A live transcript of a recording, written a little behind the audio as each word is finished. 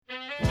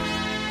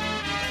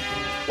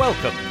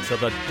Welcome to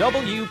the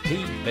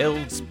WP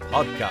Builds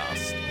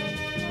podcast,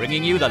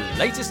 bringing you the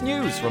latest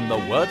news from the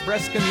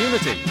WordPress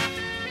community.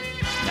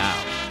 Now,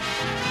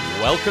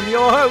 welcome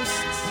your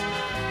hosts,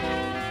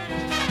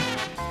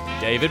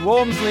 David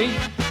Wormsley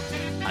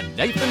and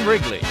Nathan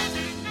Wrigley.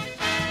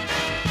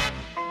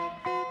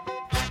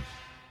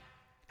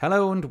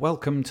 Hello and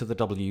welcome to the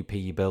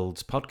WP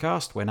Builds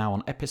podcast. We're now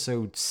on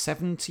episode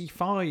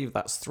 75.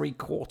 That's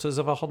 3/4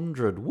 of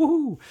 100.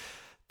 Woohoo!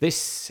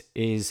 This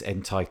is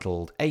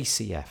entitled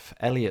ACF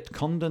Elliot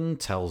Condon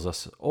tells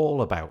us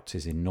all about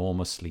his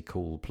enormously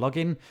cool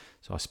plugin.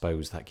 So I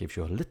suppose that gives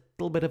you a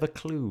little bit of a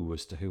clue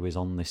as to who is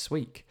on this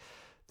week.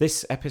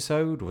 This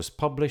episode was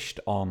published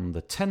on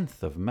the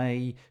 10th of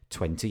May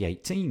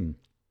 2018.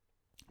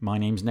 My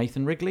name's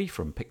Nathan Wrigley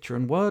from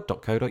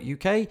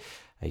pictureandword.co.uk,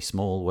 a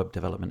small web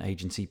development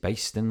agency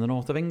based in the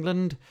north of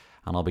England,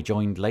 and I'll be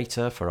joined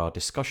later for our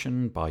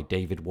discussion by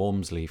David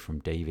Wormsley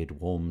from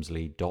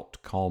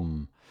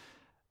davidwormsley.com.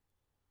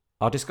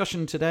 Our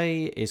discussion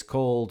today is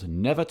called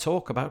Never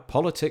Talk About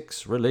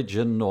Politics,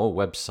 Religion or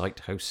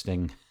Website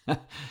Hosting.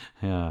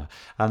 Yeah.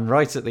 And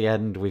right at the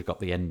end, we've got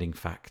the ending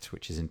fact,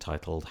 which is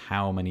entitled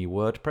How Many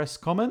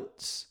WordPress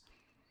Comments?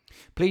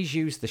 Please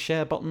use the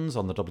share buttons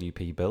on the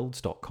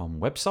wpbuilds.com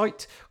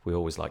website. We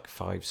always like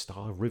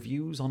 5-star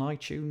reviews on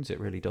iTunes. It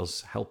really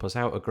does help us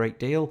out a great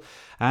deal.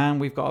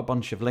 And we've got a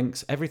bunch of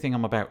links. Everything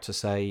I'm about to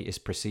say is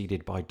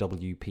preceded by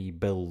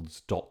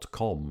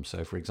wpbuilds.com.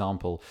 So, for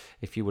example,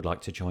 if you would like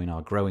to join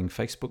our growing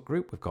Facebook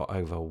group, we've got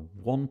over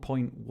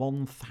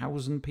 1.1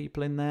 thousand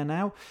people in there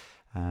now.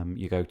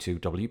 You go to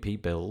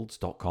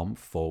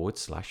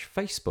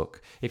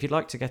wpbuilds.com/Facebook. If you'd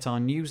like to get our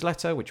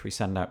newsletter, which we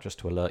send out just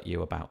to alert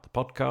you about the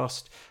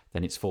podcast,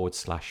 then it's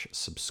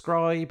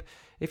 /subscribe.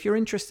 If you're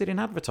interested in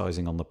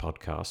advertising on the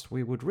podcast,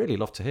 we would really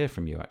love to hear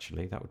from you,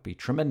 actually. That would be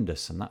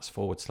tremendous. And that's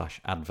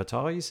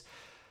 /advertise.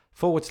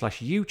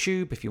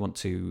 /YouTube, if you want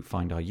to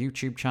find our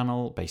YouTube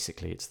channel.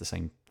 Basically, it's the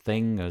same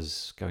thing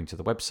as going to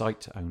the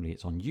website, only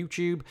it's on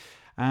YouTube.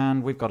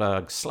 And we've got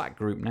a Slack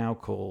group now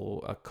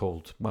called I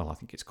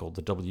think it's called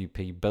the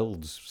WP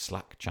Builds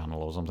Slack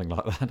channel or something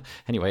like that.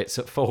 Anyway, it's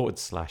at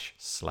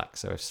 /Slack.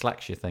 So if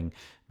Slack's your thing,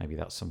 maybe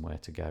that's somewhere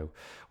to go.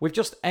 We've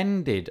just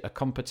ended a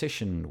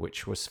competition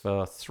which was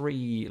for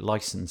 3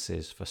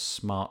 licenses for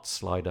Smart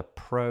Slider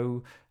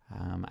Pro.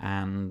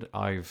 And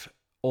I've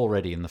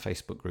already in the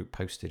Facebook group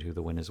posted who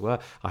the winners were.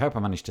 I hope I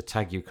managed to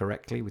tag you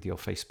correctly with your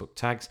Facebook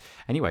tags.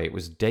 Anyway, it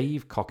was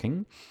Dave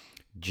Cocking,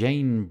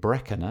 Jane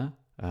Breckener,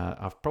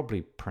 I've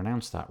probably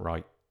pronounced that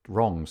wrong,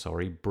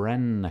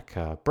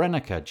 Brenneker,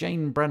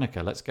 Jane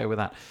Brenneker, let's go with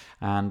that,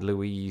 and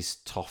Louise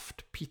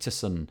Toft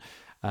Peterson.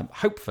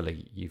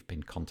 Hopefully you've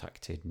been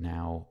contacted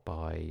now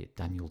by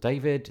Daniel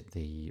David,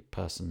 the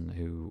person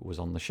who was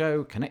on the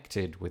show,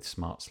 connected with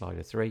Smart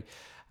Slider 3,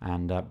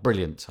 and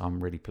brilliant.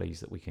 I'm really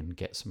pleased that we can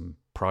get some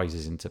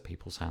prizes into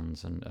people's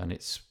hands, and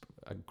it's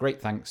a great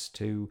thanks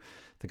to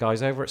the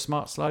guys over at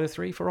Smart Slider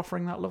 3 for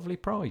offering that lovely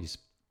prize.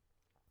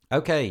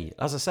 Okay,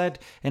 as I said,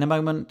 in a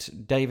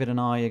moment, David and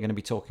I are going to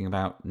be talking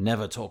about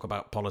never talk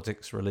about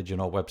politics, religion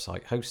or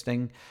website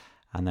hosting.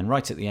 And then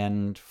right at the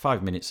end,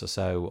 5 minutes or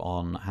so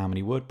on how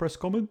many WordPress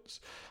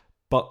comments.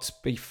 But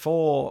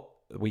before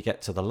we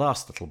get to the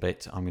last little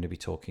bit, I'm going to be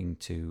talking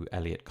to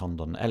Elliot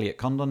Condon. Elliot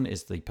Condon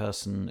is the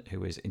person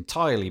who is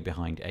entirely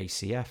behind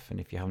ACF. And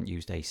if you haven't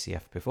used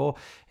ACF before,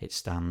 it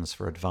stands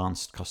for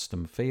Advanced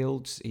Custom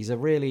Fields. He's a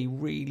really,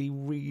 really,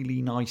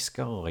 really nice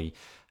guy.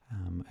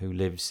 Who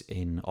lives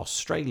in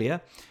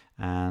Australia,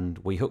 and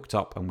we hooked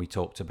up and we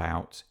talked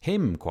about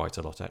him quite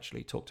a lot,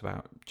 actually. Talked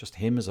about just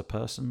him as a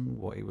person,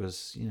 what he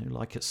was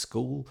like at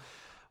school,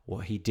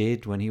 what he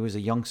did when he was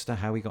a youngster,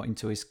 how he got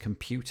into his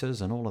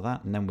computers and all of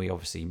that. And then we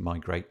obviously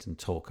migrate and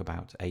talk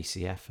about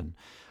ACF and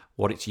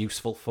what it's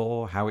useful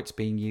for, how it's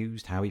being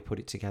used, how he put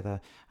it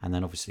together. And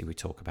then obviously we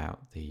talk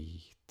about the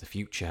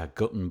future,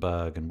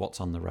 Gutenberg, and what's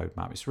on the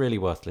roadmap. It's really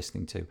worth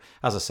listening to.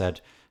 As I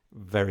said,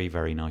 very,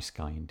 very nice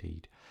guy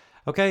indeed.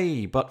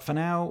 Okay, but for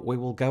now, we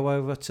will go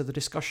over to the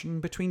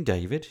discussion between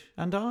David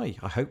and I.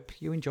 I hope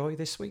you enjoy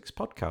this week's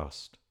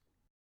podcast.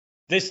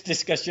 This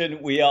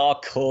discussion we are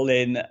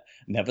calling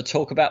Never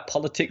Talk About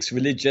Politics,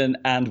 Religion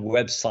and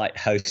Website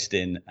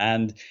Hosting.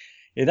 And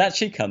it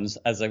actually comes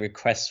as a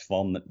request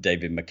from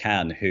David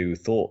McCann, who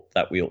thought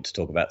that we ought to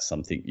talk about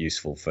something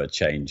useful for a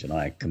change. And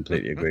I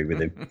completely agree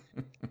with him.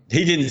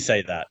 He didn't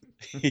say that.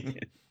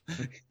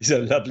 He's a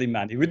lovely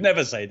man. He would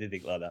never say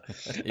anything like that.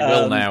 He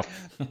will now.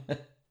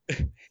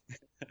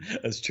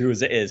 As true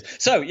as it is.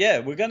 So, yeah,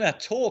 we're going to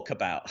talk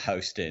about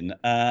hosting.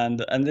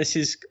 And this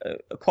is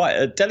quite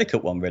a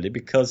delicate one, really,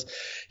 because,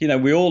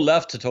 we all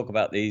love to talk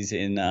about these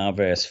in our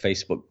various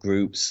Facebook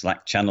groups,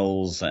 Slack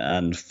channels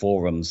and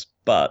forums.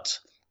 But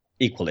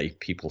equally,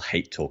 people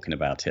hate talking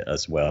about it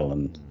as well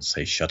and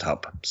say, shut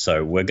up.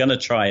 So we're going to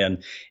try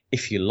and,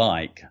 if you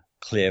like,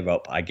 clear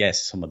up, I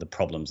guess, some of the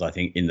problems, I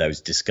think, in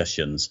those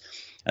discussions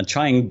and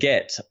try and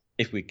get,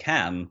 if we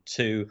can,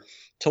 to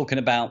talking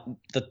about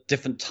the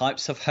different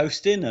types of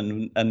hosting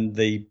and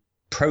the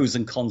pros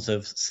and cons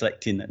of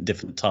selecting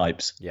different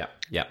types. Yeah,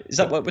 yeah. Is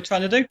that what we're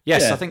trying to do?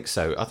 Yes, yeah. I think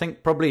so. I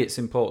think probably it's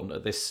important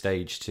at this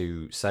stage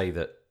to say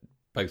that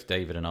both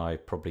David and I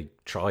probably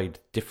tried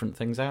different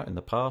things out in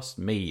the past.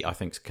 Me, I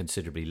think,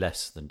 considerably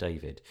less than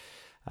David.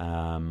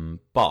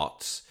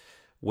 But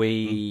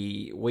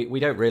we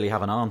don't really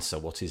have an answer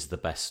what is the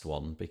best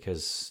one,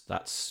 because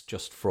that's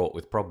just fraught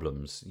with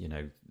problems. You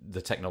know,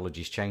 the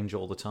technologies change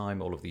all the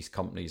time. All of these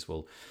companies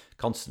will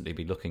constantly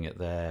be looking at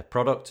their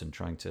product and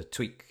trying to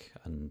tweak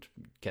and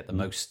get the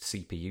most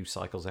CPU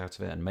cycles out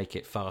of it and make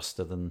it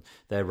faster than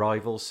their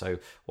rivals. So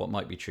what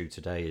might be true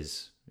today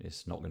is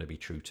not going to be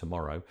true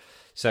tomorrow.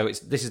 So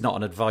this is not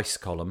an advice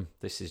column.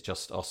 This is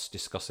just us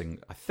discussing,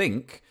 I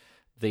think,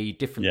 the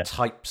different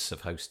types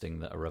of hosting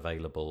that are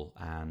available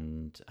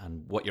and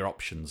what your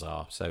options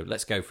are. So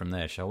let's go from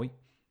there, shall we?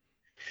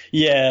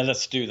 Yeah,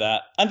 let's do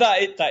that. And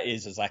that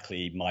is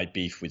exactly my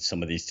beef with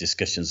some of these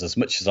discussions. As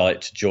much as I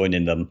like to join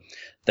in them,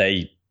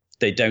 they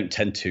don't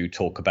tend to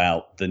talk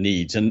about the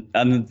needs.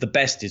 And the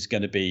best is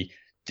going to be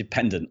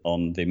dependent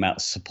on the amount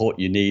of support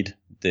you need,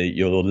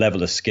 your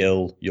level of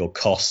skill, your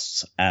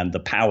costs, and the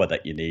power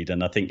that you need.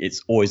 And I think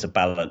it's always a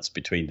balance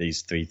between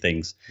these three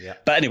things. Yeah.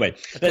 But anyway,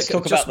 let's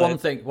talk just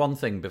about one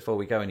thing before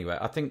we go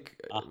anywhere. I think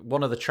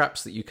one of the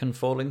traps that you can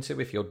fall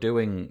into if you're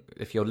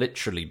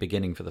literally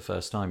beginning for the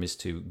first time is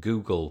to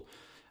Google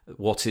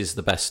what is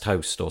the best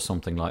host or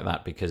something like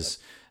that, because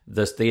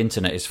the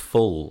internet is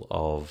full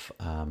of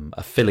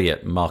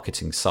affiliate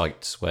marketing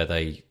sites where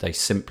they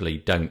simply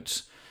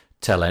don't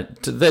tell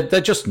it. They're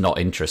just not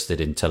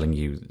interested in telling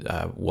you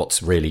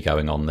what's really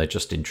going on. They're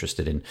just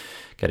interested in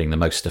getting the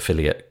most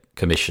affiliate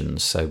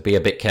commissions. So be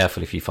a bit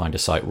careful if you find a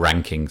site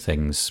ranking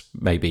things.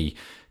 Maybe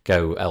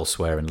go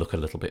elsewhere and look a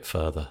little bit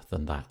further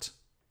than that.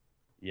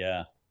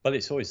 Yeah. But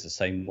it's always the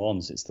same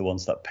ones. It's the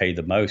ones that pay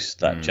the most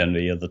that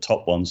generally are the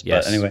top ones.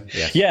 Yes. But anyway,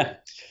 yes. Yeah.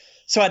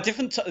 So our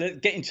getting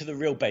to the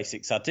real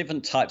basics, our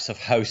different types of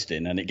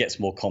hosting, and it gets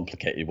more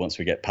complicated once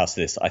we get past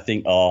this, I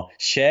think are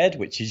shared,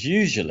 which is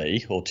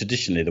usually or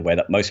traditionally the way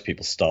that most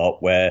people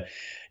start, where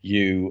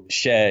you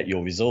share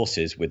your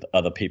resources with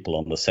other people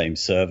on the same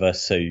server.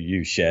 So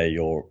you share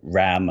your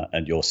RAM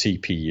and your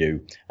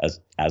CPU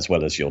as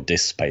well as your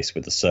disk space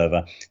with the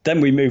server.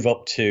 Then we move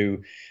up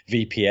to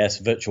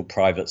VPS, virtual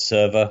private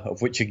server,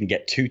 of which you can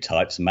get two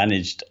types,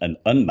 managed and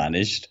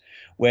unmanaged,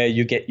 where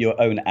you get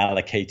your own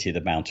allocated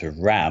amount of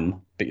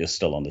RAM, but you're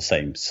still on the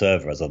same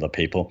server as other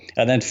people.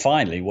 And then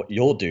finally, what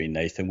you're doing,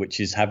 Nathan, which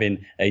is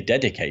having a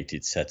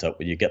dedicated setup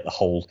where you get the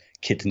whole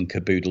kit and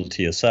caboodle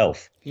to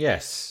yourself.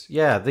 Yes.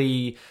 Yeah.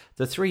 The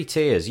three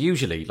tiers,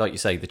 usually, like you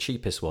say, the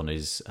cheapest one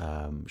is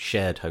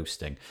shared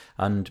hosting.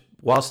 And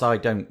whilst I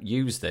don't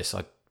use this,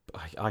 I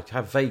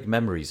have vague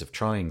memories of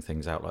trying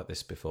things out like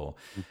this before.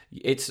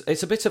 It's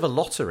a bit of a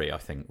lottery, I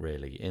think,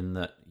 really, in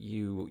that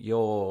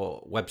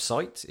your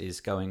website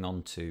is going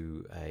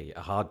onto a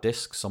hard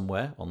disk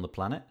somewhere on the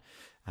planet,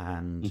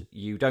 and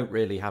you don't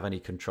really have any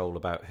control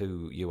about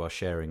who you are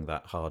sharing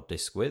that hard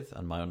disk with.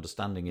 And my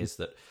understanding is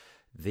that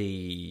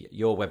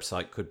your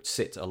website could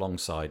sit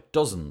alongside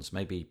dozens,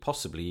 maybe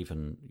possibly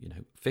even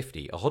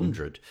 50,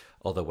 100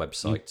 other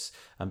websites,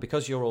 and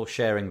because you're all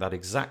sharing that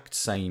exact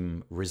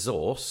same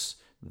resource,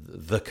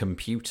 the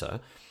computer,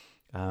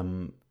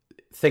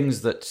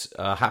 things that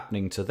are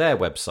happening to their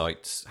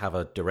websites have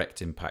a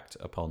direct impact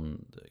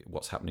upon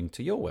what's happening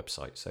to your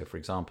website. So, for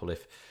example,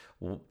 if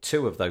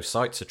two of those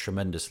sites are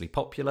tremendously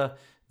popular,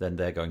 then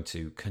they're going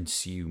to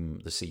consume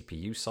the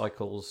CPU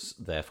cycles,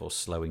 therefore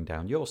slowing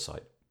down your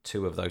site.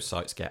 Two of those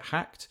sites get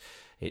hacked.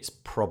 It's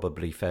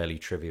probably fairly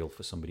trivial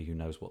for somebody who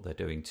knows what they're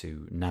doing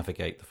to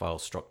navigate the file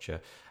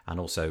structure and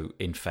also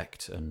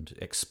infect and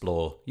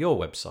explore your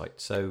website.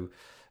 So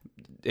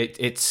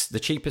it's the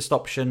cheapest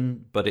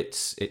option, but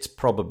it's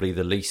probably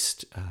the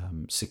least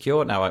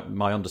secure. Now,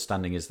 my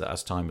understanding is that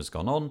as time has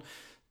gone on,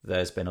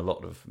 there's been a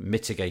lot of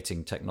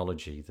mitigating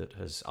technology that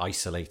has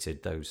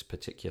isolated those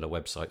particular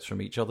websites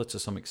from each other to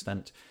some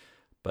extent.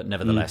 But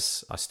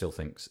nevertheless, I still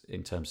think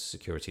in terms of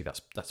security,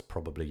 that's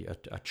probably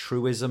a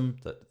truism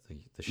that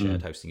the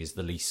shared hosting is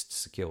the least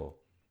secure.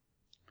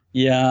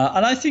 Yeah,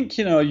 and I think,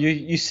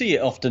 you see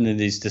it often in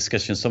these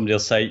discussions. Somebody will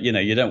say,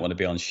 you don't want to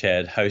be on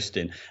shared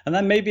hosting. And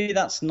then maybe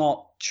that's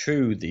not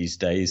true these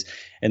days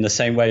in the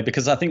same way,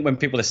 because I think when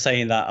people are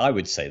saying that, I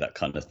would say that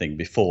kind of thing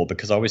before,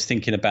 because I was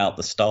thinking about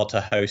the starter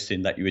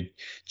hosting that you would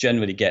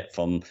generally get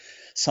from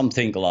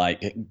something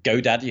like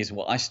GoDaddy is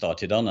what I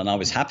started on, and I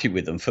was happy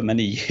with them for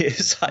many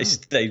years. I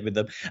stayed with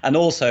them. And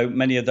also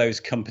many of those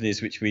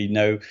companies which we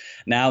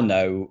now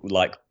know,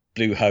 like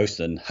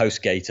Bluehost and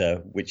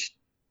HostGator, which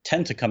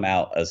tend to come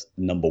out as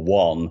number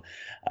one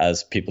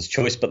as people's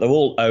choice, but they're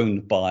all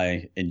owned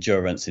by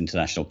Endurance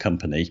International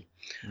Company.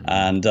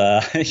 And,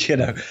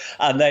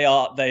 and they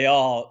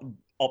are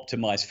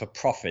optimized for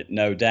profit,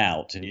 no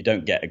doubt. And you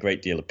don't get a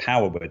great deal of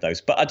power with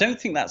those. But I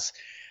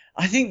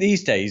think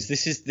these days,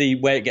 this is the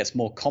way it gets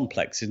more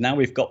complex, is now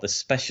we've got the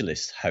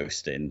specialist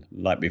hosting,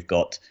 like we've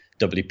got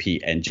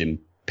WP Engine,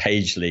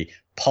 Pagely,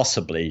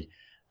 possibly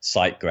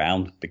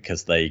SiteGround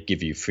because they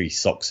give you free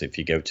socks if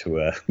you go to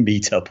a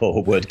meetup or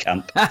a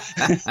WordCamp.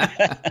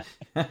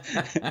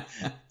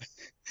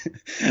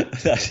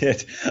 That's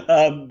it.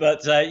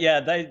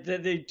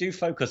 They do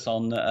focus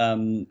on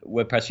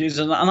WordPress users,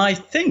 and I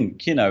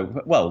think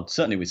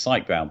certainly with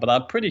SiteGround, but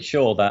I'm pretty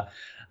sure that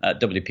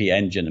WP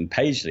Engine and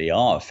Pagely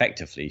are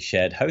effectively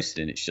shared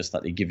hosting. It's just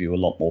that they give you a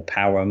lot more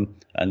power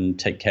and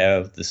take care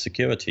of the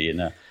security,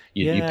 and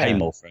you pay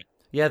more for it.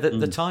 Yeah,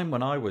 the time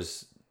when I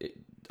was,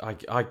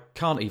 I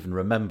can't even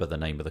remember the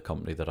name of the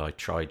company that I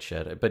tried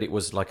shared, but it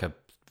was like a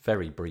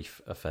very brief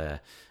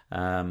affair.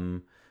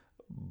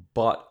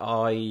 But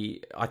I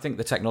think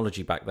the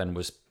technology back then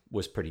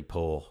was pretty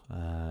poor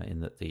in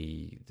that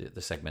the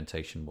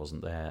segmentation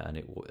wasn't there,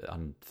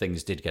 and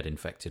things did get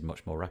infected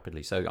much more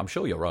rapidly. So I'm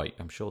sure you're right.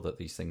 I'm sure that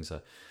these things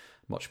are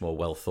much more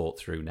well thought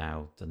through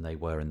now than they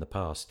were in the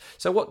past.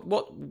 So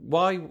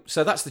why?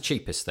 So that's the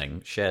cheapest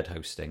thing, shared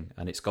hosting,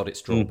 and it's got its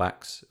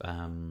drawbacks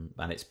and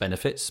its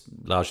benefits,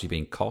 largely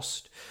being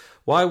cost.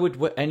 Why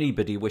would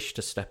anybody wish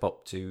to step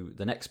up to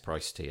the next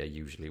price tier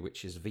usually,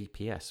 which is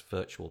VPS,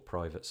 Virtual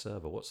Private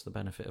Server? What's the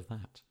benefit of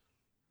that?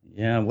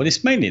 Yeah, well,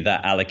 it's mainly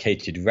that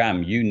allocated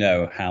RAM. You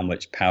know how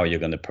much power you're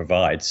going to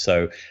provide.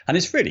 So, and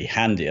it's really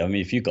handy. I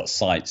mean, if you've got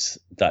sites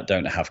that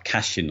don't have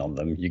caching on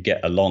them, you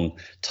get a long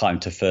time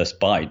to first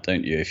byte,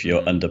 don't you, if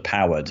you're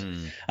underpowered?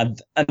 And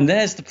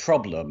there's the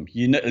problem.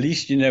 At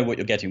least you know what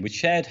you're getting. With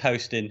shared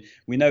hosting,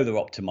 we know they're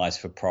optimized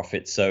for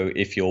profit. So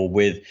if you're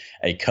with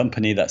a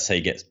company that,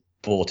 say, gets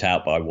bought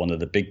out by one of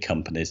the big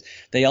companies,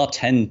 they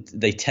tend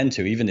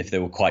to, even if they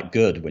were quite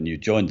good when you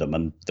joined them,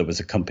 and there was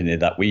a company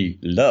that we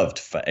loved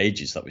for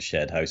ages that was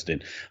shared hosting,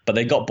 but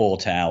they got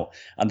bought out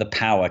and the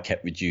power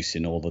kept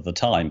reducing all of the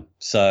time.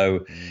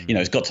 So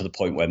it's got to the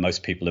point where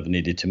most people have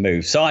needed to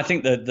move. So I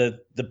think the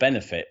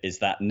benefit is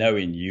that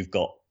knowing you've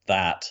got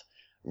that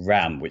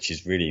RAM, which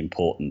is really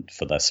important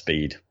for their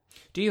speed.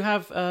 Do you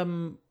have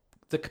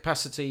the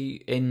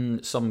capacity in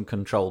some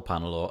control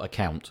panel or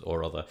account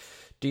or other?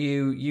 Do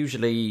you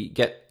usually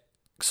get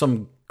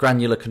some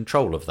granular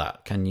control of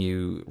that? Can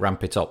you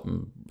ramp it up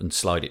and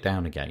slide it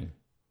down again?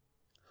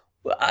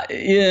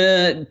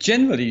 Yeah,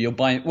 generally you're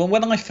buying. Well,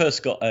 when I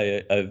first got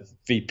a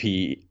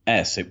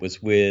VPS, it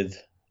was with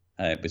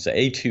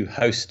A2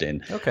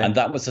 hosting, and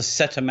that was a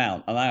set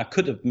amount, and I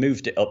could have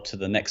moved it up to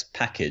the next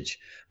package.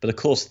 But of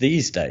course,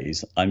 these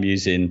days I'm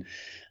using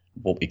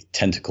what we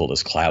tend to call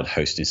as cloud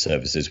hosting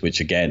services, which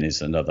again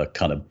is another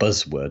kind of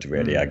buzzword,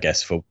 really, I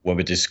guess, for when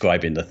we're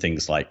describing the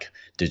things like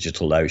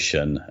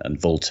DigitalOcean and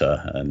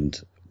Volta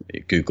and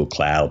Google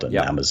Cloud and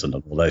Amazon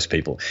and all those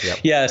people.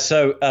 Yeah.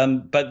 So,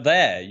 but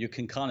there you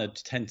can kind of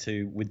tend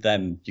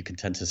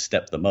to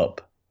step them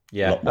up.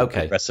 Yeah. A lot more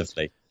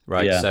progressively.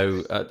 Right. Yeah.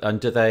 So, and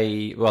do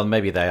they? Well,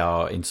 maybe they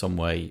are in some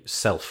way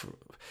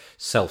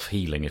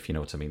self-healing, if you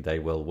know what I mean. They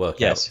will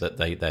work out that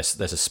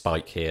there's a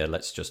spike here.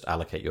 Let's just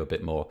allocate you a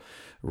bit more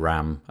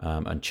RAM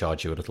and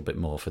charge you a little bit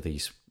more for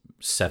these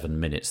 7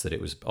 minutes that it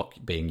was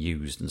being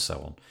used and so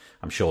on.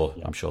 I'm sure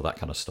that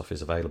kind of stuff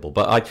is available.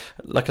 But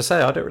like I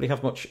say, I don't really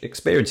have much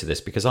experience of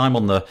this because I'm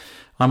on the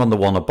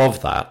one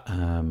above that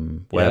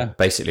where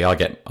basically I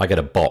get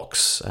a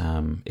box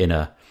in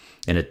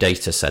a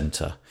data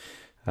center.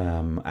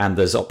 And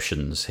there's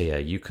options here.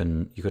 You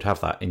could have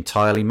that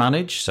entirely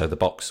managed, so the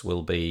box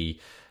will be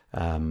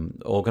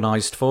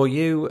organized for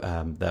you.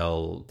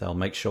 They'll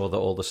make sure that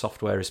all the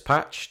software is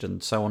patched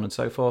and so on and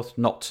so forth.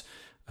 Not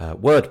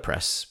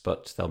WordPress,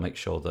 but they'll make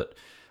sure that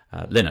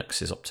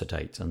Linux is up to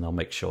date, and they'll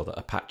make sure that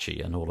Apache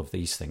and all of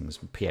these things,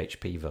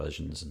 PHP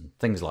versions and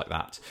things like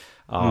that,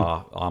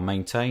 are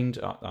maintained.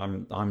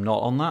 I'm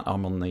not on that.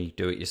 I'm on the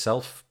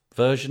do-it-yourself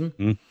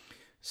version,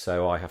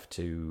 so I have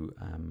to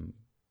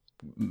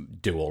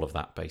do all of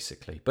that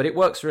basically. But it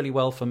works really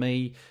well for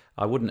me.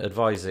 I wouldn't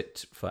advise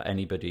it for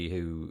anybody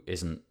who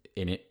isn't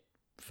in it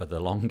for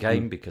the long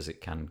game because it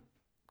can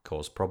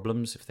cause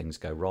problems. If things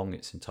go wrong,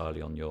 it's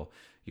entirely on your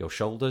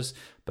shoulders.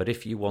 But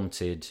if you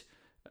wanted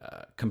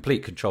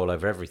complete control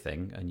over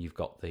everything and you've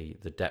got the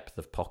depth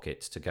of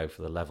pockets to go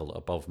for the level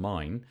above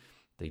mine,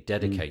 the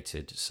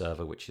dedicated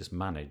server which is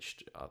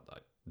managed,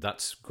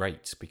 that's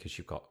great because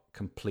you've got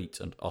complete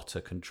and utter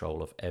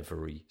control of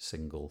every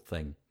single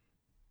thing.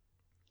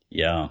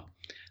 Yeah.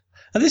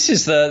 And this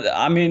is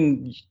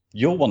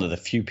you're one of the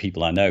few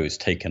people I know who's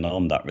taken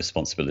on that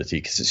responsibility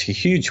because it's a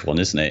huge one,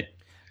 isn't it?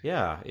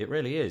 Yeah, it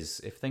really is.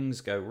 If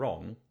things go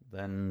wrong,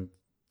 then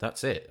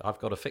that's it. I've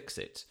got to fix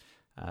it.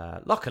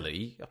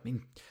 Luckily,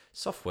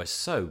 software's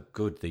so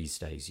good these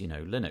days.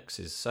 Linux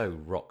is so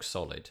rock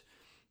solid.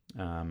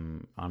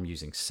 I'm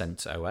using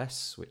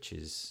CentOS, which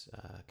is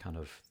kind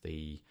of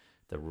the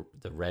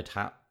Red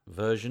Hat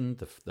version,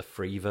 the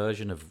free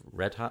version of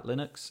Red Hat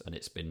Linux, and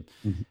it's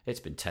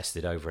been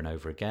tested over and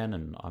over again.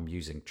 And I'm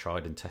using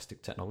tried and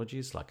tested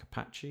technologies like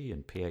Apache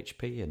and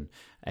PHP and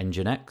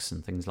Nginx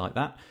and things like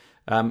that.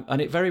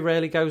 And it very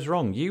rarely goes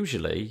wrong.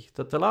 Usually,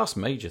 the last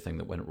major thing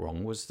that went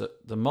wrong was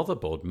that the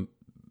motherboard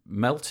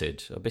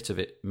melted. A bit of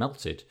it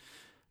melted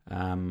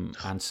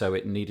and so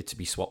it needed to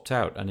be swapped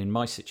out. And in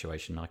my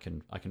situation, I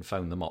can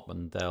phone them up,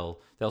 and they'll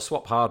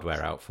swap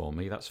hardware out for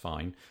me. That's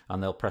fine,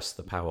 and they'll press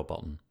the power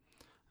button.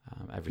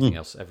 Everything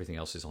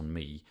else is on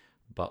me.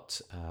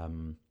 But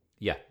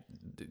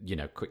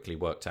quickly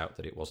worked out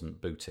that it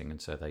wasn't booting,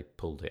 and so they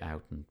pulled it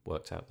out and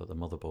worked out that the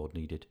motherboard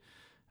needed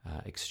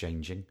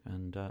exchanging,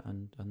 and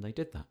they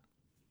did that.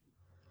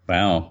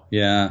 Wow,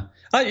 yeah.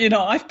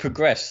 I've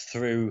progressed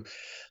through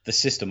the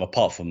system,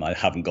 apart from I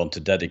haven't gone to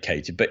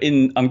dedicated, but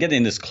I'm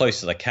getting as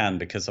close as I can,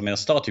 because I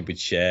started with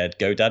shared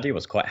GoDaddy,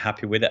 was quite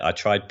happy with it. I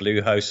tried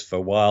Bluehost for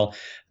a while,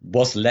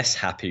 was less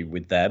happy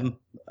with them.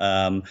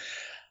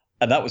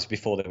 And that was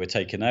before they were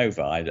taken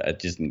over. I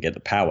didn't get the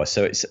power.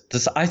 So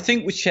I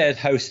think with shared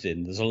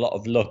hosting, there's a lot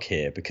of luck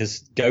here,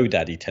 because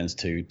GoDaddy tends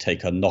to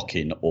take a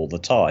knock-in all the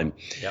time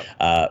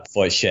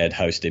for its shared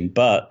hosting.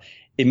 But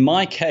in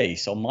my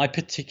case, on my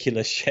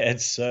particular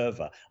shared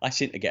server, I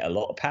seem to get a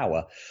lot of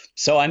power.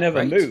 So I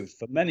never moved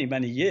for many,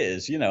 many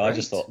years. I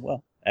just thought,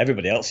 well,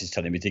 everybody else is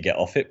telling me to get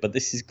off it, but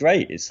this is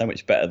great. It's so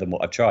much better than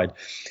what I've tried.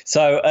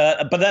 So,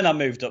 but then I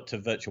moved up to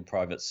virtual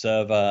private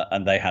server,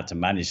 and they had to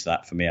manage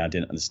that for me. I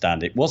didn't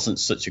understand. It wasn't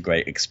such a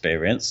great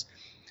experience.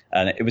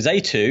 And it was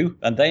A2,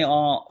 and they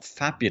are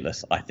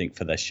fabulous, I think,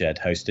 for their shared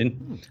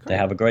hosting. They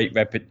have a great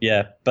but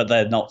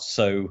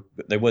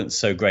they weren't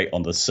so great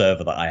on the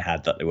server that I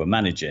had that they were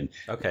managing.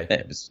 Okay.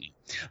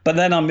 But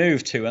then I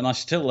moved to, and I'm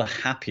still the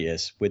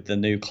happiest with the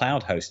new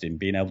cloud hosting,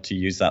 being able to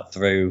use that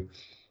through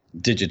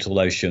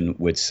DigitalOcean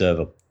with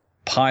Server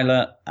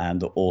Pilot,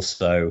 and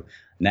also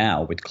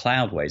now with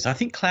Cloudways. I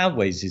think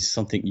Cloudways is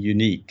something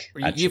unique.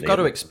 Actually. You've got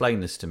to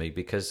explain this to me,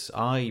 because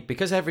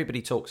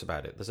everybody talks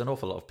about it. There's an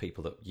awful lot of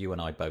people that you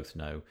and I both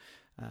know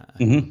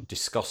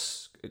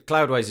discuss.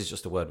 Cloudways is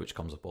just a word which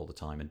comes up all the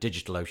time, and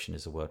DigitalOcean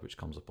is a word which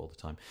comes up all the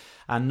time.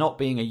 And not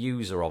being a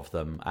user of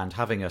them and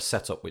having a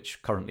setup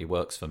which currently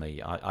works for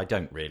me, I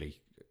don't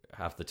really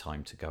have the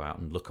time to go out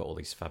and look at all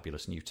these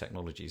fabulous new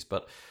technologies.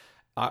 But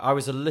I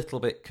was a little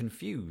bit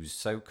confused.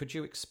 So could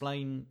you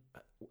explain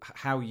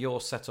how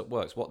your setup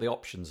works, what the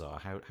options are?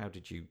 How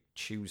did you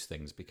choose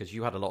things? Because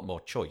you had a lot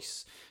more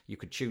choice. You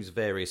could choose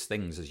various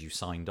things as you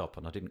signed up,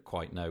 and I didn't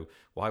quite know,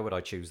 why would I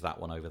choose that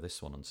one over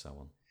this one, and so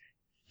on.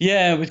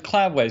 Yeah, with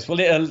Cloudways, well,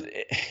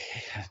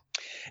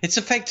 it's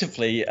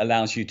effectively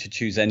allows you to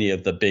choose any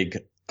of the big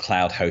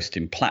cloud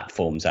hosting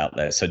platforms out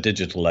there. So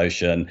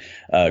DigitalOcean,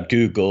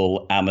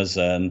 Google,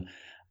 Amazon,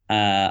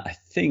 I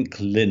think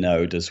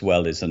Linode as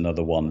well is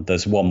another one.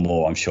 There's one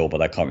more, I'm sure,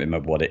 but I can't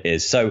remember what it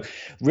is. So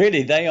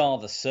really, they are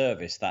the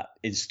service that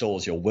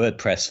installs your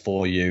WordPress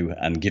for you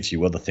and gives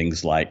you other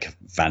things like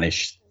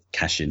Vanish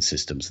caching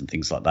systems and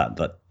things like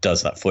that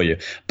does that for you.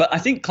 But I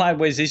think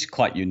Cloudways is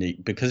quite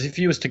unique, because if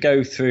you was to go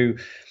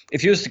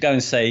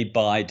and say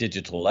buy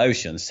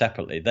DigitalOcean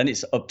separately, then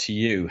it's up to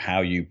you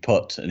how you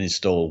put and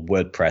install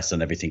WordPress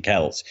and everything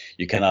else.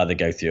 You can either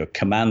go through a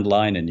command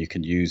line, and you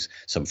can use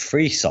some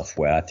free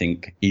software. I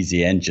think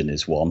Easy Engine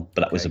is one,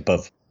 but that was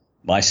above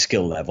my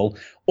skill level.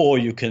 Or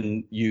you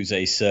can use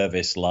a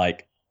service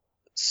like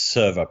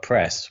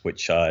ServerPress,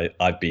 which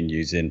I've been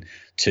using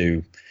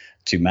to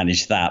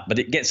manage that. But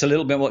it gets a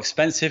little bit more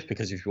expensive,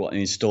 because if you want to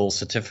install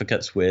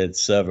certificates with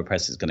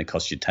ServerPress, it's going to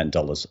cost you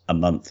 $10 a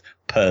month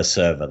per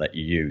server that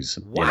you use.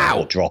 Wow.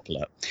 Or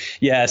Droplet.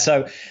 Yeah.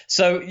 So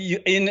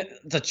in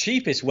the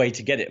cheapest way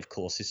to get it, of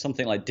course, is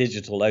something like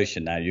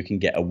DigitalOcean. Now you can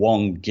get a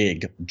 1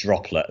 gig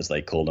Droplet, as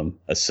they call them,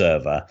 a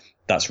server.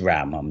 That's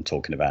RAM I'm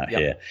talking about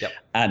here. Yep.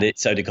 And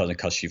it's only going to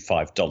cost you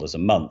 $5 a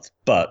month.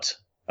 But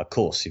of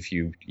course, if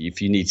you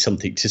need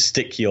something to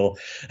stick your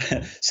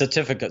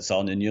certificates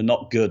on, and you're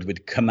not good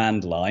with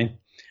command line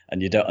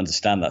and you don't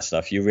understand that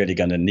stuff, you're really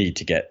going to need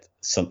to get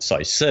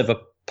Server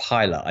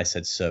Pilot. I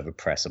said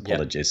ServerPress.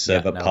 Apologies,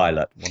 Server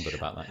Pilot. I wondered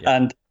about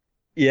that.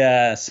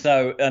 Yeah.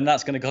 And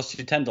that's going to cost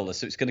you $10.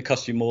 So it's going to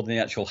cost you more than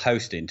the actual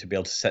hosting to be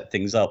able to set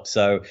things up.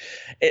 So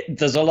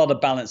there's a lot of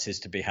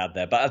balances to be had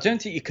there, but I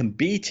don't think you can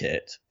beat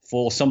it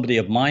for somebody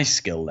of my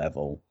skill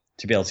level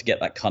to be able to get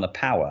that kind of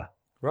power.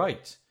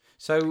 Right.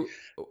 So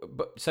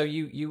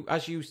you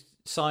as you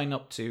sign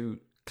up to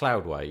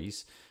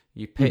Cloudways,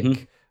 you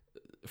pick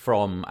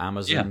from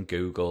Amazon,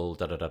 Google,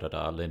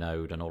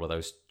 Linode, and all of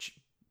those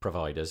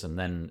providers, and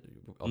then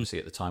obviously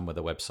at the time where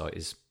the website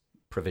is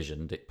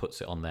provisioned, it puts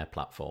it on their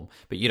platform.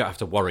 But you don't have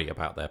to worry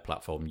about their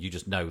platform. You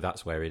just know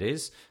that's where it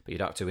is, but you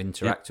don't have to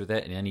interact with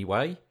it in any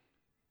way.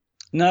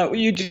 No,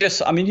 you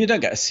just, you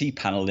don't get a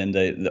cPanel in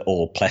the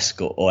or Plesk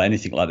or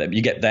anything like that. But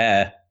you get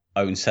their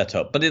own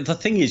setup. But the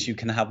thing is, you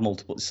can have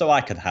multiple. So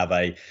I could have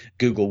a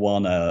Google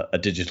one, a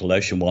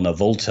DigitalOcean one, a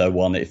Volta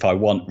one if I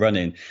want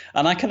running,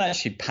 and I can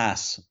actually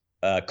pass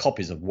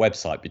copies of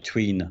website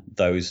between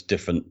those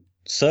different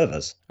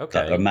servers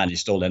that are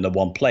managed all in the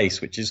one place,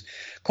 which is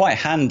quite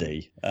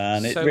handy,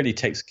 and it really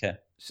takes care.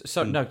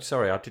 No,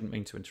 sorry, I didn't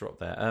mean to interrupt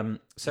there.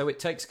 So it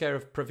takes care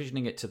of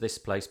provisioning it to this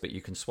place, but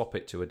you can swap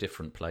it to a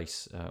different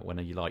place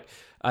whenever you like.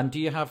 And do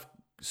you have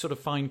sort of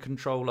fine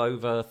control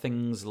over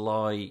things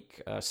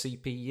like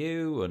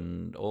CPU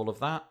and all of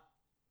that?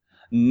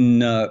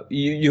 No,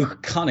 you're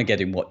kind of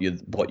getting what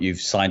you've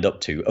signed up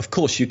to. Of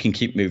course, you can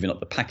keep moving up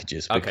the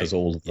packages because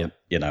all of them,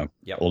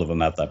 all of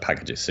them have their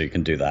packages, so you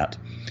can do that.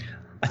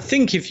 I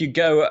think if you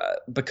go,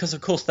 because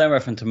of course they're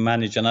having to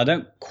manage, and I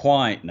don't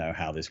quite know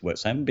how this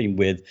works. I haven't been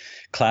with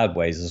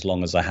Cloudways as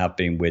long as I have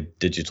been with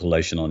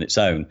DigitalOcean on its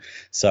own,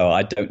 so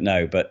I don't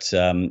know. But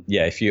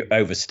if you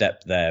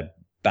overstep their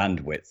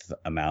bandwidth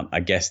amount,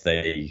 I guess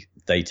they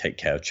take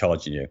care of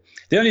charging you.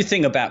 The only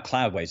thing about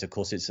Cloudways, of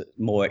course, it's a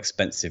more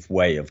expensive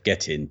way of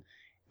getting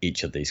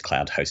each of these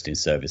cloud hosting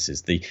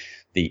services. The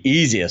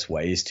easiest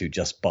way is to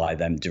just buy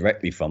them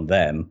directly from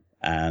them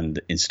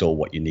and install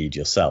what you need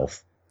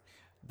yourself.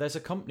 There's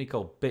a company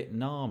called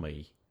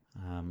Bitnami,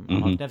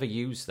 and I've never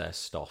used their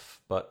stuff,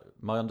 but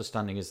my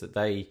understanding is that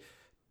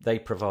they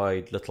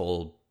provide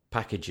little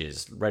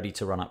packages ready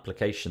to run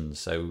applications.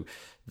 So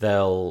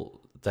they'll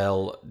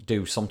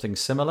do something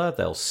similar.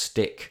 They'll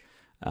stick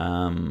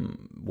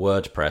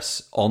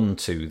WordPress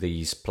onto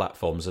these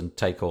platforms and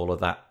take all of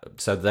that.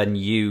 So then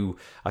you,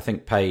 I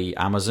think, pay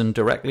Amazon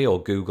directly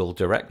or Google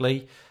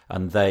directly,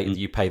 and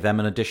you pay them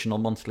an additional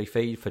monthly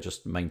fee for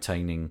just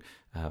maintaining,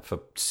 for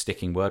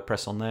sticking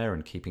WordPress on there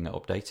and keeping it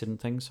updated and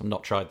things. I've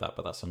not tried that,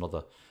 but that's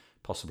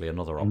possibly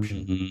another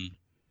option. Mm-hmm.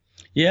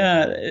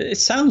 Yeah, it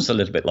sounds a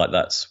little bit like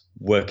that's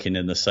working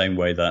in the same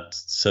way that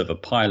Server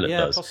Pilot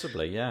does. Yeah,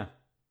 possibly, yeah.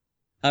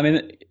 I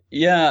mean,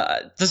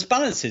 there's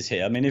balances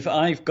here. I mean, if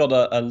I've got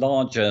a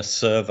larger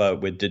server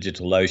with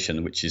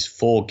DigitalOcean, which is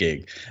 4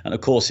 gig, and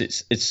of course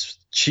it's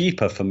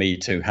cheaper for me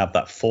to have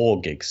that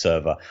 4 gig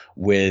server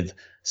with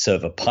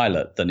Server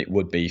Pilot than it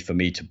would be for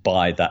me to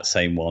buy that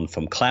same one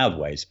from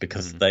Cloudways,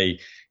 because they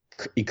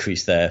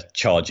increase their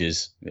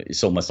charges.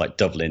 It's almost like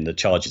doubling the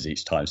charges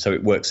each time, so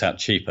it works out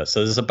cheaper.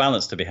 So there's a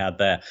balance to be had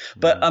there.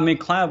 But I mean,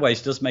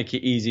 Cloudways does make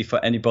it easy for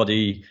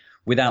anybody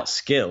without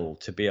skill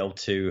to be able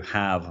to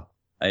have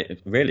a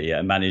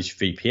managed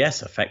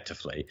VPS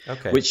effectively,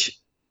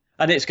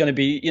 and it's going to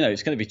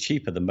be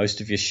cheaper than most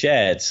of your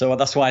shared. So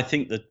that's why I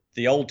think that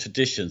the old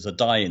traditions are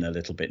dying a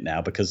little bit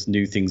now, because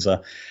new things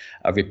are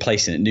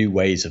replacing it, new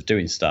ways of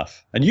doing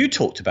stuff. And you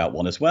talked about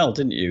one as well,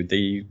 didn't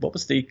you? What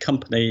was the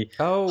company?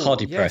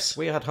 HardyPress. Yes,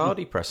 we had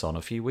HardyPress on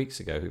a few weeks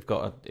ago. Who've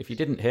got if you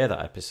didn't hear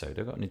that episode,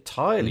 they've got an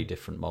entirely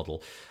different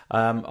model.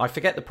 I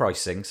forget the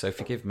pricing, so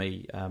forgive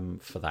me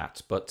for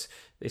that. But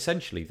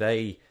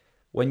essentially,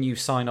 when you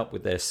sign up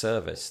with their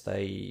service,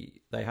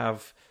 they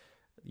have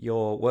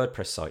your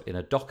WordPress site in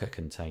a Docker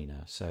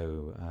container,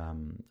 so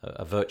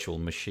a virtual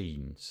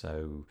machine.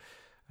 So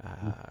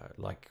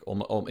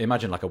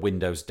imagine like a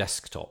Windows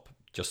desktop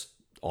just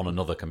on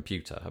another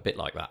computer, a bit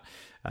like that,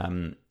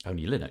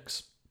 only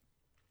Linux.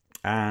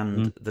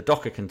 And the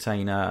Docker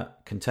container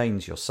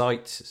contains your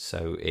site,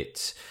 so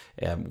it's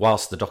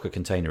whilst the Docker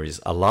container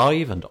is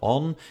alive and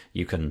on,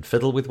 you can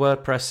fiddle with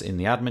WordPress in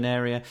the admin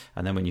area,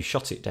 and then when you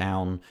shut it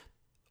down,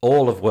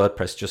 all of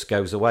WordPress just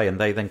goes away, and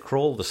they then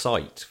crawl the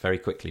site very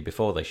quickly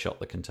before they shut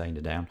the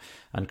container down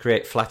and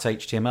create flat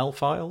HTML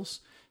files.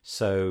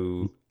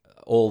 So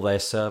all they're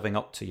serving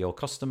up to your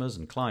customers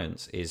and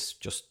clients is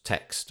just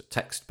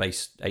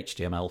text-based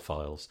HTML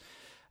files.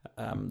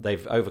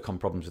 They've overcome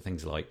problems with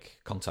things like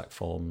contact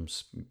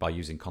forms by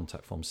using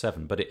Contact Form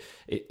 7, but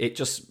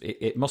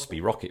it must be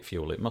rocket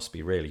fuel. It must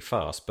be really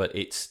fast, but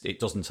it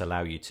doesn't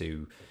allow you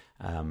to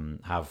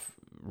have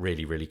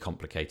really, really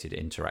complicated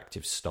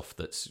interactive stuff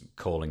that's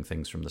calling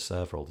things from the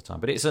server all the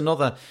time. But it's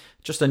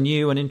just a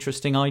new and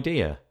interesting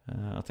idea.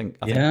 I think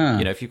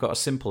if you've got a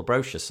simple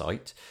brochure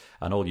site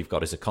and all you've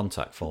got is a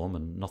contact form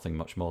and nothing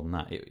much more than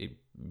that, it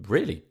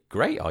really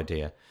great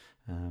idea.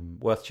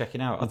 Worth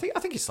checking out. I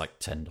think it's like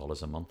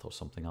 $10 a month or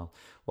something.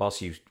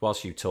 Whilst you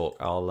talk,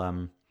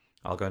 I'll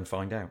go and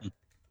find out.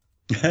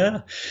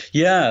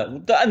 Yeah,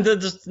 and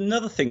there's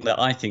another thing that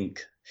I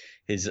think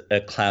is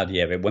a cloudy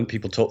area. When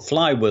people talk,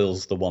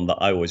 Flywheel's the one that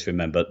I always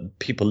remember.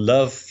 People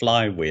love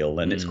Flywheel,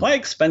 and it's quite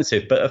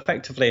expensive, but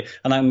effectively,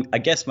 and I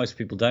guess most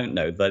people don't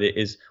know that it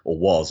is, or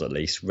was at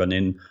least,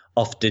 running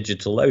off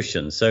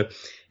DigitalOcean. So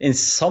in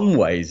some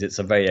ways, it's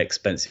a very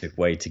expensive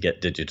way to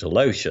get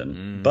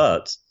DigitalOcean,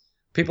 but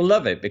people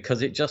love it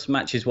because it just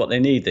matches what they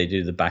need. They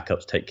do the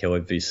backups, take care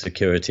of the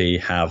security,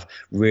 have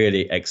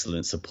really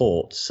excellent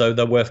support. So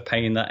they're worth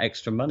paying that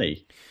extra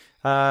money.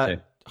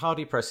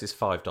 HardyPress is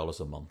 $5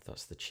 a month.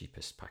 That's the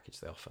cheapest package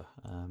they offer.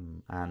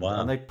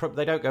 And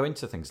they don't go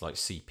into things like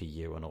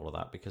CPU and all of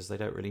that because they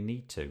don't really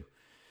need to.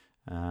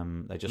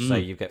 They just say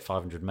you get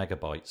 500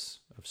 megabytes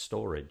of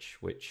storage,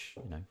 which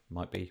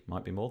might be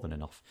more than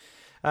enough.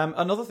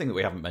 Another thing that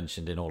we haven't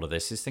mentioned in all of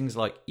this is things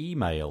like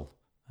email.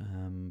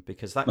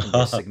 Because that can be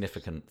a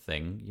significant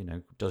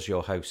thing. Does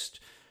your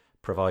host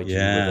provide you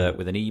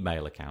with an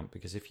email account?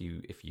 Because if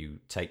you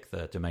take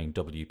the domain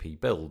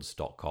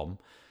wpbuilds.com,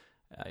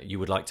 you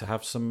would like to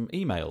have some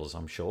emails,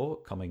 I'm sure,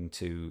 coming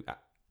to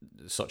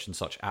such and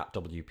such at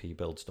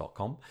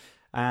wpbuilds.com.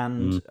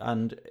 And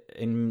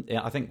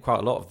I think quite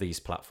a lot of these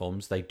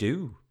platforms, they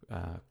do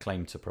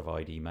claim to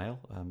provide email.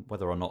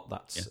 Whether or not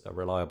that's a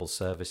reliable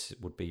service,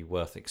 it would be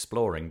worth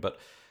exploring. But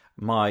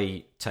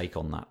my take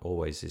on that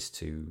always is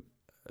to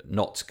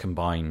not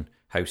combine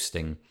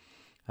hosting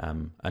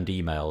and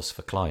emails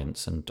for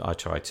clients, and I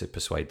try to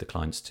persuade the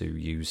clients to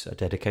use a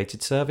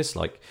dedicated service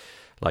like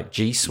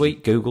G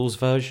Suite, Google's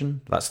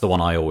version. That's the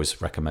one I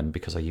always recommend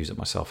because I use it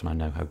myself and I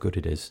know how good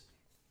it is.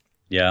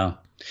 Yeah.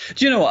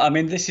 Do you know what? I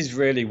mean, this is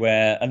really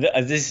where, and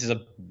this is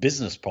a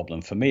business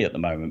problem for me at the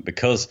moment,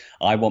 because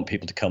I want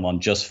people to come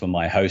on just for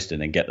my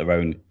hosting and get their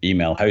own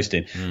email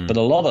hosting. But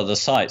a lot of the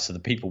sites of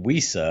the people we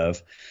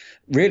serve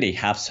really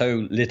have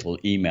so little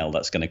email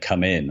that's going to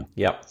come in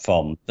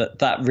from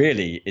that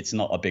really, it's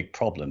not a big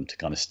problem to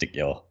kind of stick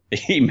your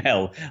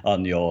email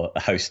on your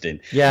hosting.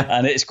 Yeah.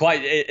 And it's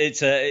quite,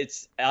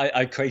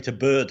 I create a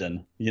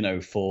burden,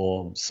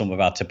 for some of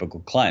our typical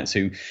clients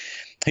who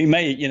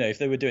may, if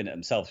they were doing it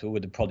themselves, who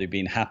would have probably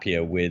been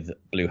happier with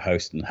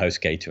Bluehost and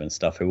HostGator and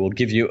stuff, who will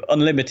give you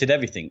unlimited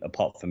everything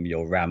apart from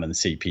your RAM and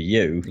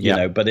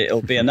CPU, but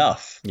it'll be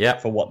enough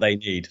for what they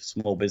need,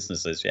 small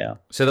businesses,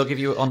 So they'll give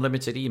you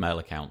unlimited email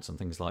accounts and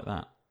things like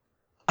that?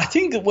 I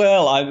think,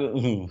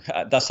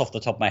 that's off the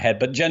top of my head,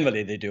 but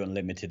generally they do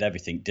unlimited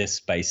everything, disk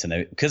space,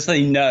 and because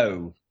they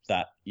know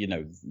that,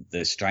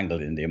 they're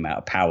strangling the amount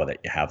of power that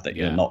you have, that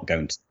you're not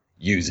going to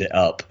use it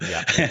up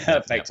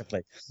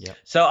effectively.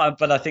 So,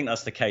 but I think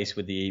that's the case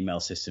with the email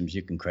systems.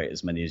 You can create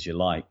as many as you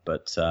like,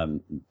 but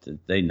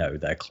they know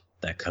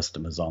their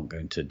customers aren't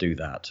going to do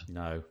that.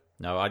 No.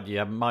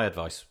 My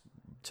advice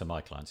to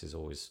my clients is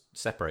always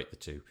separate the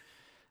two.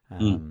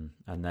 And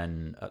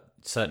then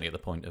certainly at the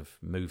point of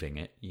moving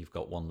it, you've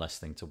got one less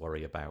thing to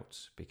worry about,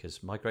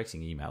 because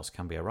migrating emails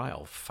can be a right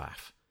old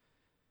faff.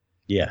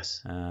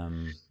 Yes.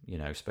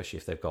 Especially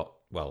if they've got,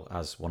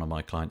 as one of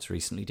my clients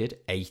recently did,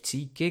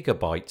 80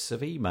 gigabytes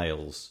of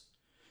emails.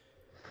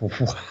 Wow.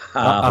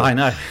 I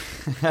know.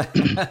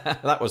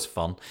 That was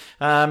fun.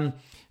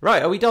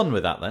 Right, are we done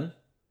with that then?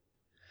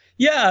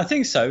 Yeah, I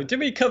think so. Did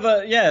we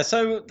cover? Yeah,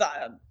 so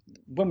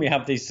when we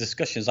have these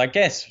discussions, I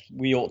guess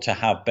we ought to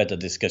have better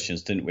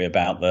discussions, didn't we,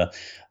 about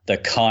the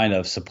kind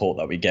of support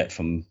that we get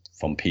from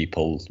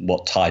people,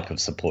 what type of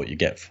support you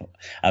get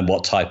and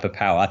what type of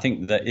power. I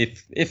think that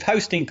if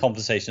hosting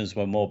conversations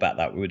were more about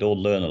that, we would all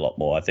learn a lot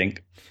more, I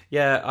think.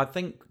 Yeah, I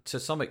think to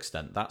some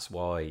extent that's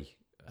why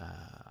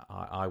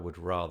I would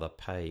rather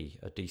pay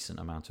a decent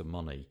amount of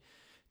money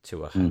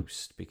to a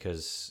host,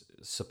 because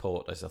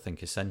support is, I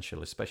think,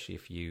 essential, especially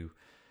if you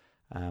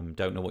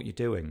don't know what you're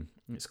doing.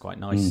 It's quite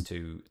nice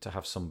to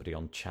have somebody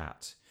on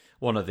chat.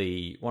 One of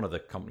the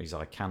companies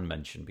I can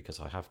mention, because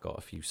I have got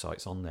a few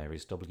sites on there,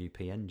 is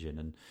WP Engine,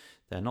 and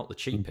they're not the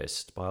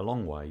cheapest by a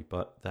long way,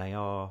 but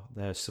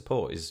their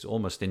support is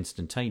almost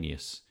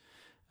instantaneous.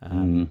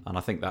 And I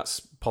think that's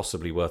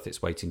possibly worth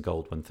its weight in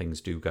gold when things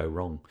do go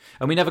wrong.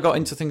 And we never got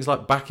into things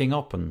like backing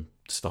up and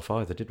stuff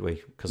either, did we?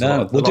 Because a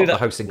lot of the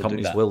hosting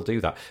companies will do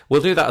that.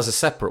 We'll do that as a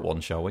separate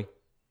one, shall we?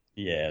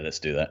 Yeah, let's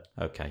do that.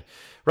 Okay.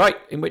 Right,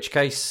 in which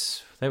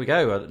case, there we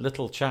go. A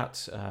little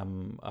chat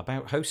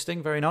about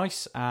hosting, very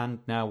nice. And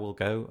now we'll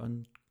go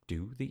and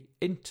do the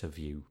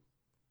interview.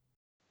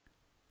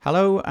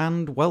 Hello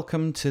and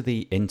welcome to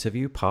the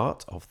interview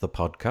part of the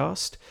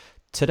podcast.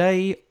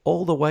 Today,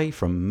 all the way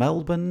from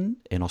Melbourne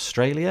in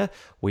Australia,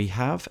 we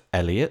have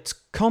Elliot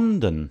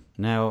Condon.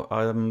 Now,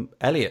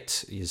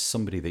 Elliot is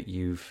somebody that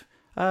you've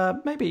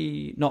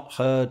maybe not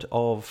heard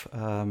of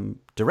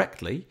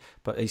directly,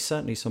 but he's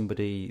certainly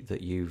somebody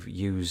that you've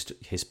used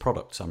his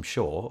products, I'm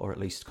sure, or at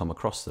least come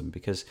across them,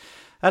 because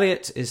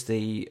Elliot is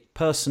the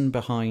person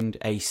behind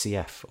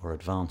ACF, or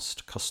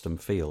Advanced Custom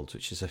Fields,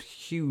 which is a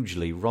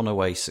hugely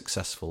runaway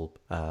successful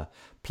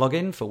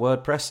plugin for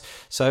WordPress.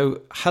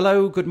 So,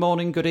 hello, good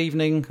morning, good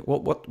evening.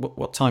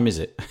 What time is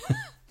it?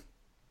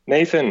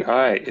 Nathan,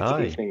 hi.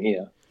 It's evening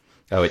here.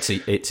 Oh, it's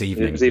evening. It's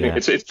evening. Yeah.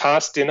 It's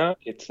past dinner.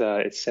 It's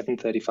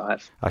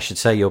 7:35. I should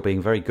say you're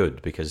being very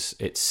good, because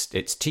it's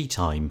tea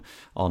time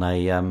on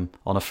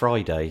a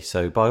Friday.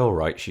 So by all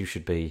rights, you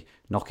should be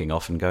knocking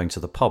off and going to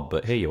the pub.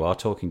 But here you are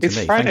talking to me.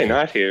 It's Friday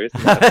night here,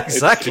 isn't it?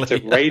 Exactly.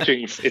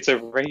 It's a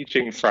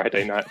raging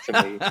Friday night for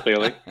me,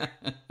 clearly.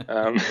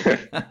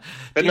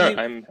 But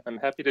I'm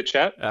happy to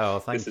chat. Oh,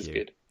 thank you. This is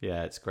good.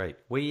 Yeah, it's great.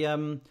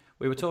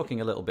 We were talking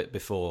a little bit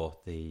before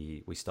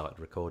we started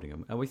recording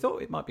them, and we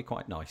thought it might be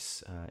quite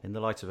nice in the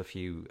light of a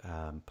few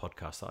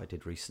podcasts that I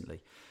did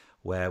recently,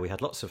 where we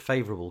had lots of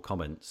favourable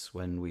comments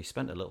when we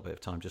spent a little bit of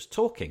time just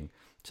talking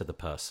to the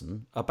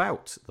person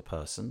about the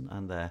person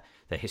and their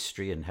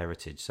history and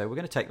heritage. So we're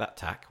going to take that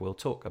tack. We'll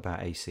talk about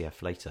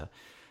ACF later.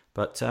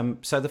 But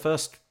so the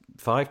first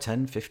 5,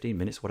 10, 15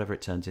 minutes, whatever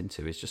it turns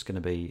into, is just going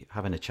to be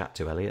having a chat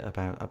to Elliot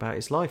about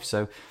his life.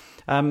 So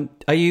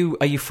are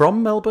you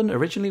from Melbourne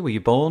originally? Were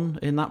you born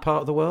in that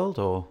part of the world,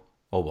 or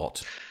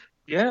what?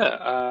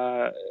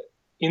 Yeah,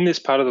 in this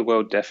part of the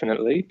world,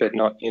 definitely, but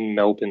not in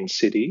Melbourne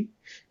City.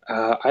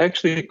 I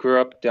actually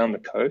grew up down the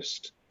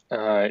coast,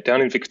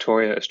 down in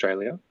Victoria,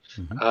 Australia,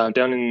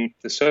 down in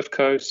the Surf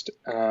Coast,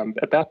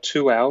 about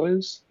 2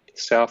 hours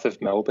south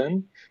of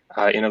Melbourne,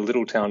 in a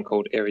little town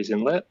called Aireys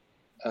Inlet,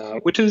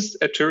 which is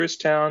a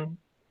tourist town.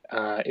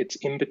 It's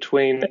in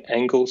between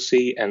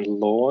Anglesea and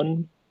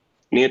Lorne,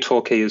 near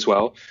Torquay as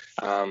well,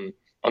 on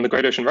the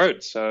Great Ocean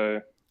Road.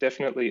 So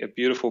definitely a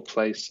beautiful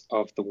place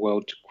of the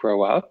world to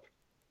grow up.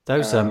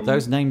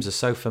 Those names are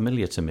so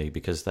familiar to me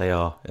because they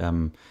are,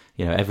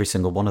 every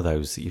single one of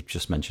those that you've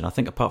just mentioned. I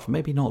think apart from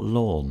maybe not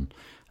Lorne,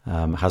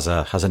 has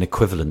an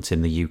equivalent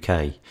in the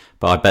UK,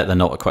 but I bet they're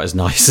not quite as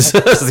nice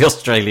as the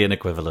Australian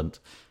equivalent.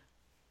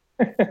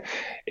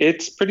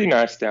 It's pretty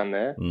nice down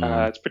there.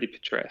 It's pretty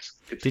picturesque.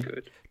 It's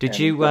good. Did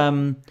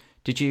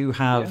you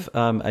have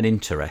an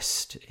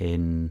interest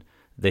in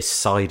this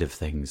side of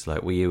things?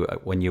 Like, were you,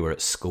 when you were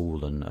at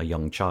school and a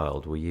young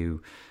child, were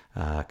you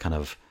kind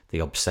of the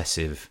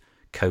obsessive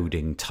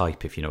coding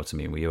type, if you know what I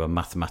mean? Were you a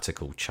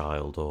mathematical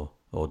child, or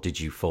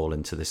did you fall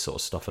into this sort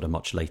of stuff at a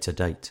much later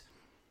date?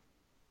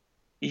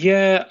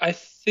 Yeah, I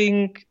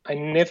think I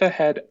never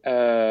had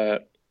a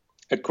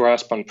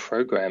grasp on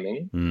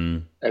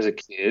programming as a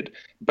kid,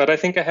 but I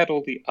think I had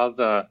all the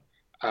other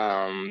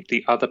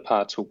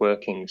parts of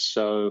working.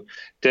 So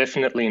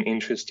definitely an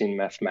interest in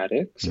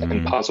mathematics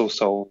and puzzle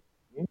solving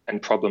and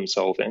problem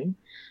solving,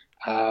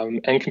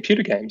 and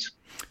computer games.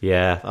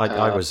 Yeah,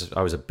 I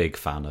was a big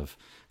fan of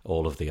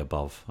all of the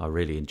above. I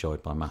really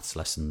enjoyed my maths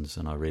lessons,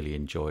 and I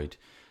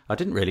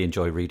didn't really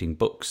enjoy reading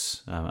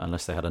books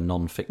unless they had a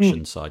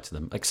non-fiction side to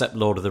them, except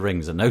Lord of the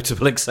Rings, a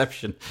notable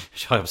exception,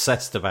 which I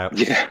obsessed about.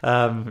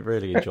 Yeah.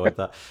 Really enjoyed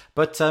that.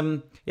 But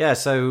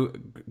so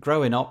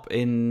growing up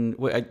I'm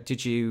going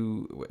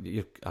to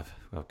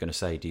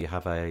say, do you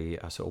have a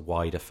sort of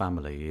wider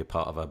family? Are you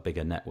part of a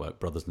bigger network,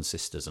 brothers and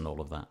sisters and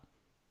all of that?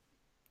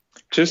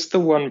 Just the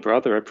one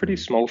brother, a pretty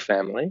small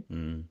family.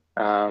 And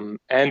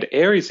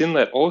Aries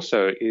Inlet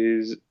also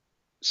is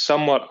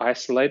somewhat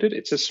isolated.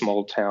 It's a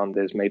small town.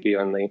 There's maybe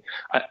only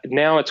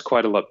now it's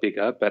quite a lot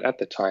bigger, but at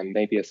the time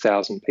maybe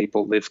 1,000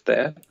 people lived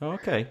there.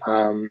 Okay.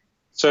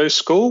 So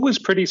school was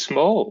pretty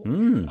small.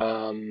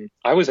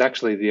 I was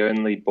actually the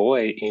only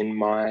boy in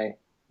my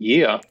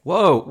year.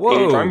 Whoa!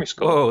 In primary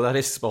school. Whoa! That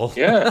is small.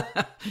 Yeah.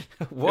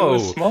 Whoa! It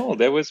was small.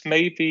 There was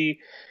maybe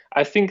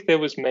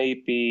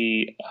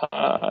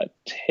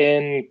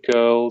 10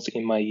 girls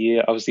in my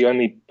year. I was the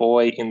only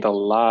boy in the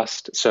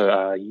last.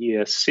 So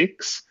year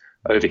 6.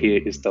 Over here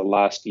is the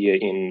last year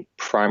in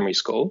primary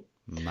school.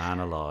 Man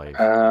alive.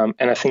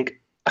 And I think,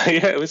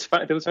 it was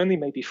fun. There was only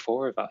maybe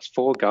 4 of us,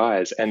 4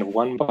 guys, and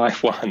one by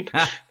one,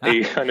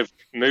 he kind of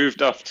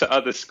moved off to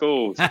other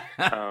schools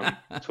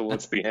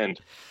towards the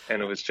end,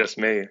 and it was just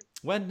me.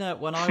 When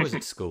I was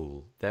at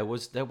school, there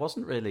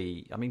wasn't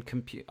really. I mean,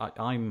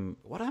 I'm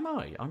what am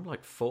I? I'm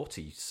like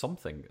 40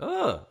 something.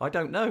 I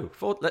don't know.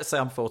 Let's say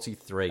I'm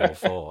 43 or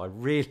 4.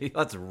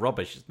 That's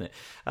rubbish, isn't it?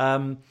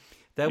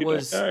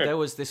 There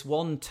was this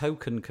one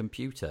token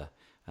computer,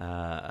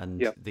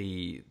 and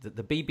the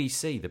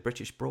BBC, the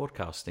British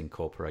Broadcasting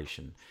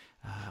Corporation.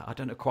 I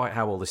don't know quite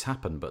how all this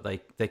happened, but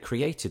they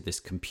created this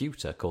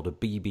computer called a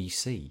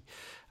BBC,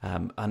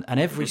 and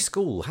every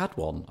school had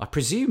one. I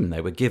presume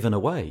they were given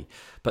away,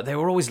 but they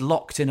were always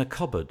locked in a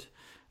cupboard.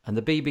 And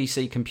the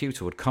BBC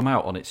computer would come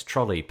out on its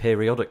trolley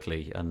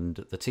periodically,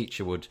 and the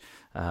teacher would,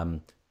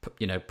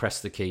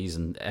 press the keys,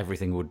 and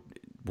everything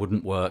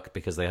wouldn't work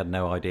because they had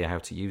no idea how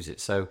to use it.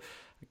 So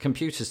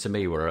computers to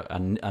me were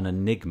an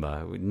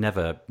enigma. We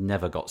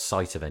never got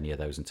sight of any of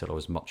those until I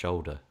was much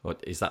older.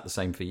 Is that the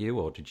same for you,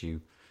 or did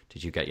you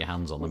get your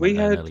hands on them at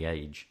an early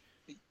age?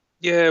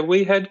 Yeah,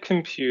 we had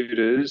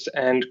computers,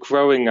 and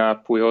growing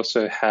up we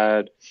also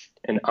had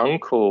an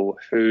uncle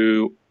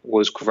who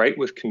was great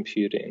with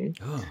computing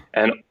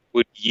and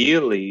would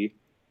yearly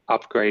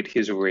upgrade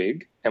his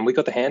rig, and we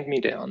got the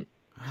hand-me-down.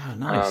 Oh,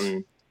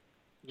 nice.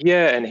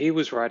 And he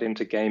was right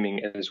into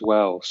gaming as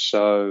well.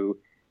 So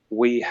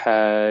we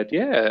had,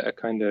 a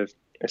kind of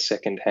a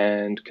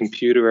second-hand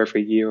computer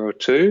every year or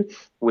two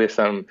with,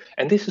 and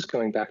this is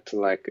going back to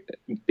like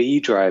B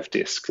drive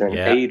discs and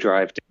A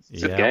drive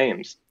discs of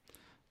games.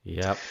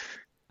 Yep.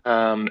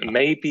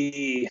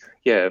 Maybe,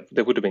 there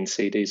would have been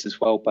CDs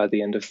as well by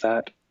the end of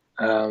that.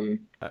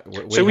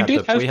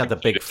 We had the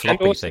big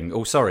floppy thing.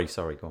 Oh, sorry,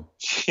 go on.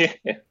 Yeah,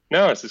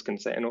 no, I was just going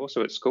to say, and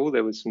also at school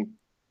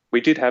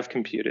we did have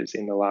computers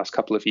in the last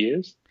couple of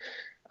years.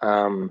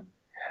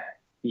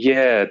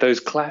 Those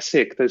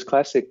classic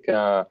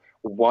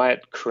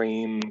white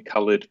cream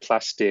colored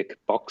plastic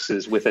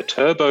boxes with a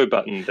turbo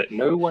button that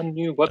no one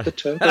knew what the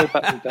turbo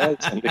button does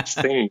on these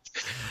things.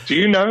 Do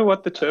you know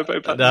what the turbo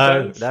button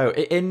does? No.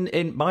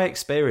 In my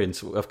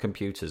experience of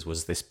computers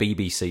was this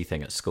BBC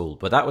thing at school,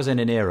 but that was in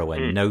an era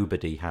when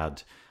nobody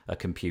had a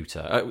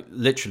computer.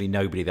 Literally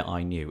nobody that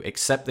I knew,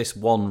 except this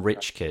one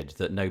rich kid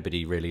that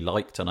nobody really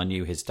liked, and I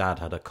knew his dad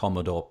had a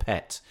Commodore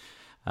PET.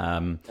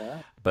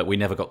 But we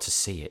never got to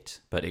see it.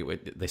 But it was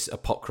this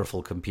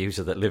apocryphal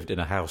computer that lived in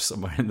a house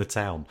somewhere in the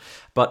town.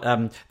 But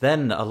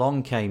then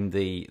along came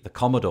the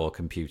Commodore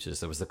computers.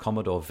 There was the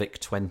Commodore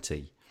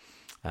VIC-20,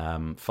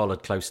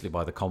 followed closely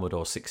by the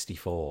Commodore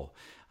 64.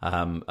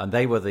 And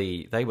they were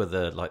the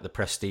like the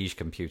prestige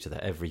computer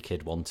that every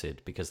kid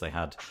wanted because they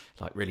had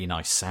like really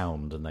nice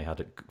sound and they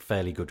had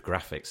fairly good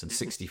graphics and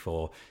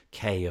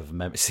 64K of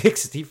memory.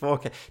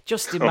 64K.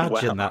 Just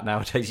imagine that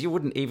nowadays. You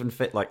wouldn't even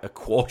fit like a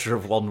quarter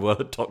of one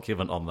Word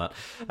document on that.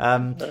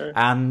 But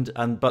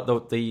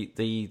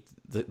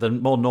the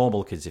more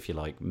normal kids, if you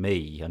like,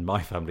 me and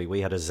my family,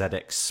 we had a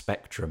ZX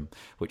Spectrum,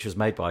 which was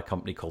made by a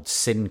company called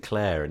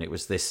Sinclair, and it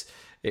was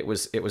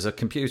a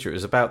computer. It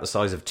was about the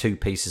size of 2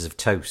 pieces of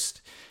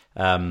toast.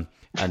 And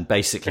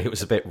basically, it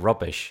was a bit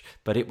rubbish,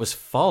 but it was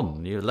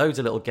fun. You had loads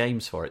of little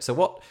games for it. So,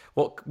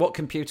 what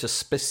computer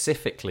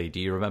specifically do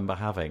you remember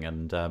having,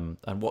 and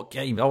what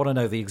game? I want to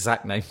know the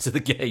exact names of the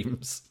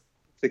games.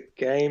 The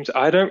games,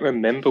 I don't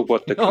remember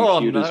what the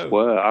computers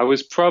were. I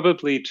was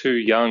probably too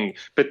young,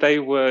 but they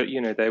were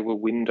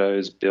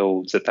Windows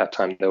builds at that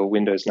time. They were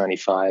Windows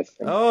 95.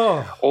 And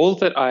all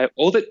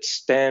that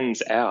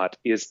stands out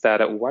is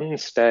that at one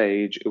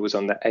stage it was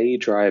on the A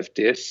drive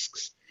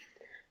discs.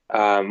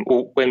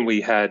 When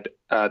we had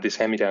this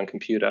hand-me-down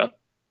computer,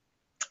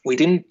 we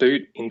didn't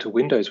boot into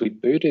Windows. We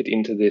booted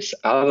into this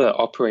other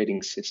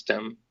operating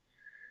system,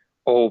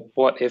 or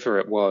whatever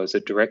it was, a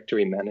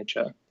directory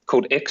manager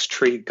called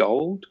Xtree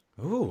Gold.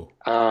 Ooh.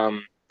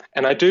 And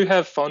I do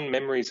have fond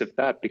memories of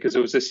that because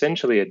it was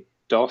essentially a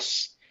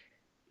DOS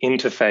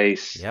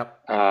interface,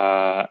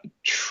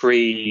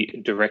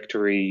 tree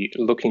directory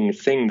looking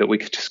thing that we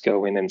could just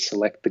go in and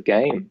select the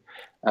game.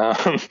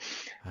 But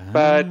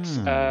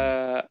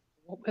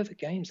what were the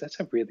games? That's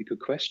a really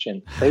good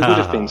question. They would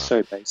have been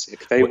so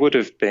basic. They would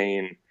have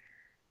been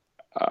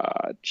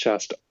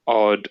just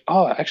odd.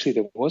 Oh, actually,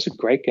 there was a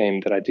great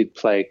game that I did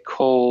play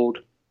called...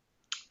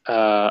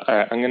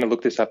 I'm going to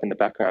look this up in the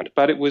background,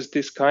 but it was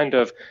this kind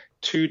of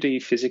 2D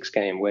physics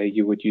game where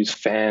you would use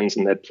fans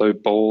and they'd blow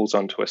balls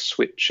onto a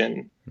switch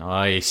and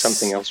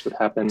something else would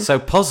happen. So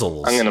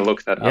puzzles. I'm going to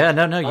look that up. Yeah,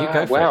 no, you go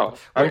for it. Wow,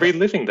 I'm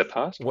reliving the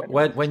past.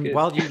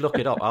 While you look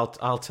it up,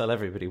 I'll tell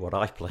everybody what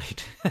I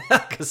played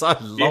because I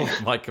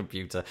loved my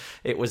computer.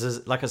 It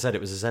was, like I said,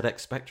 it was a ZX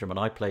Spectrum, and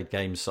I played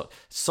games,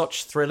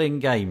 such thrilling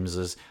games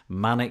as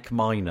Manic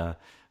Miner,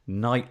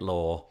 Night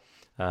Law.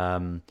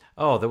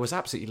 There was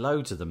absolutely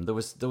loads of them. There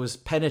was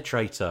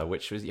Penetrator,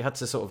 which was, you had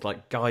to sort of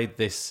like guide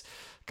this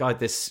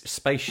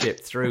spaceship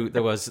through.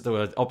 There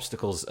were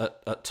obstacles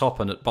at top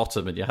and at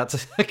bottom, and you had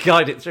to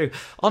guide it through.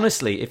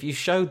 Honestly, if you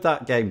showed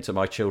that game to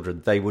my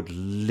children, they would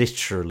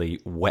literally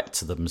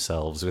wet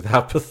themselves with how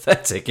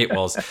pathetic it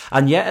was.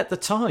 And yet at the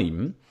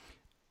time,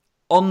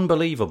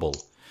 unbelievable.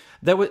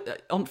 There were,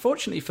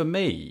 unfortunately for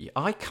me,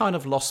 I kind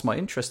of lost my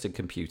interest in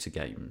computer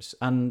games,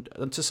 and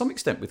to some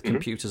extent with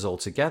computers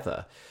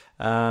altogether,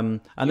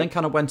 and then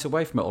kind of went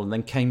away from it all, and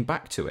then came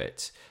back to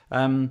it.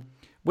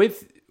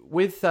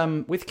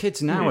 With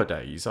kids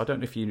nowadays, I don't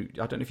know if you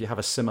have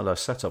a similar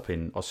setup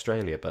in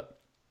Australia,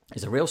 but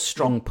there's a real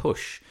strong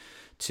push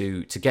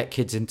to get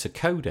kids into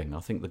coding.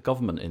 I think the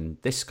government in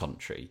this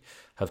country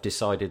have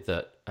decided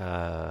that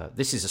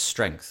this is a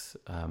strength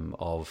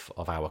of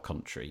our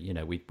country. You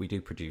know, we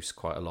do produce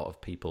quite a lot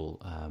of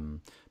people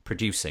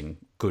producing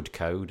good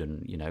code,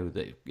 and you know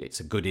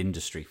it's a good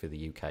industry for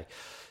the UK.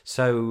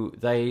 So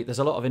there's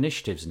a lot of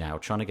initiatives now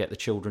trying to get the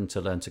children to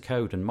learn to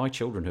code. And my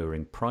children who are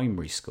in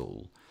primary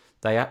school,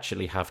 they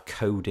actually have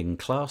coding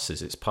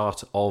classes. It's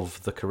part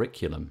of the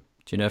curriculum.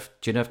 Do you know if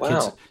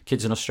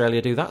kids in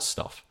Australia do that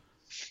stuff?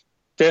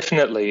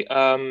 Definitely.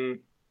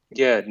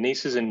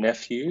 Nieces and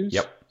nephews.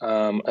 Yep.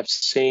 I've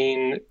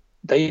seen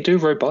they do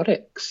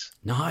robotics.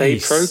 Nice. They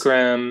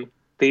program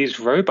these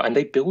robots, and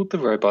they build the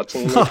robots,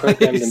 and they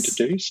program them to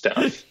do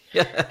stuff.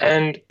 Yeah.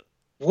 And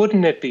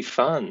wouldn't it be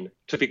fun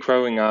to be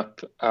growing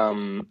up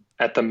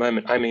at the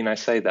moment? I mean, I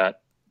say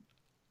that.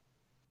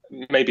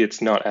 Maybe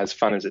it's not as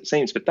fun as it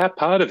seems, but that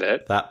part of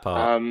it,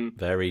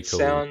 very cool.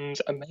 Sounds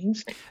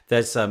amazing.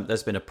 There's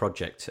been a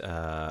project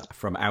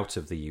from out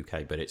of the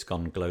UK, but it's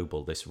gone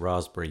global. This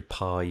Raspberry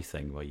Pi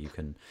thing where you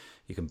can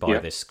buy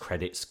this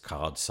credit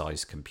card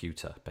size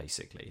computer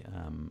basically,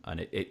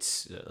 and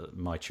it's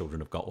my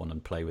children have got one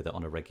and play with it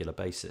on a regular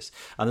basis.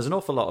 And there's an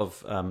awful lot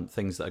of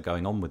things that are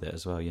going on with it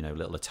as well. You know,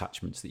 little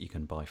attachments that you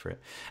can buy for it.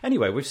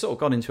 Anyway, we've sort of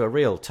gone into a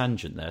real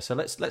tangent there. So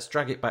let's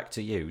drag it back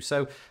to you.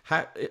 So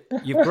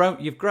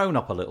you've grown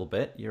up a little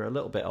bit. You're a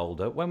little bit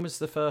older. When was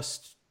the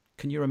first?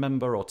 Can you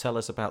remember or tell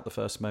us about the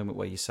first moment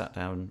where you sat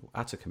down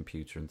at a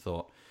computer and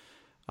thought,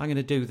 I'm going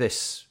to do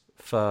this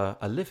for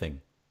a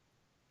living?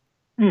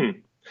 Well,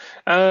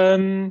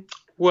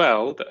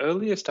 the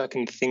earliest I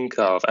can think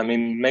of, I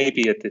mean,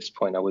 maybe at this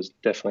point I was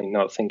definitely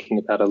not thinking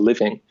about a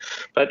living,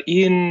 but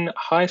in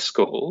high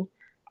school,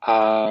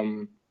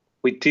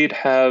 we did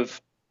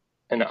have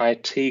an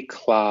IT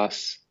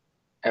class,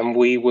 and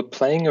we were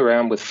playing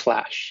around with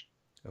Flash.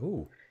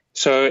 Oh.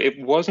 So it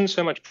wasn't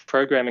so much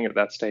programming at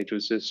that stage, it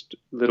was just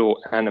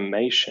little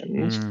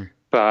animations,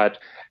 but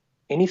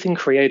anything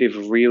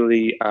creative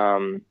really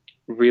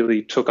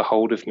took a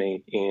hold of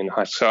me in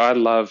high school. So I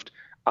loved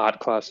art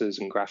classes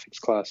and graphics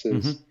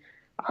classes.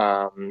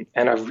 And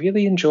I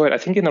really enjoyed, I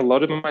think in a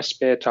lot of my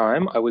spare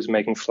time, I was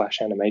making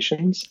Flash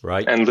animations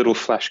and little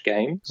Flash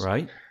games.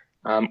 Right.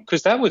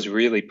 Because that was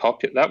really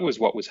popular. That was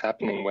what was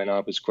happening when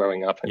I was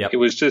growing up. And it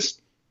was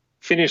just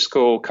finish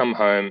school, come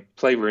home,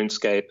 play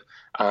RuneScape,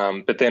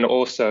 but then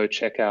also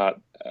check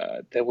out,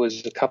 there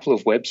was a couple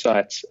of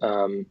websites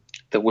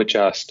that were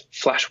just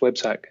Flash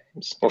website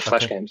games or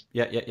Flash games.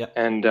 Yeah.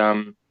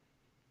 And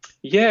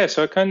Yeah,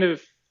 so I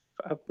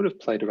would have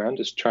played around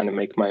just trying to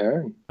make my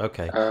own.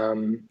 Okay.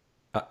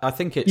 I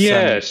think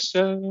it's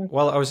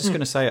well, I was just going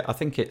to say, I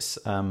think it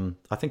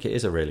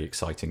is a really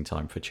exciting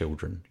time for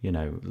children. You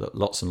know,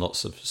 lots and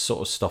lots of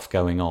sort of stuff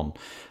going on,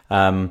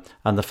 and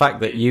the fact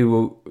that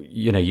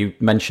you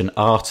mention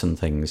art and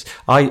things.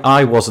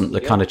 I wasn't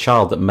the kind of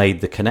child that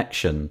made the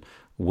connection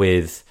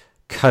with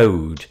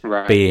code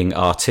being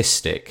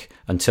artistic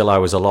until I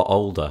was a lot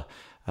older.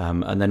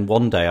 And then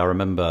one day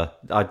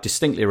I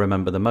distinctly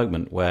remember the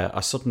moment where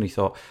I suddenly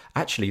thought,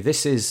 actually,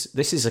 this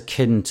is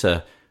akin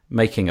to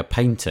making a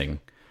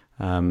painting.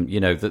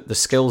 The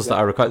skills that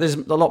I require, there's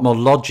a lot more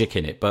logic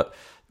in it, but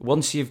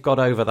once you've got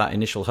over that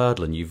initial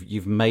hurdle and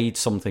you've made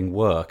something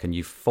work and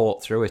you've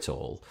fought through it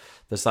all,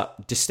 there's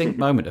that distinct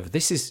moment of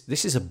this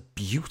is a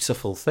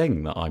beautiful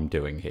thing that I'm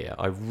doing here.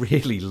 I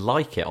really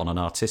like it on an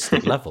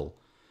artistic level.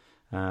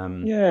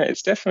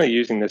 It's definitely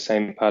using the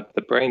same part of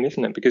the brain,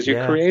 isn't it? Because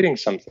you're creating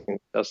something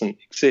that doesn't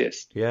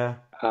exist. Yeah.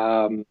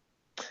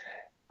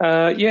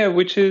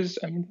 Which is,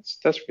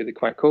 that's really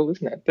quite cool,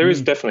 isn't it? There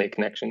is definitely a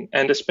connection.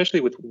 And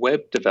especially with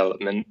web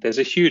development, there's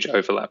a huge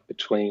overlap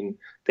between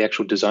the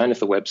actual design of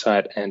the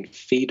website and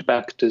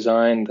feedback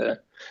design, the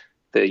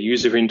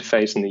user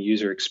interface and the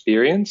user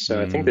experience.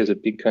 So I think there's a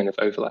big kind of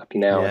overlap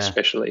now,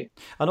 especially.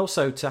 And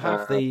also to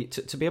have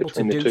to be able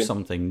to do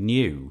something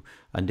new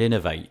and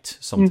innovate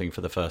something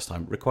for the first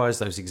time requires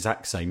those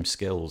exact same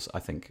skills,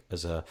 I think,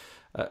 as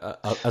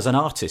an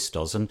artist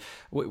does. And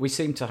we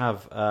seem to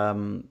have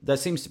there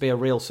seems to be a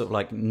real sort of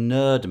like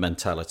nerd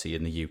mentality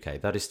in the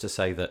UK. That is to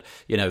say that,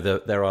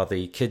 there are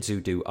the kids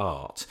who do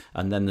art,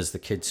 and then there's the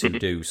kids who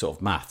do sort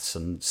of maths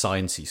and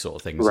sciencey sort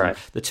of things. Right. And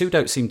the two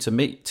don't seem to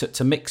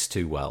mix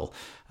too well.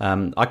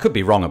 I could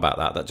be wrong about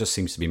that. That just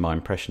seems to be my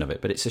impression of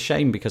it. But it's a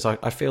shame because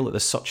I feel that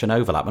there's such an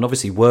overlap. And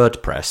obviously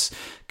WordPress,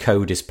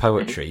 code is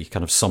poetry,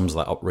 kind of sums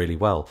that up really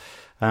well.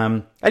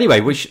 Anyway,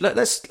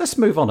 let's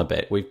move on a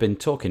bit. We've been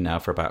talking now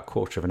for about a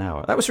quarter of an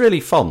hour. That was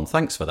really fun.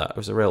 Thanks for that. It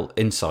was a real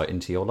insight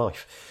into your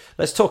life.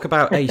 Let's talk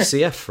about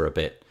ACF for a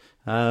bit.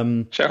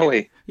 Shall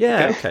we?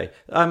 Yeah, okay.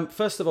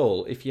 First of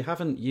all, if you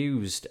haven't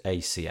used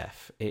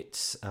ACF,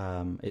 it's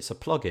a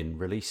plugin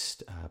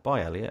released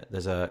by Elliot.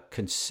 There's a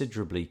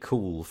considerably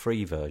cool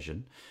free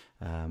version,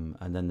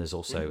 and then there's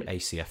also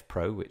ACF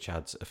Pro, which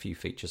adds a few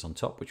features on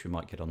top, which we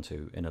might get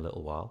onto in a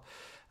little while.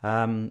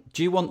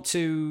 Do you want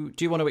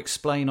to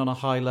explain on a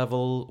high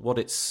level what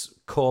its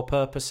core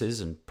purpose is,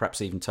 and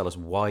perhaps even tell us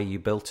why you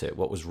built it?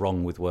 What was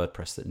wrong with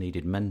WordPress that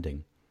needed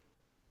mending?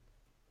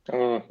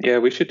 Oh, yeah,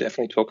 we should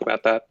definitely talk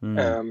about that.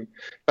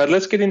 But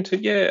let's get into,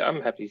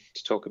 I'm happy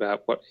to talk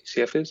about what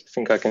ACF is. I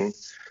think I can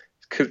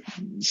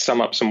sum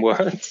up some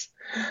words.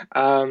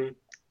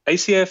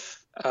 ACF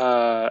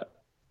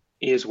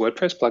is a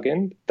WordPress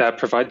plugin that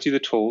provides you the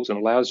tools and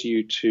allows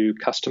you to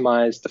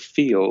customize the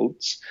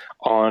fields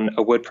on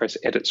a WordPress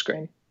edit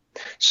screen.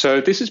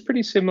 So this is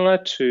pretty similar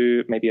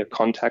to maybe a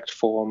contact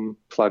form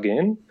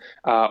plugin,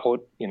 or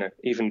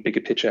even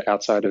bigger picture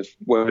outside of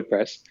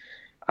WordPress.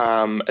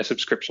 A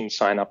subscription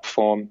sign-up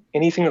form,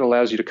 anything that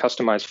allows you to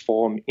customize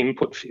form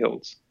input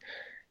fields.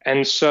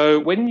 And so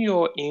when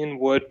you're in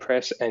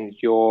WordPress and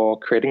you're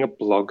creating a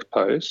blog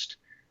post,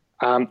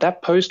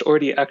 that post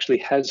already actually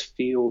has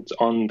fields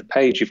on the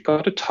page. You've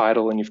got a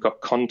title and you've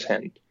got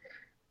content.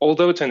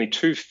 Although it's only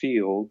 2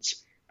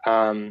 fields,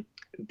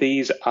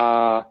 these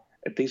are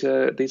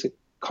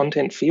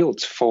content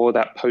fields for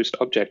that post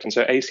object. And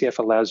so ACF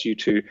allows you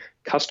to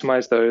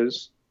customize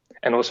those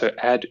and also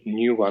add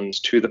new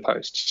ones to the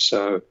post.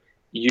 So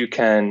you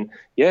can,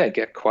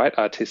 get quite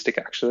artistic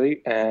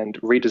actually and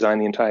redesign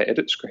the entire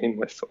edit screen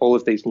with all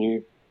of these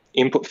new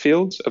input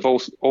fields of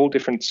all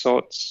different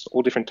sorts,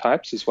 all different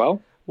types as well.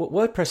 Well,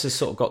 WordPress has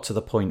sort of got to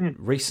the point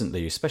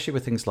recently, especially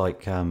with things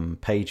like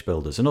page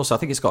builders. And also I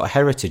think it's got a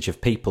heritage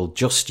of people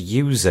just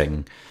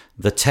using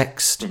the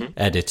text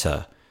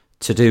editor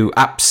to do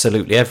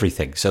absolutely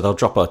everything. So they'll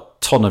drop a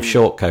ton of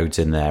shortcodes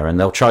in there and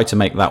they'll try to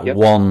make that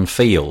one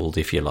field,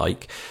 if you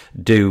like,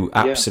 do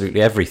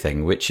absolutely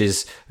everything, which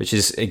is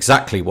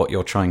exactly what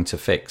you're trying to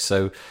fix.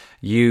 So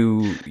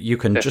you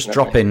can just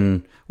drop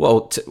in,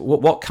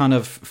 what kind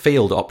of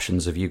field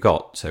options have you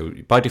got? So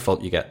by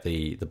default, you get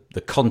the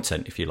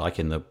content, if you like,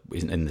 in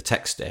the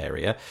text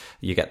area.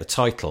 You get the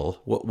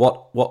title.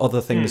 What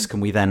other things can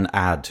we then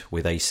add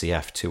with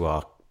ACF to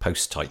our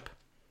post type?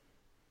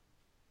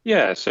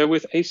 Yeah, so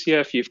with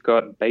ACF, you've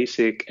got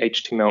basic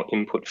HTML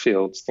input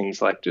fields, things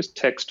like just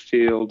text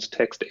fields,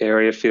 text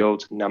area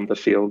fields, number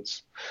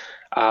fields.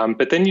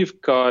 But then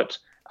you've got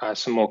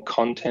some more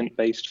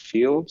content-based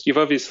fields. You've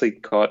obviously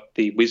got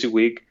the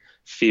WYSIWYG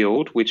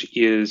field, which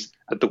is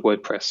the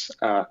WordPress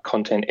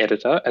content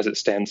editor as it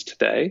stands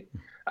today,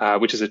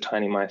 which is a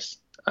tiny mice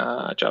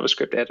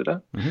JavaScript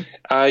editor.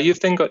 You've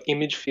then got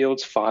image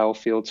fields, file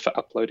fields for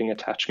uploading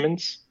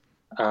attachments.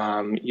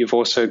 You've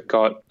also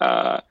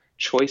got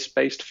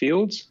choice-based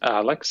fields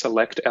like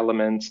select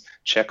elements,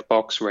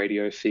 checkbox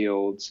radio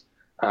fields,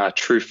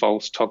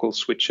 true-false toggle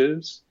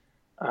switches.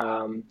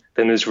 Then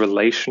there's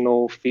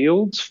relational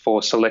fields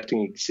for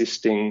selecting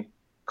existing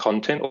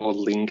content or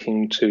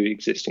linking to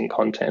existing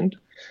content.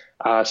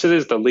 So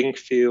there's the link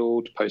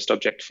field, post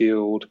object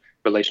field,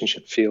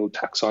 relationship field,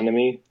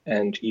 taxonomy,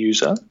 and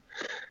user.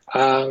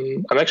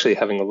 I'm actually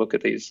having a look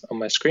at these on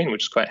my screen,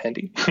 which is quite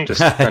handy. I'm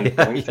just kind of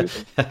going through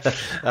them.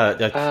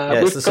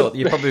 It's the sort.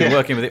 You've probably been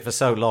working with it for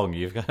so long,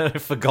 you've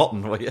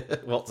forgotten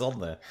what's on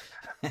there.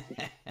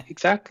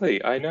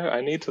 Exactly. I know.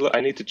 I need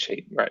to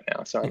cheat right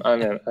now, so I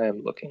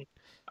am looking.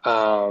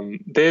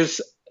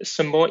 There's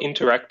some more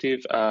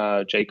interactive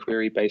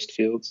jQuery based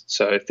fields,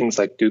 so things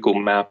like Google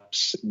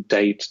Maps,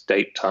 date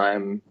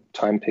time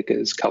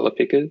pickers, color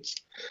pickers,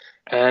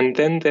 and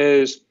then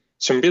there's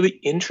some really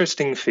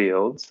interesting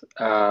fields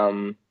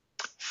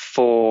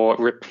for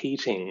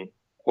repeating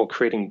or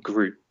creating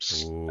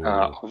groups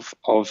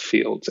of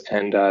fields.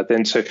 And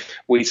then so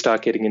we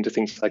start getting into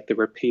things like the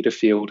repeater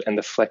field and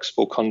the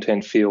flexible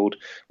content field,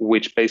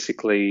 which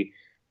basically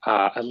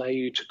allow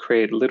you to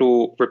create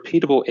little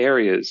repeatable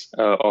areas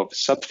of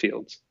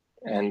subfields.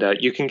 And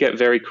you can get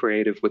very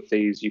creative with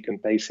these. You can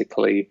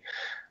basically,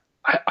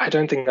 I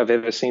don't think I've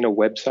ever seen a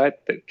website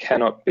that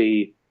cannot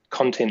be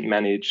content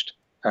managed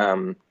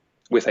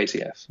with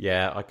ACF.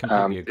 Yeah, I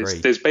completely agree.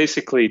 There's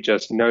basically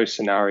just no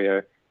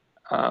scenario.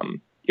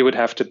 It would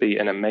have to be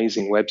an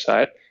amazing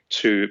website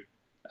to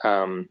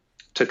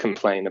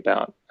complain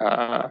about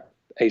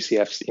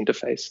ACF's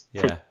interface.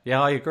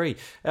 Yeah, I agree.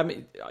 I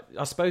mean,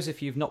 I suppose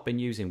if you've not been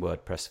using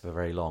WordPress for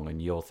very long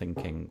and you're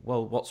thinking,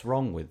 well, what's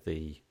wrong with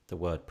the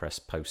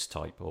WordPress post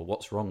type, or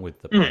what's wrong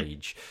with the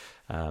page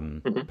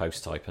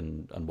post type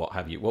and what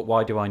have you?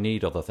 Why do I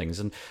need other things?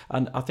 And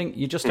I think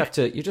you just have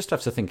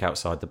to think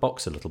outside the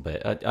box a little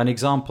bit. An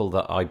example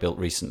that I built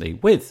recently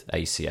with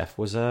ACF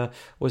was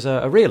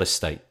a real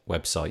estate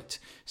website.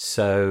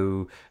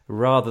 So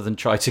rather than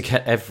try to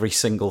get every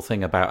single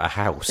thing about a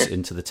house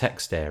into the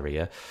text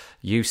area,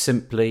 you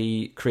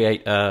simply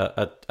create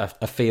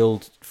a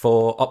field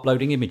for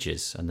uploading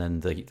images, and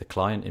then the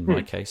client, in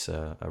my case,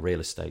 a real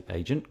estate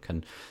agent,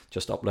 can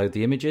just upload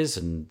the images,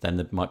 and then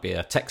there might be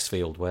a text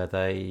field where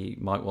they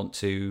might want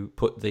to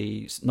put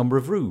the number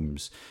of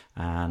rooms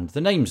and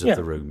the names of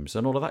the rooms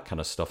and all of that kind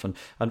of stuff. And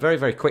very,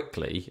 very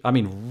quickly, I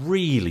mean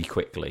really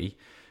quickly,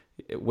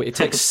 it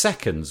takes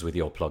seconds with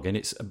your plugin.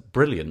 It's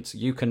brilliant.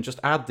 You can just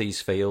add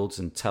these fields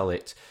and tell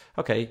it,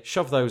 okay,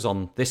 shove those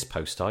on this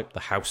post type,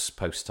 the house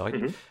post type.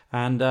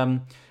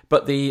 And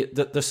but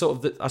the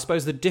sort of I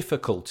suppose the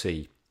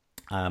difficulty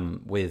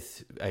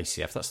with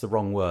ACF, that's the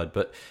wrong word,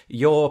 but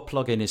your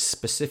plugin is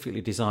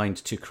specifically designed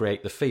to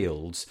create the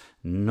fields,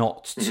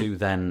 not to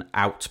then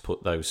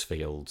output those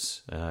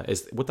fields.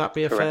 Would that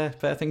be a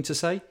fair thing to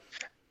say?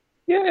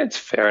 Yeah, it's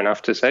fair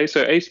enough to say.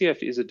 So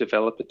ACF is a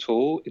developer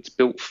tool. It's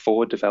built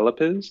for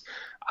developers.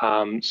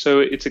 So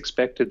it's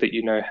expected that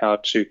you know how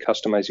to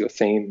customize your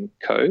theme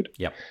code.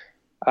 Yep.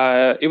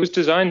 It was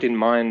designed in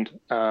mind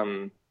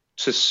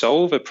to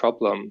solve a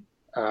problem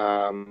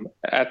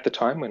at the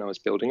time when I was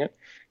building it,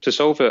 to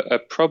solve a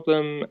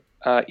problem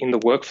in the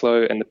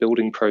workflow and the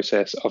building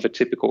process of a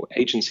typical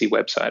agency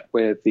website,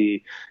 where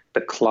the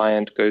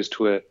client goes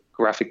to a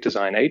graphic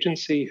design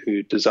agency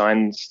who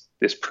designs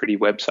this pretty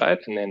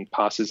website and then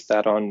passes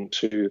that on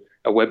to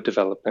a web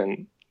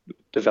development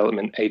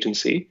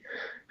agency,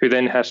 who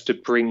then has to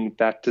bring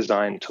that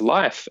design to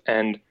life.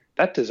 And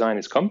that design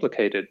is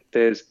complicated.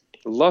 There's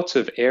lots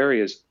of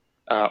areas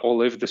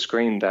all over the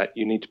screen that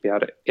you need to be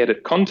able to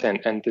edit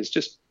content, and there's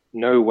just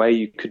no way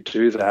you could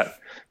do that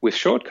with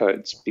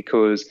shortcodes,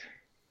 because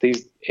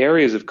these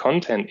areas of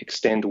content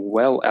extend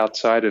well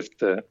outside of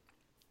the,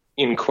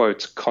 in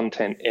quotes,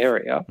 content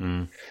area.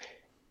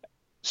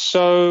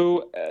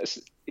 So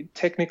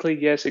technically,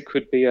 yes, it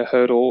could be a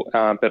hurdle,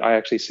 but I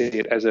actually see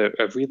it as a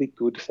really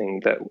good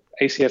thing. That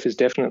ACF is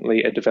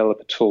definitely a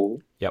developer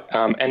tool. Yep.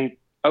 And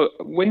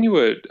when you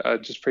were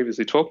just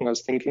previously talking, I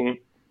was thinking,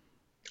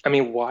 I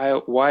mean,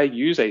 why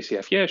use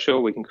ACF? Yeah,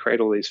 sure, we can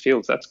create all these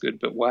fields. That's good.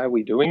 But why are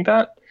we doing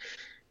that?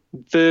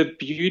 The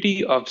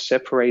beauty of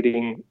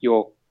separating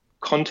your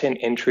content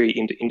entry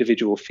into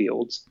individual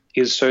fields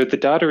is so the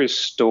data is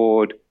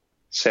stored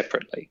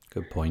separately.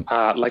 Good point.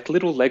 Like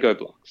little Lego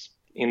blocks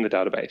in the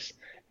database.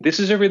 This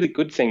is a really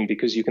good thing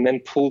because you can then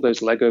pull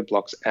those Lego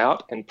blocks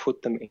out and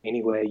put them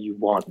anywhere you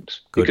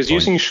want. Good because point.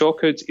 Using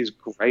shortcodes is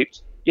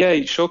great. Yeah,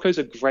 shortcodes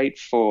are great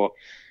for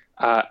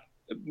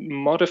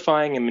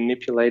modifying and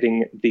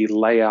manipulating the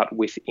layout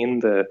within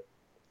the,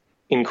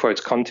 in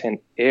quotes, content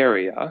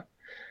area.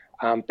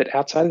 But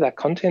outside of that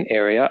content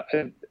area,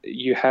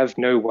 you have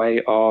no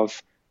way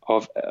of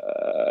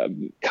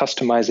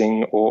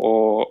customizing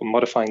or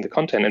modifying the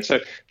content. And so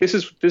this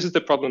is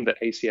the problem that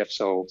ACF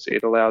solves.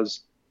 It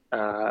allows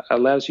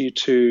you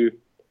to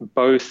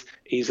both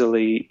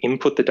easily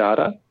input the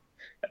data,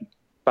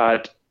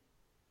 but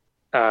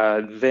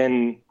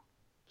then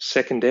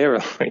secondly,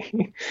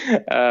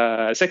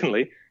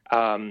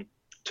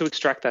 to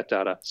extract that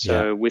data.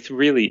 So with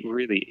really,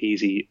 really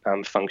easy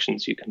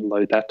functions, you can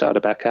load that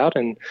data back out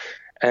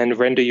and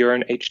render your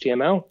own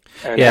HTML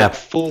and have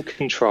full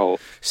control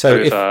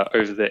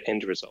over the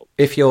end result.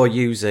 If you're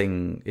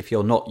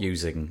not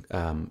using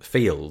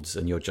fields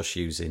and you're just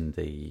using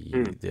the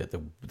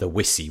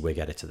WYSI wig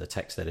editor, the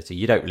text editor,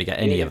 you don't really get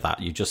any of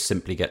that. You just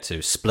simply get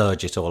to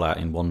splurge it all out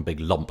in one big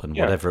lump, and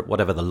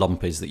whatever the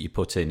lump is that you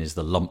put in is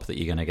the lump that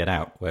you're going to get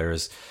out.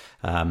 Whereas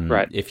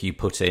if you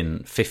put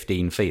in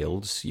 15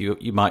 fields,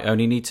 you might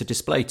only need to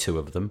display 2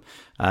 of them,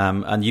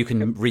 and you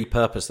can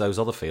repurpose those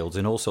other fields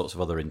in all sorts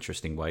of other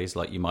interesting ways.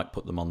 Like you might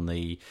put them on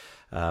the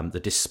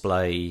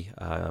display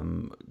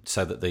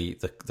so that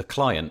the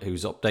client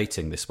who's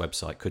updating this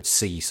website could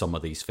see some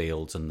of these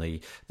fields, and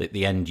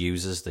the end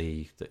users,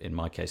 in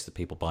my case the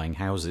people buying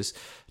houses,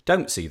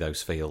 don't see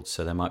those fields.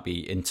 So there might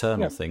be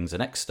internal things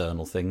and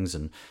external things,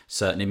 and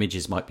certain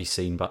images might be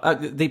seen.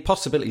 But the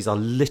possibilities are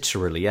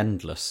literally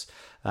endless.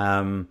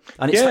 And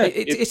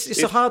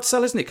it's a hard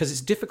sell, isn't it? Because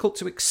it's difficult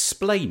to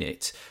explain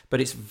it,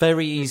 but it's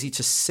very easy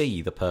to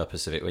see the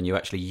purpose of it when you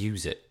actually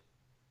use it.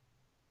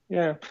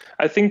 Yeah,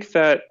 I think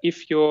that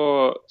if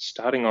you're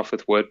starting off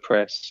with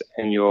WordPress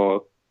and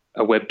you're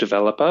a web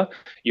developer,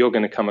 you're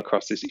going to come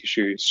across this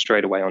issue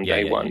straight away on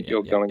day one.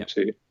 You're going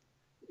to,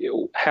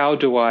 how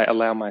do I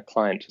allow my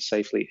client to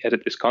safely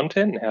edit this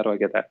content, and how do I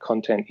get that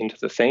content into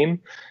the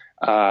theme?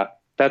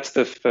 That's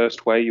the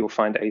first way you'll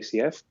find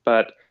ACF.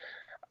 But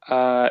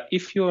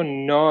if you're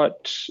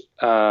not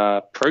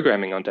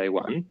programming on day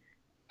one,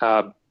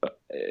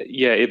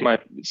 it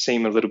might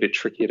seem a little bit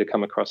trickier to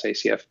come across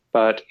ACF,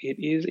 but it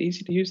is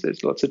easy to use.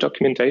 There's lots of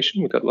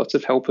documentation. We've got lots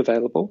of help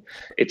available.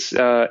 It's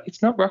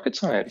not rocket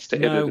science to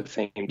edit a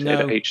theme,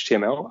 edit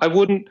HTML. I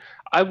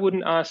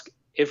wouldn't ask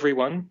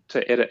everyone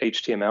to edit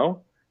HTML.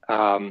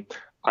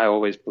 I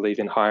always believe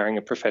in hiring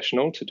a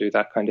professional to do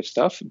that kind of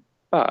stuff.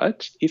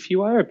 But if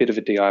you are a bit of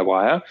a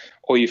DIYer,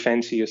 or you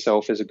fancy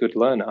yourself as a good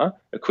learner,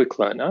 a quick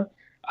learner,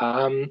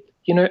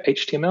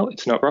 HTML,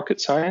 it's not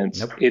rocket science.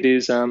 Nope. It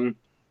is.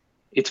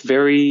 It's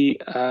very,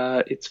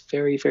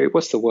 very.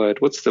 What's the word?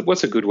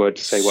 What's a good word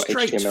to say what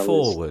HTML is?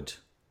 Straightforward.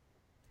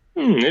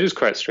 It is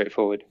quite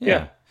straightforward.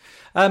 Yeah.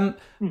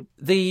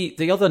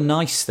 The other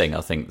nice thing I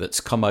think that's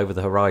come over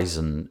the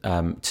horizon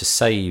to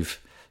save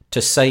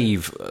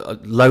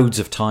loads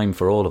of time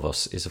for all of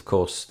us is, of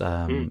course,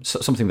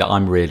 something that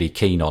I'm really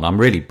keen on.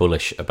 I'm really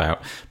bullish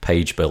about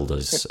page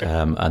builders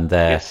and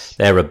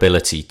their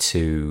ability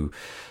to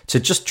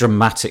just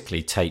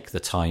dramatically take the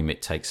time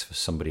it takes for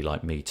somebody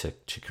like me to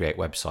create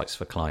websites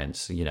for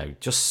clients,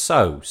 just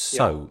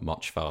so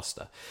much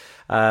faster.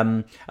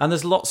 And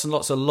there's lots and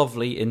lots of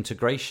lovely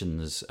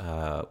integrations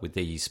with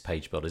these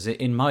page builders.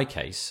 In my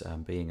case,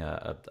 being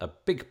a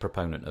big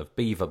proponent of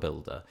Beaver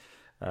Builder,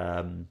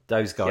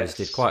 those guys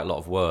did quite a lot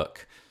of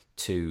work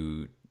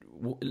to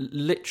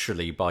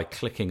literally by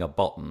clicking a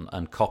button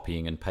and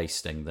copying and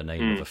pasting the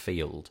name of a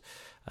field,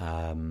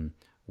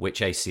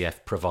 which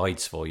ACF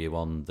provides for you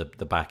on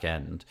the back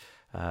end.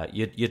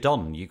 You're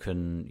done. You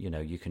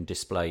can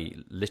display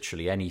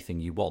literally anything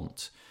you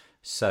want.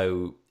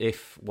 So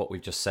if what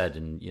we've just said,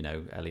 and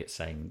Elliot's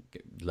saying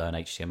learn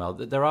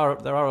HTML, there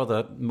are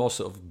other more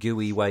sort of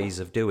gooey ways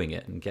of doing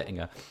it and getting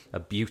a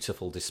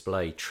beautiful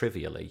display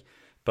trivially,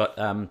 but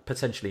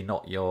potentially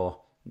not your.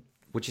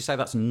 Would you say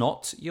that's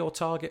not your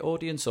target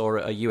audience,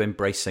 or are you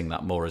embracing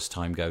that more as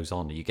time goes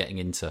on? Are you getting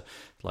into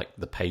like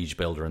the page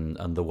builder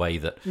and the way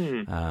that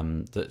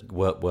that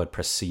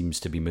WordPress seems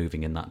to be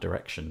moving in that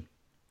direction?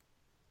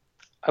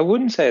 I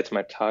wouldn't say it's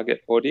my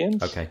target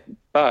audience. Okay.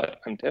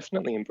 But I'm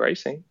definitely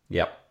embracing.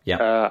 Yep.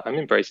 I'm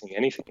embracing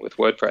anything with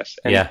WordPress.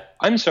 And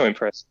I'm so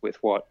impressed with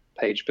what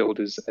page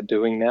builders are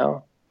doing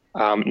now.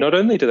 Not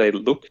only do they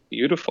look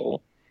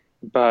beautiful,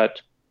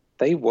 but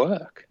they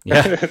work.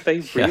 Yeah.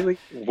 They really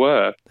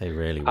work. They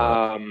really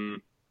work.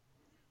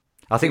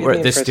 I think we're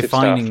at this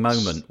defining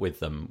moment with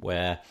them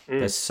where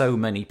there's so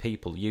many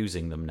people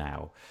using them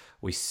now.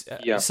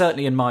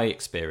 Certainly in my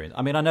experience,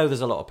 I mean, I know there's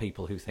a lot of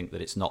people who think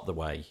that it's not the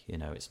way,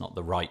 it's not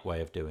the right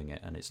way of doing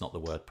it, and it's not the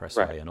WordPress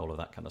way and all of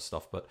that kind of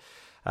stuff. But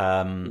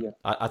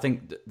I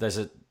think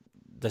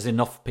there's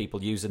enough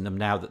people using them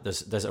now that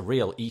there's a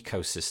real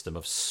ecosystem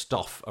of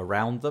stuff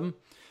around them.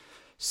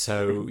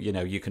 So,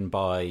 you can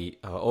buy,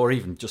 or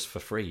even just for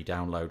free,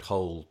 download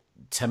whole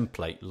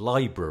template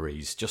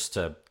libraries just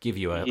to give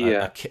you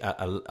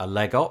a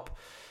leg up.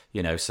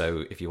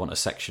 So if you want a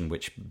section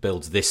which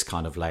builds this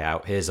kind of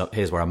layout, here's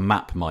where a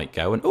map might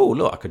go, and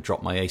look, I could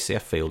drop my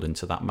ACF field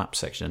into that map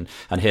section,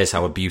 and here's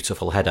how a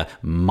beautiful header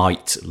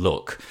might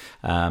look.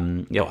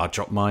 I'll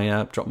drop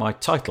my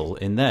title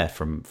in there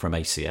from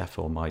ACF,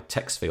 or my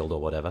text field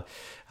or whatever.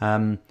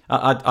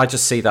 I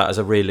just see that as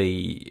a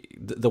really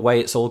the way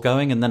it's all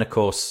going, and then of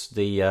course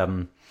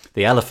the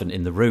elephant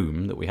in the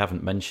room that we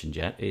haven't mentioned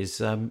yet is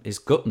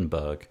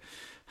Gutenberg.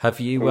 Have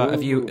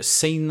you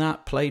seen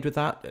that, played with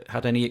that,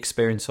 had any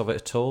experience of it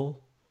at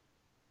all?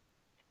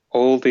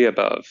 All the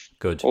above.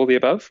 Good. All the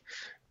above.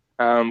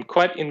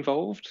 Quite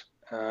involved.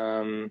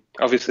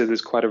 Obviously,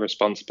 there's quite a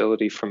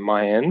responsibility from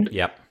my end.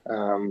 Yep.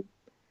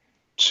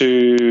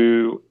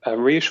 To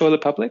reassure the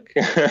public.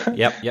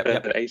 Yep.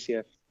 that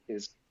ACF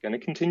is going to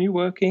continue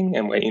working,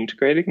 and we're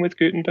integrating with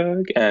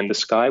Gutenberg, and the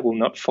sky will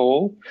not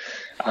fall.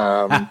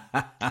 There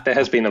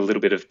has been a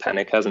little bit of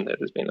panic, hasn't there?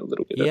 There's been a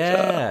little bit of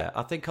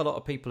I think a lot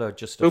of people are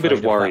just a little bit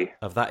of worry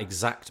of that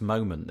exact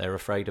moment. They're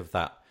afraid of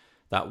that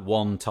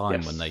one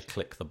time when they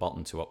click the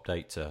button to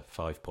update to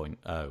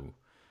 5.0.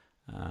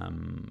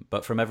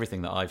 But from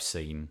everything that I've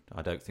seen,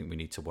 I don't think we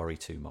need to worry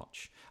too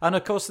much. And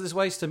of course, there's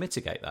ways to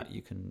mitigate that.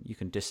 You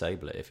can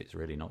disable it if it's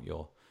really not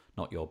your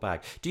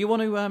bag.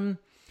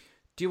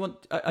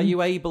 Are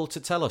you able to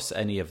tell us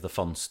any of the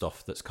fun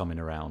stuff that's coming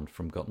around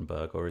from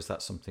Gutenberg, or is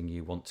that something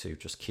you want to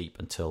just keep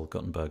until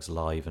Gutenberg's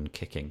live and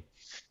kicking?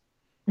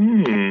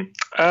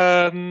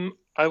 I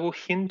will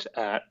hint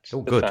at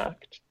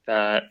fact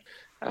that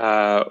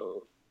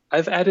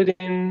I've added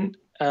in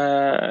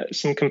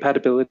some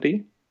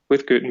compatibility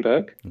with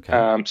Gutenberg,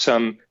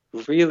 some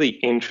really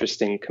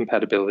interesting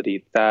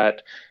compatibility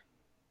that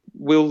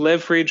will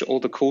leverage all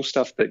the cool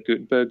stuff that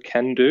Gutenberg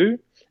can do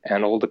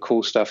and all the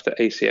cool stuff that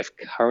ACF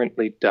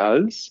currently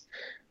does.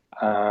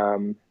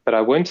 But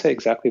I won't say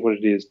exactly what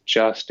it is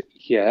just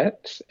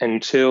yet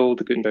until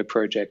the Gutenberg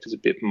project is a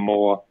bit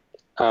more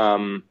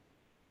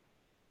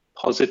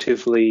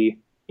positively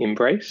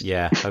embraced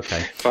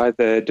by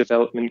the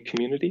development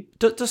community.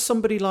 Does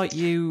somebody like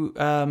you,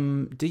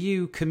 do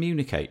you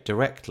communicate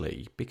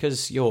directly?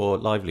 Because your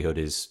livelihood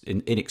is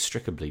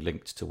inextricably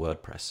linked to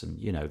WordPress, and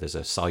there's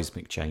a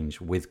seismic change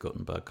with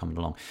Gutenberg coming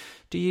along.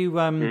 Do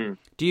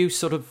you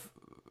sort of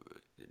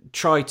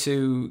try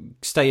to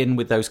stay in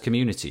with those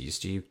communities?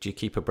 Do you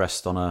keep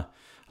abreast on a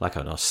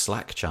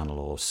Slack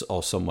channel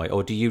or some way,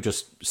 or do you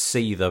just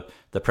see the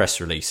press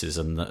releases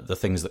and the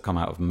things that come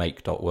out of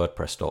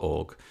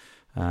make.wordpress.org?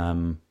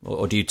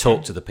 Or do you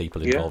talk to the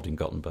people involved in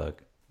Gutenberg?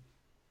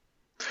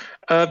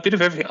 A bit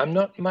of everything. I'm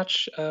not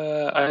much.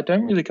 I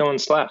don't really go on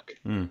Slack.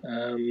 I'm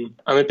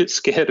a bit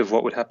scared of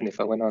what would happen if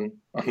I went on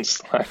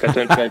Slack. I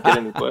don't think I'd get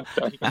any work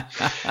done.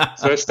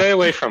 So I stay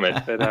away from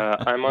it. But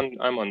I'm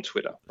on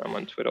Twitter. I'm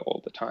on Twitter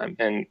all the time,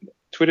 and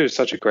Twitter is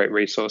such a great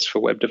resource for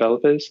web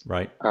developers.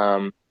 Right.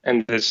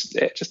 And there's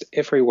just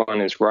everyone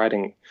is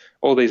writing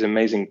all these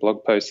amazing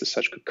blog posts. There's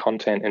such good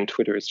content, and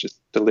Twitter is just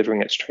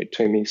delivering it straight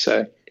to me.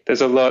 So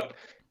there's a lot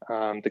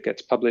that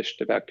gets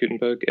published about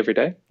Gutenberg every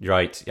day.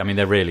 Right. I mean,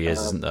 there really is,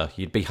 isn't there?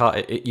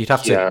 You'd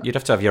have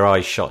to have your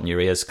eyes shut and your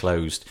ears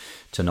closed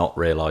to not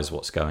realise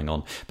what's going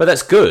on. But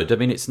that's good. I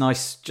mean, it's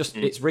nice.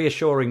 It's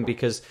reassuring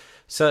because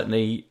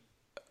certainly,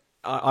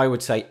 I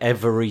would say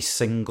every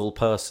single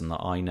person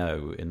that I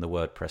know in the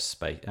WordPress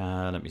space.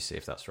 Let me see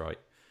if that's right.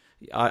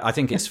 I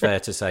think it's fair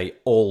to say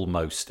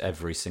almost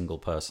every single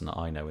person that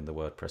I know in the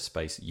WordPress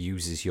space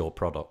uses your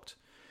product.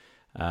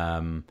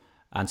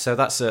 And so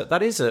that's a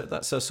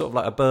sort of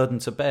like a burden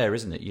to bear,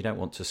 isn't it? You don't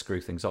want to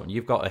screw things up.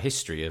 You've got a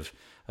history of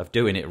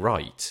doing it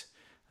right.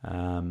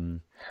 I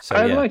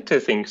like to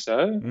think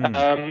so.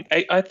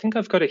 I think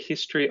I've got a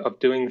history of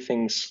doing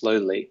things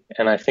slowly,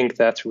 and I think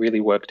that's really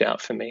worked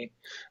out for me.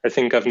 I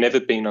think I've never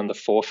been on the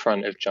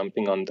forefront of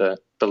jumping on the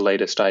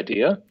latest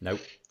idea.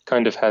 Nope.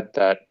 Kind of had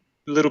that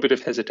little bit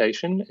of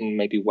hesitation and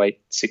maybe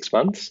wait 6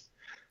 months.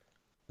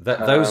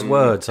 Those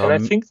words are.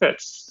 And I think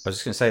that's. I was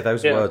just going to say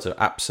those words are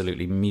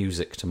absolutely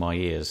music to my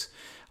ears.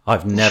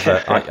 I've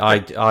never.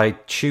 I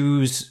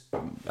choose.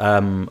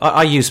 I'm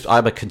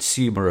a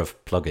consumer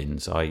of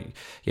plugins.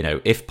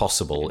 If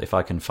possible, if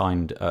I can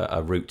find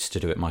a route to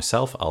do it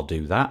myself, I'll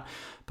do that.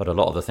 But a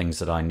lot of the things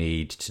that I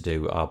need to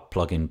do are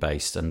plugin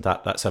based, and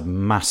that's a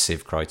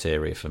massive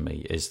criteria for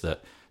me. Is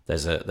that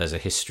there's a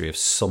history of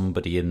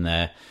somebody in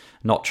there.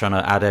 Not trying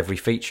to add every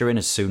feature in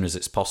as soon as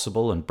it's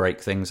possible and break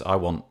things. I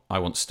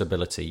want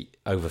stability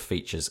over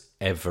features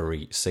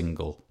every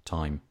single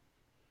time.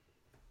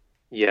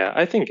 Yeah,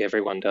 I think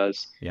everyone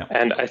does. Yeah.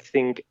 And I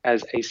think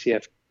as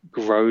ACF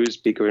grows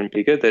bigger and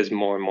bigger, there's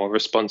more and more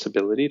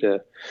responsibility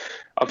to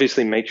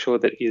obviously make sure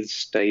that it is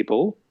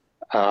stable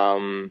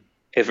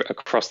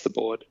across the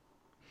board.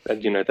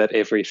 That that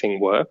everything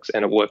works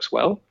and it works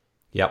well.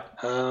 Yep.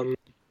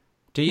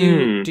 Do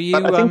you?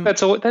 I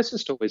think that's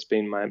just always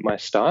been my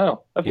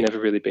style. I've never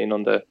really been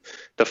on the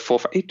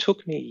forefront. It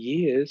took me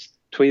years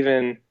to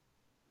even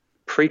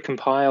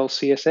pre-compile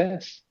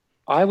CSS.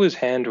 I was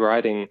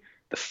handwriting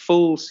the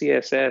full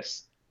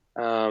CSS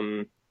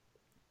for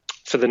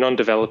the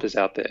non-developers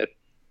out there.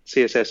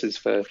 CSS is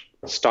for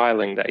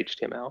styling the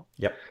HTML.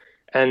 Yep.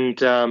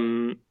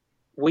 And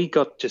we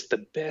got just the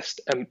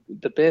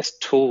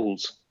best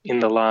tools in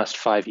the last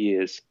 5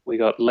 years. We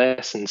got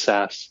Less and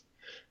Sass.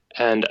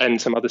 And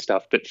some other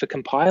stuff, but for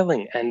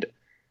compiling, and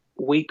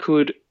we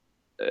could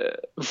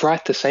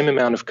write the same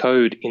amount of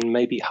code in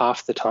maybe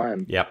half the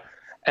time. Yep.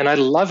 And I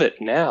love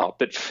it now,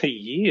 but for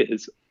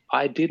years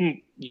I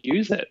didn't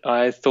use it.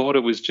 I thought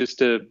it was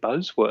just a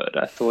buzzword.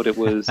 I thought it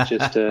was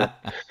just a.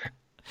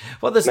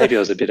 Well, maybe I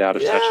was a bit out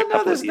of touch a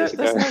couple of years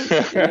ago.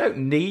 You don't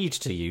need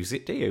to use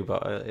it, do you?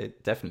 But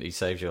it definitely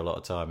saves you a lot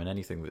of time, and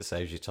anything that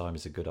saves you time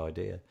is a good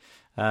idea.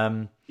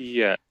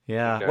 Yeah.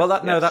 Well,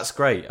 that's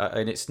great,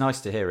 and it's nice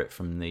to hear it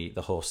from the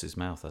horse's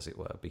mouth, as it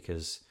were,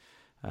 because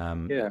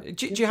Do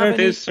you have any?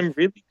 There's some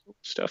really cool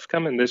stuff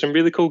coming. There's some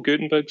really cool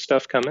Gutenberg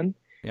stuff coming.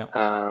 Yeah.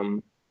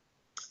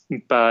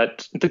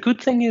 But the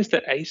good thing is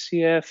that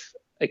ACF,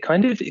 it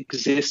kind of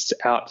exists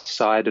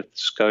outside of the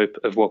scope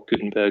of what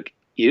Gutenberg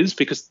is,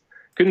 because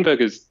Gutenberg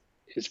is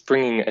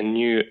bringing a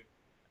new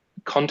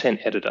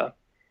content editor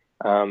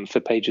for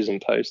pages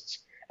and posts.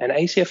 And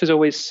ACF has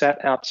always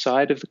sat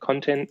outside of the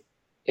content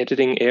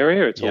editing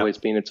area. It's always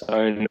been its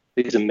own.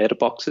 These are meta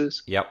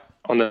boxes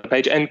on the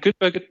page. And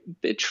Gutenberg,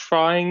 they're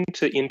trying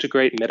to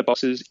integrate meta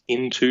boxes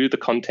into the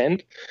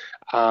content.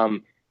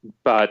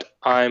 But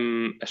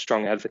I'm a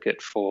strong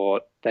advocate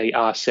for they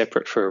are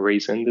separate for a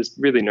reason. There's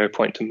really no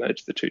point to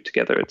merge the two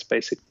together. It's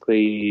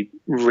basically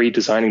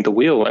redesigning the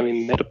wheel. I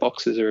mean, meta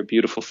boxes are a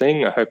beautiful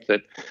thing. I hope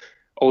that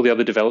all the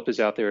other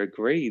developers out there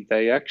agree.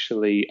 They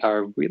actually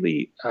are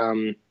really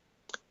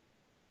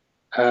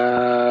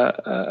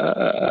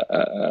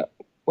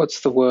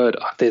what's the word?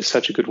 Oh, there's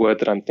such a good word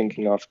that I'm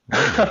thinking of.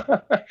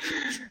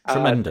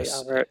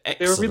 Tremendous. They're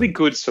a really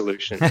good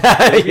solution. Go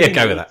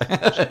with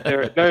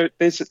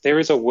that. There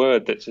is a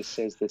word that just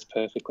says this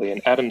perfectly,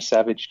 and Adam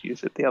Savage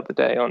used it the other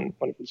day on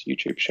one of his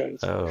YouTube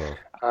shows.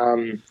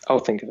 I'll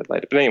think of it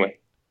later. But anyway,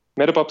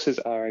 meta boxes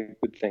are a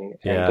good thing,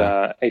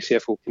 and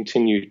ACF will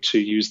continue to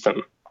use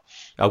them.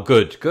 Oh,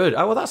 good.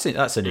 Oh, well, that's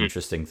an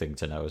interesting thing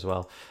to know as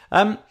well.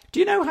 Do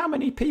you know how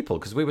many people?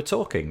 Because we were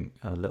talking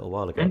a little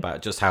while ago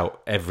about just how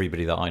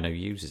everybody that I know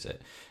uses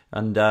it,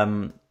 and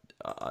I'm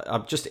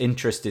just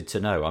interested to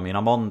know. I mean,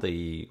 I'm on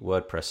the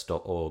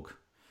WordPress.org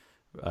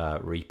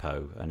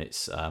repo, and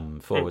it's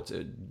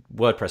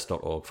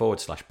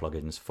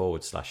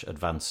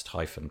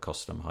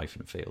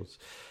WordPress.org/plugins/advanced-custom-fields.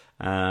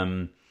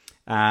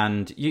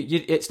 And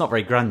it's not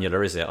very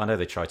granular, is it? I know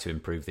they try to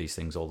improve these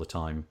things all the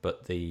time,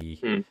 but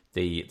the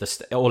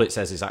all it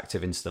says is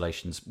active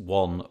installations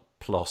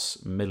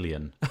 1+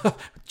 million.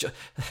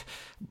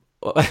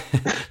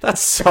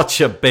 That's such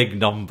a big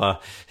number.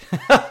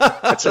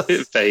 That's a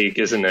bit vague,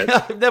 isn't it?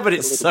 No, but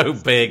it's so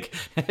big.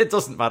 It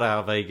doesn't matter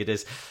how vague it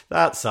is.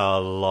 That's a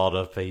lot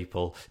of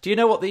people. Do you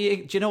know what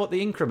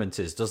the increment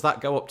is? Does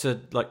that go up to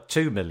like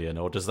 2 million,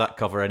 or does that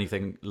cover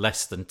anything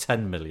less than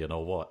 10 million,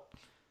 or what?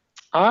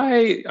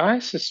 I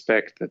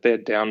suspect that they're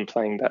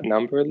downplaying that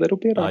number a little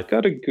bit. I've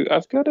got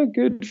a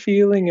good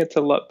feeling it's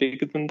a lot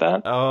bigger than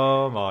that.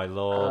 Oh my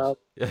lord!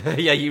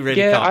 You really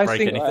can't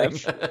break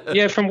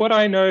anything. From what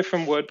I know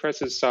from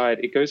WordPress's side,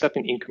 it goes up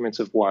in increments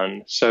of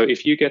 1. So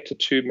if you get to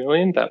 2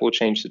 million, that will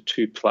change to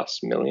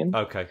 2+ million.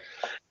 Okay.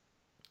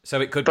 So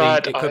it could be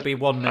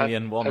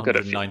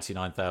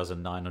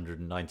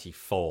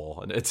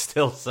 1,199,994, and it'd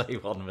still say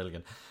 1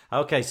 million.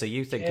 Okay, so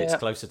you think it's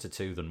closer to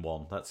 2 than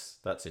 1?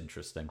 That's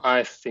interesting.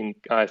 I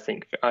think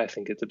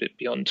it's a bit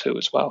beyond 2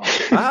 as well.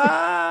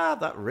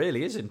 That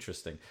really is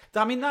interesting.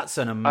 I mean, that's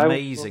an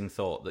amazing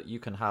thought that you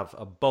can have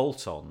a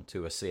bolt-on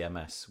to a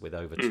CMS with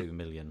over 2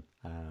 million,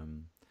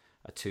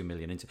 a 2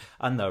 million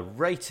and the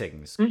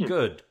ratings.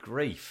 Good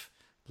grief!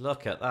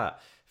 Look at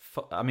that.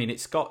 I mean,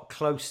 it's got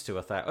close to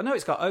 1,000. Oh no,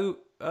 it's got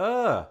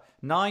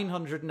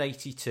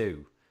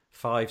 982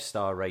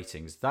 5-star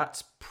ratings.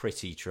 That's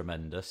pretty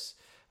tremendous.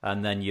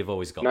 And then you've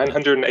always got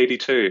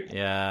 982.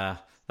 Yeah,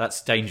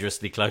 that's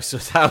dangerously close to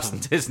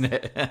 1,000, isn't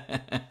it?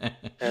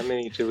 How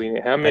many do we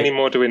need? How many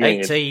more do we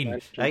need?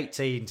 18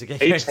 to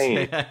get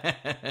 18.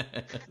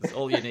 That's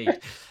all you need.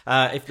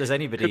 If there's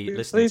anybody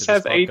listening please to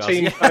this have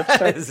podcast,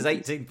 there's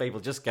 18 people.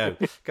 Just go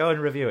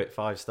and review it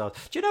 5 stars.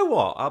 Do you know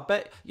what? I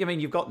bet. I mean,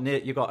 you've got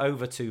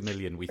over 2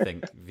 million. We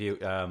think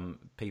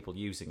people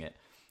using it,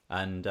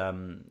 and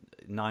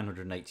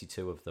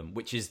 982 of them,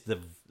 which is the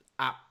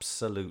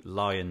absolute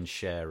lion's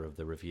share of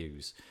the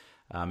reviews.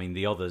 I mean,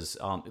 the others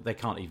aren't. They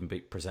can't even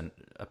present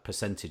a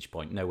percentage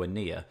point, nowhere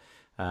near.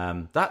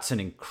 That's an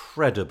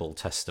incredible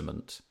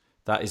testament.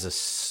 That is a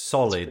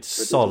solid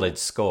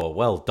score.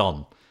 Well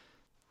done.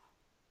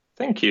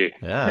 Thank you.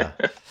 Yeah.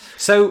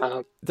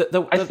 So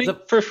I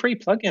think for a free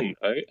plugin,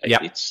 though,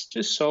 it's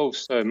just solves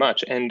so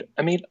much. And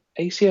I mean,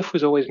 ACF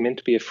was always meant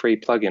to be a free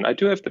plugin. I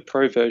do have the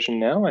pro version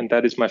now, and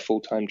that is my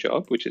full-time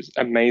job, which is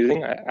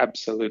amazing. I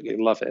absolutely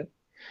love it.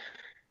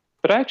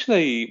 But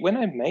actually, when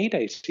I made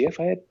ACF,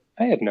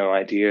 I had no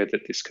idea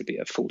that this could be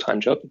a full-time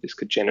job, that this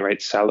could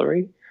generate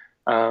salary.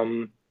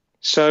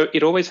 So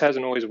it always has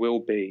and always will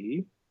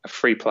be a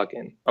free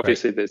plugin.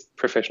 Obviously, there's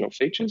professional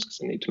features because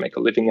I need to make a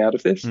living out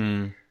of this.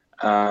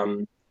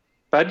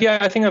 But yeah,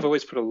 I think I've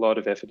always put a lot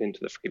of effort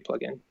into the free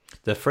plugin.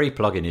 The free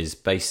plugin is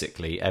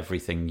basically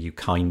everything you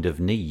kind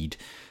of need.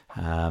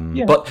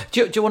 But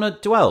do you want to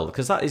dwell,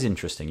 because that is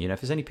interesting,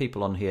 if there's any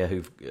people on here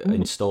who've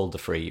installed the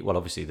free, well,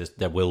 obviously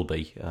there will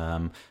be,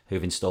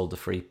 who've installed the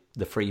free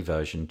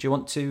version. Do you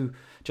want to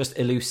just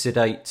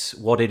elucidate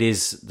what it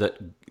is that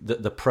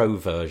the pro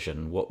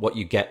version, what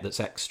you get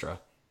that's extra?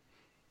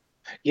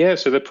 Yeah,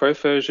 so the pro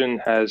version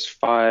has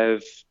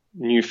 5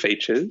 new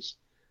features,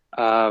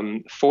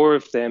 4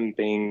 of them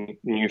being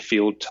new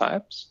field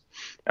types.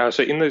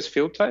 So in those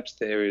field types,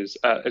 there is,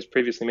 as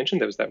previously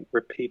mentioned, there was that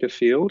repeater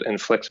field and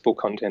flexible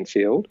content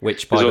field.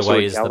 Which, by the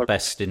way, is the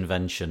best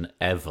invention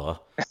ever.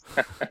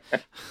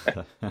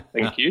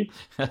 Thank you.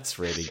 That's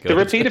really good. The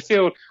repeater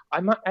field,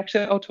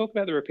 I'll talk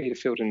about the repeater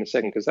field in a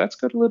second, because that's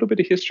got a little bit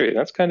of history.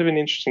 That's kind of an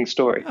interesting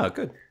story. Oh,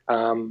 good.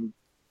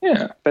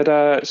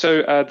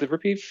 The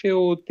repeat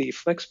field, the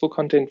flexible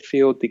content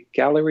field, the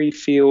gallery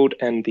field,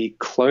 and the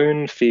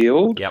clone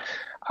field,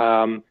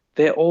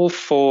 they're all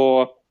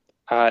for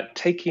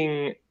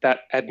taking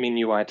that admin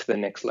UI to the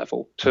next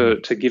level, to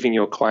giving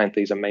your client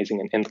these amazing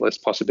and endless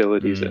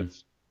possibilities of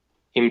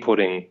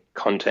inputting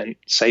content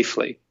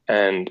safely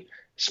and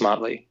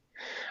smartly.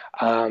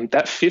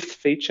 That fifth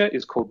feature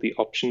is called the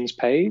options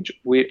page,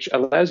 which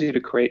allows you to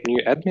create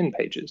new admin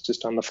pages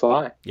just on the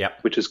fly,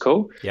 which is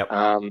cool.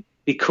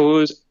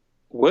 Because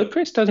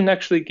WordPress doesn't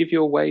actually give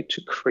you a way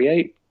to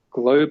create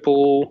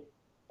global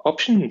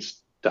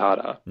options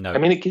data. No. I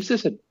mean, it gives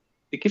us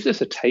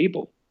a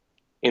table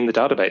in the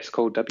database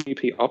called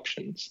WP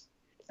options,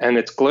 and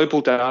it's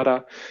global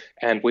data,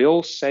 and we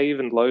all save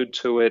and load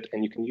to it,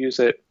 and you can use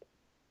it.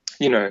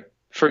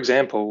 For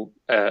example,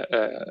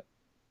 a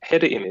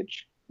header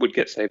image would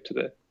get saved to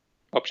the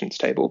options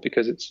table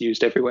because it's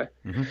used everywhere.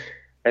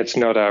 It's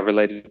not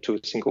related to a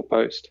single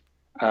post.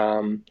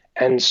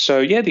 And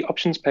so, the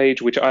options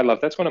page, which I love,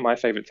 that's one of my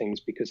favorite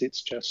things because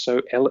it's just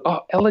so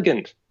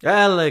elegant.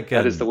 Elegant.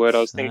 That is the word I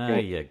was thinking. There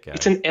you go.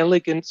 It's an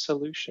elegant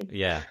solution.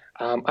 Yeah.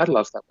 I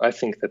love that. I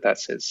think that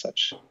says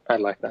such. I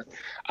like that.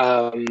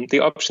 The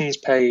options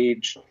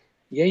page,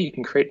 you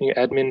can create new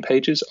admin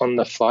pages on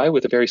the fly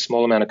with a very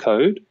small amount of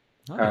code.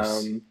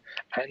 Nice.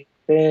 And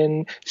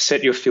then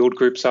set your field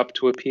groups up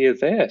to appear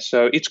there.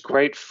 So it's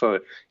great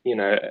for,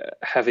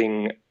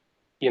 having,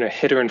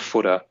 header and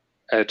footer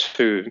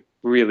two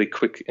really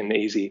quick and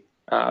easy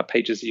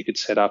pages that you could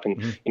set up.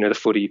 And, the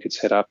footer you could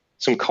set up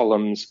some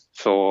columns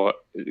for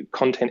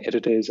content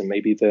editors, and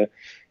maybe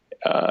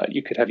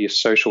you could have your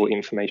social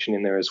information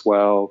in there as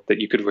well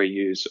that you could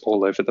reuse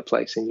all over the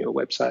place in your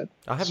website.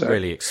 I haven't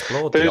really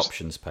explored the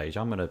options page.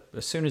 I'm going to,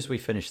 as soon as we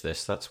finish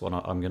this, that's what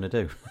I'm going to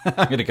do.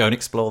 I'm going to go and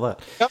explore that.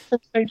 The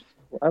options page,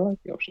 I like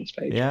the options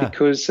page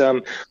because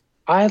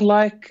I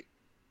like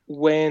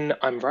when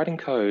I'm writing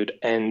code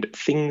and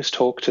things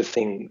talk to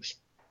things.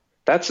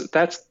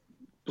 That's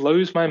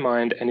blows my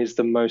mind and is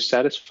the most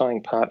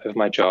satisfying part of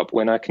my job,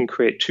 when I can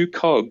create two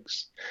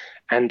cogs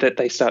and that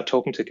they start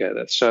talking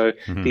together. So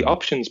the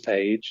options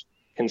page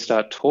can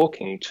start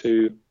talking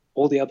to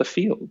all the other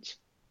fields.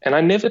 And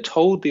I never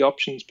told the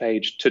options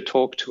page to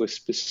talk to a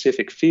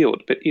specific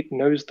field, but it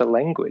knows the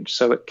language.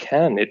 So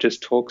it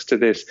just talks to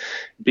this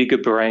bigger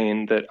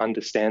brain that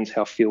understands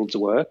how fields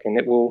work, and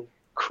it will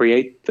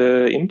create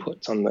the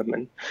inputs on them.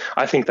 And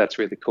I think that's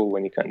really cool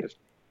when you kind of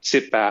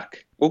sit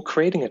back. Well,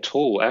 creating a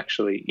tool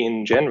actually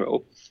in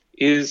general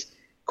is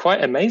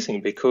quite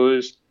amazing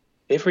because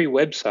every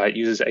website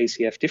uses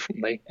ACF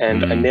differently,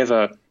 and I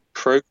never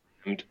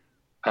programmed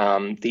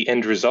the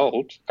end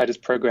result. I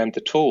just programmed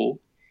the tool.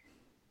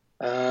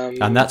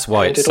 And that's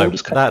why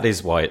that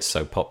is why it's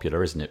so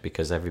popular, isn't it?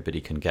 Because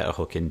everybody can get a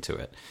hook into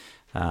it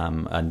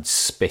and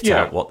spit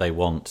out what they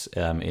want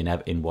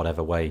in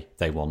whatever way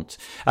they want.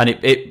 And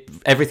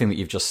everything that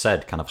you've just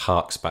said kind of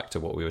harks back to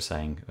what we were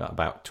saying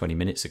about 20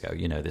 minutes ago.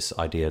 This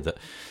idea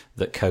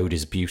that code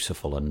is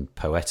beautiful and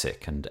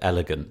poetic and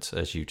elegant,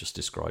 as you just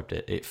described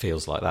it. It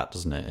feels like that,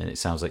 doesn't it? And it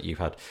sounds like you've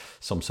had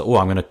some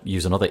sort. I'm going to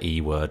use another E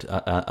word,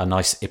 a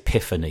nice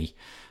epiphany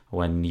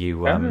when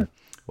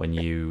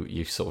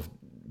you sort of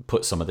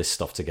put some of this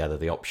stuff together,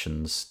 the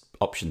options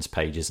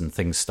pages, and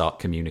things start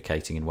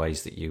communicating in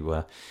ways that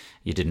you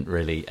didn't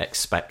really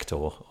expect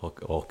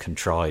or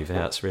contrive. Yeah,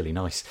 that's really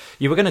nice.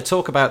 You were going to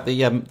talk about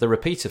the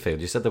repeater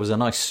field. You said there was a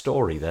nice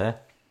story there.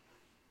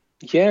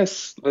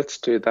 Yes, let's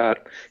do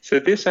that. So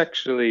this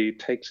actually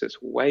takes us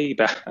way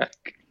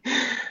back.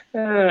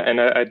 And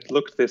I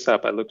looked this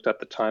up. I looked up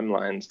the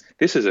timelines.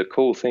 This is a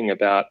cool thing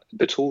about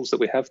the tools that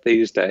we have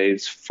these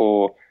days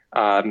for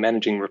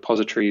managing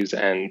repositories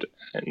and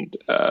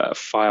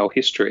file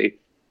history,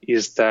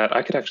 is that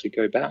I could actually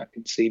go back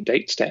and see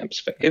date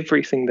stamps for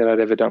everything that I'd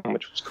ever done,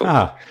 which was cool.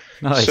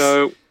 Nice.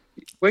 So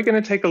we're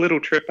going to take a little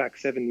trip back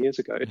 7 years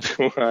ago to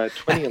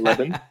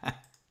 2011.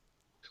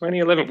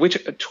 2011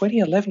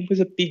 was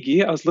a big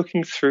year. I was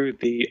looking through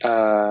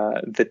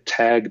the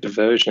tagged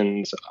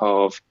versions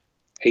of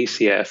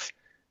ACF,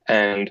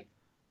 and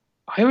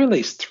I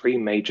released 3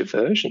 major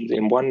versions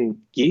in 1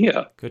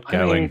 year. Good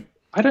going.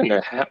 I don't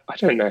know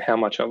how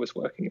much I was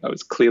working. I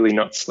was clearly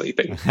not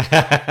sleeping.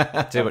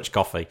 Too much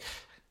coffee.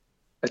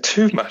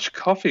 Too much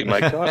coffee. My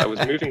God, I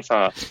was moving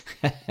fast.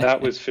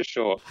 That was for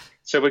sure.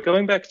 So we're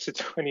going back to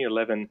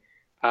 2011.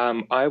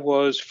 I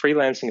was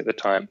freelancing at the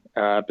time,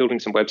 building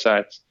some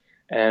websites,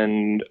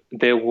 and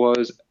there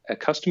was a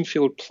custom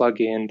field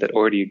plugin that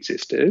already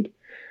existed.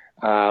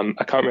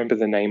 I can't remember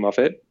the name of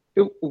it.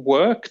 It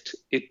worked.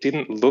 It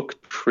didn't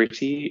look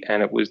pretty,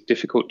 and it was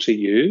difficult to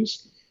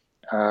use.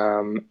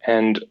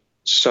 And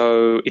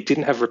so it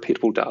didn't have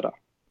repeatable data.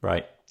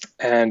 Right.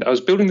 And I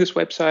was building this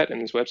website,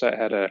 and this website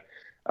had a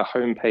a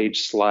homepage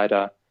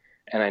slider,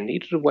 and I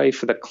needed a way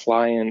for the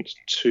client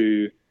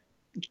to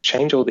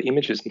change all the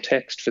images and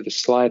text for the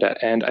slider.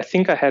 And I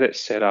think I had it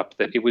set up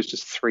that it was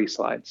just 3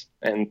 slides,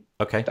 and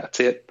that's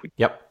it.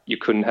 Yep. You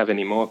couldn't have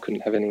any more,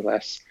 couldn't have any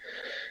less.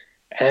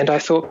 And I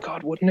thought,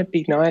 God, wouldn't it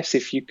be nice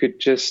if you could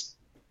just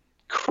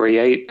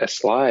create a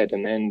slide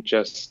and then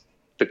just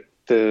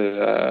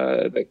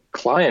the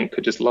client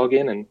could just log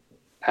in and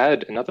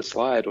add another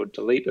slide or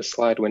delete a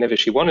slide whenever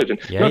she wanted, and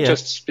not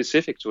just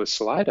specific to a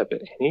slider,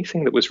 but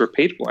anything that was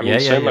repeatable. I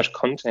mean, much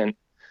content.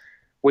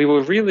 We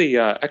were really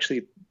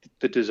actually,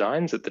 the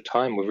designs at the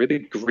time were really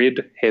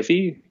grid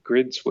heavy.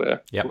 Grids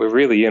were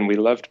really in. We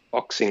loved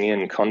boxing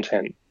in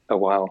content a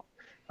while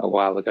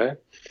ago.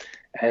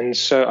 And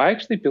so I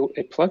actually built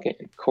a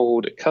plugin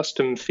called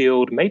Custom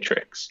Field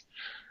Matrix.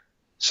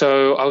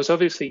 So I was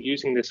obviously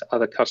using this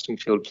other custom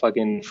field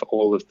plugin for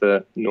all of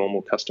the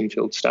normal custom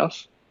field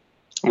stuff,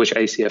 which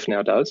ACF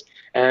now does.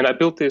 And I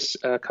built this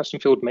custom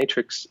field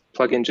matrix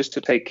plugin just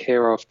to take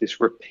care of this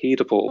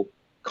repeatable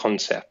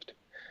concept.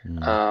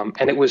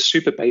 And it was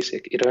super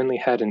basic. It only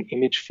had an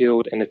image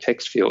field and a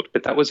text field,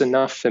 but that was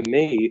enough for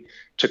me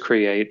to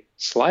create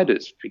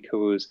sliders,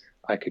 because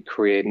I could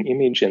create an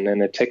image and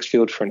then a text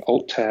field for an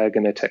alt tag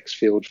and a text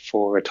field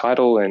for a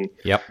title, and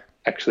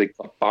actually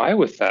got by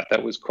with that.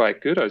 That was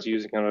quite good. I was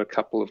using it on a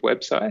couple of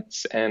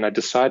websites, and I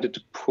decided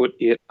to put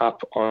it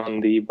up on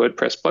the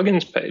WordPress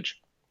plugins page.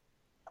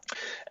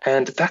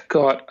 And that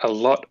got a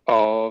lot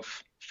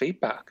of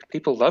feedback.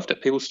 People loved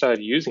it. People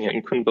started using it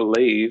and couldn't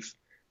believe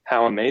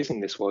how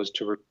amazing this was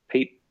to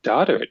repeat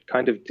data. It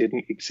kind of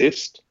didn't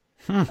exist.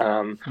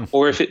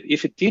 Or if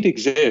it did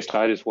exist,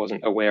 I just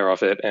wasn't aware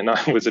of it, and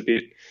I was a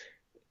bit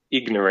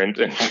ignorant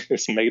and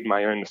just made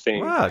my own thing.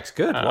 Wow, it's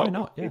good. Why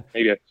not? Yeah.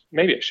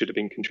 Maybe I should have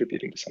been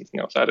contributing to something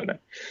else. I don't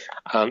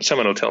know.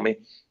 Someone will tell me.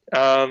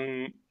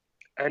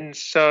 And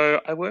so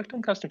I worked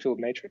on Custom Field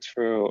Matrix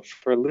for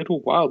a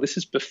little while. This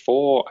is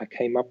before I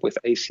came up with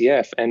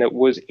ACF, and it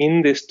was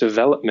in this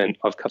development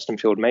of Custom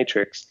Field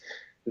Matrix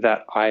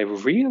that I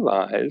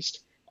realized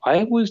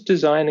I was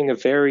designing a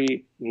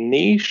very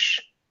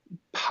niche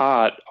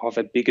part of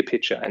a bigger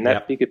picture, and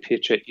that bigger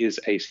picture is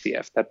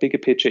ACF. That bigger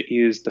picture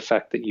is the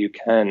fact that you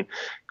can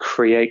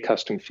create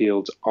custom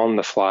fields on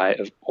the fly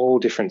of all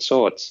different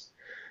sorts.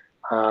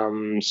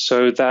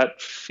 So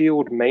that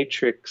field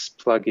matrix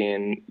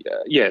plugin,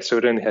 so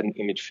it only had an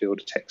image field,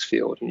 a text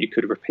field, and you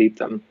could repeat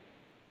them.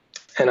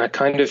 And I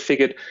kind of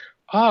figured,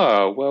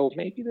 well,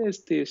 maybe there's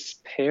this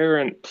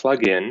parent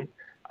plugin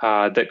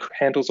that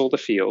handles all the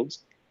fields,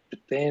 but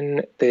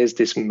then there's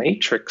this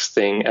matrix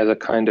thing as a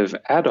kind of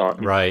add-on.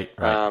 Right.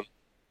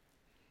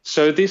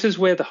 So this is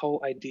where the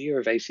whole idea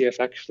of ACF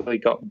actually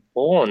got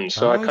born.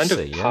 So I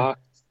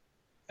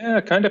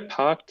kind of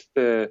parked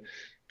the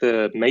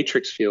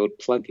matrix field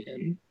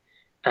plugin,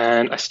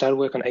 and I started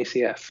work on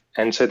ACF.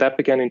 And so that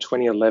began in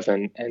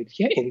 2011. And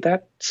in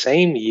that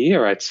same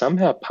year, I'd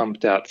somehow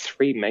pumped out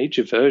 3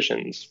 major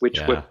versions,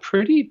 which were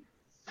pretty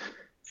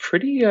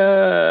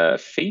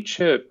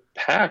feature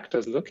packed. I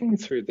was looking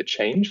through the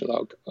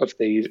changelog of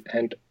these,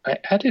 and I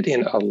added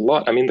in a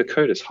lot. I mean, the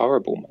code is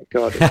horrible. My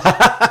God,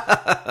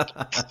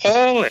 it's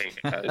appalling.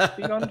 It's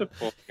beyond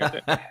appalling. I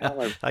don't know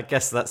how I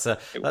guess that's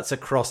a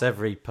cross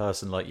every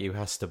person like you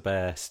has to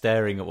bear,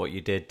 staring at what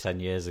you did 10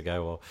 years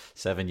ago or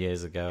 7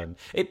 years ago, and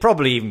it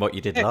probably even what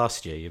you did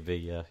last year. You'd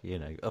be,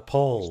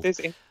 appalled.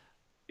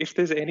 If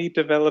there's any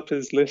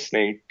developers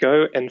listening,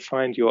 go and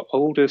find your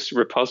oldest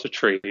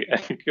repository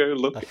and go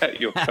look at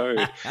your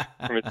code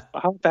from as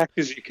far back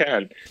as you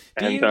can.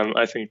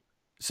 I think...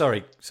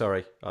 Sorry.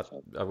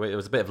 There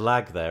was a bit of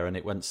lag there, and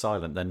it went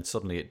silent. Then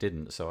suddenly it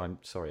didn't. So I'm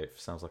sorry. It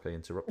sounds like I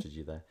interrupted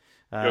you there.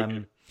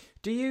 Okay.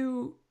 Do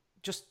you,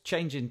 just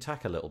changing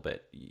tack a little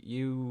bit,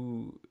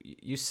 you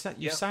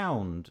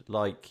sound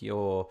like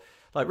you're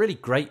like really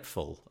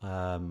grateful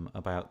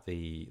about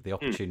the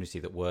opportunity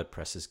that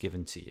WordPress has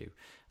given to you.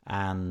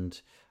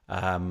 And,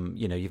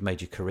 you've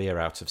made your career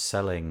out of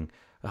selling.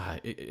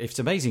 It's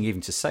amazing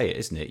even to say it,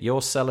 isn't it?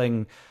 You're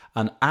selling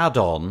an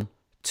add-on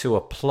to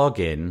a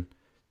plugin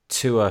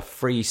to a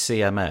free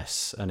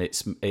CMS, and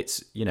it's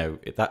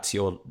that's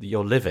your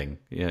living.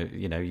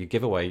 You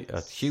give away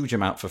a huge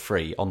amount for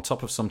free on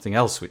top of something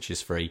else which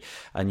is free,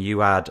 and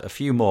you add a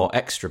few more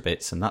extra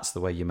bits, and that's the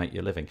way you make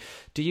your living.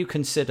 Do you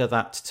consider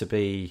that to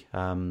be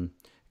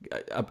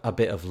a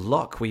bit of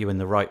luck? Were you in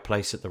the right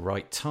place at the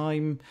right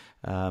time?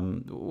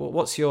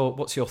 What's your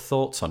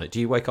thoughts on it? Do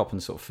you wake up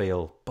and sort of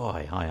feel,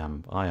 boy, I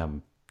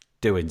am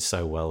doing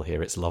so well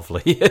here, it's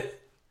lovely?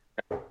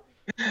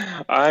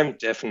 I'm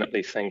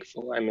definitely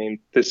thankful. I mean,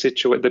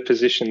 the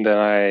position that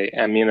I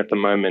am in at the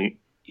moment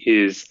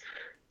is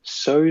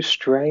so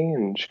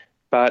strange,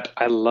 but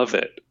I love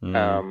it.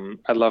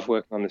 I love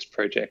working on this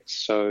project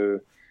so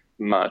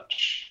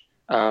much.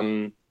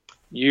 I've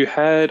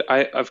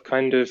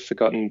kind of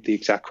forgotten the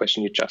exact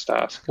question you just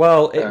asked.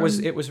 Well, it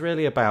was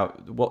really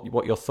about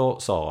what your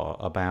thoughts are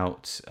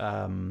about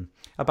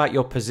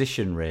your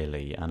position,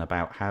 really, and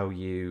about how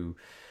you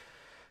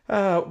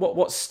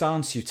what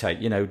stance you take.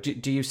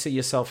 Do you see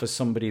yourself as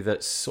somebody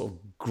that's sort of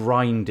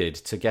grinded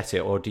to get it,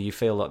 or do you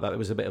feel like that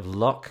was a bit of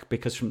luck?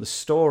 Because from the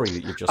story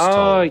that you've just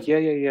told,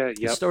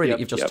 the story that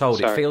you've just told,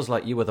 sorry. It feels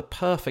like you were the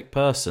perfect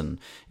person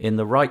in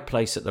the right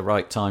place at the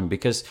right time.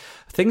 Because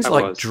things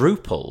like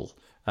Drupal,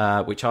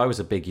 which I was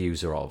a big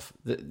user of,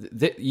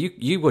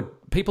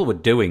 people were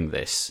doing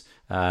this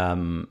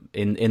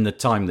in the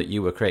time that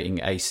you were creating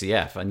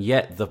ACF, and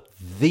yet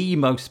the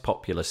most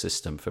popular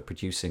system for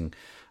producing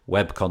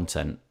web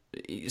content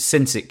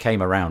since it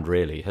came around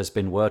really has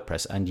been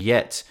WordPress, and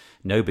yet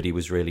nobody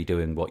was really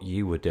doing what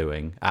you were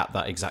doing at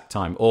that exact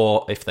time,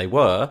 or if they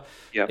were,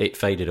 it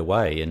faded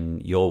away,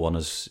 and your one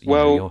has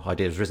your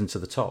idea has risen to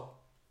the top.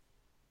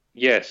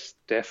 Yes,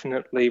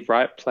 definitely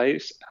right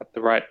place at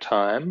the right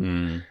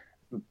time.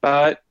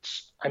 But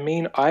I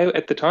mean, I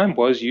at the time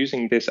was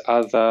using this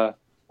other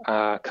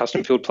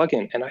custom field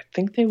plugin, and I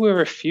think there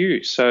were a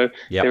few. So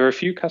there were a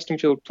few custom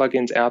field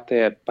plugins out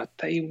there, but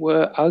they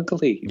were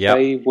ugly.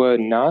 They were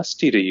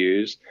nasty to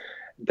use.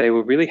 They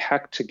were really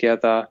hacked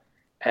together,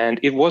 and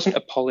it wasn't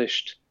a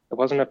polished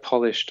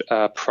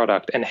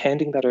product. And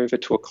handing that over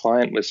to a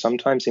client was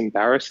sometimes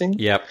embarrassing.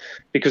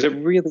 Because it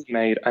really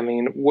made. I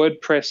mean,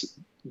 WordPress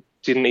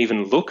didn't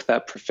even look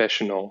that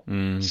professional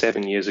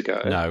 7 years ago.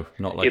 No,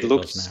 not like it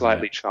looked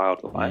slightly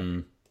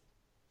childlike.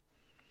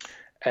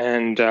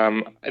 And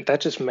that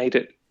just made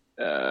it,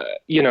 a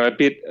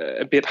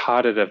bit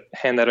harder to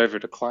hand that over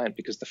to client,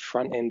 because the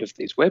front end of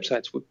these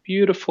websites were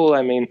beautiful.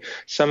 I mean,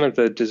 some of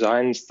the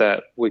designs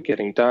that were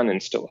getting done,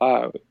 and still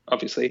are,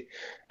 obviously,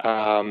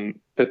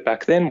 but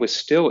back then was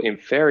still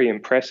very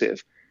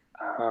impressive.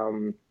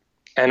 And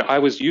I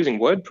was using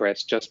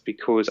WordPress just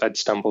because I'd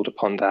stumbled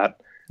upon that.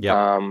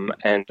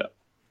 And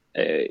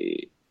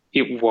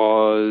it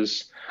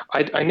was,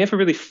 I never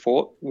really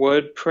fought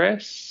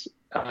WordPress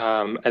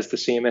as the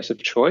CMS of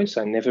choice.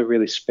 I never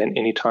really spent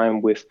any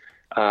time with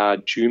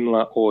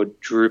Joomla or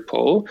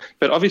Drupal,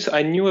 but obviously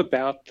I knew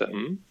about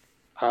them.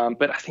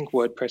 But I think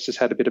WordPress has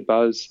had a bit of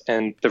buzz,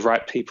 and the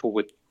right people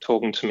were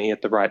talking to me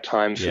at the right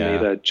time for me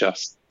to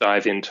just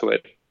dive into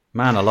it.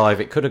 Man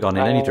alive, it could have gone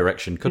in any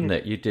direction, couldn't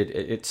it? You did.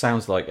 It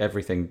sounds like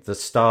everything, the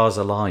stars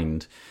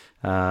aligned.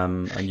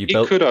 And you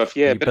built, could have,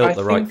 but built I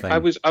the think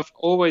right thing. I've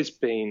always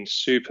been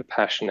super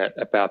passionate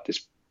about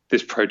this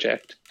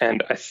project,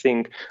 and I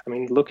think,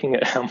 looking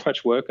at how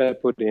much work I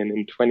put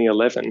in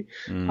 2011,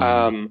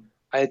 I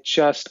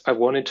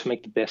wanted to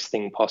make the best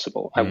thing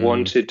possible. I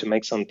wanted to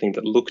make something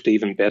that looked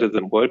even better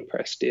than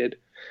WordPress did.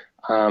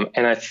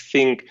 And I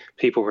think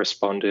people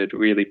responded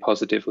really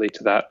positively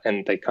to that,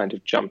 and they kind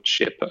of jumped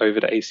ship over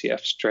to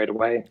ACF straight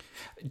away.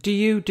 Do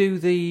you do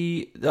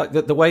the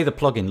way the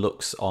plugin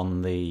looks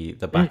on the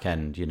back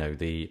end?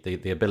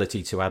 The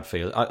ability to add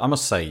fields. I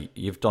must say,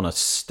 you've done a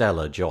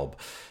stellar job.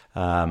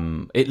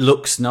 It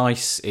looks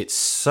nice. It's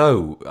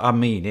so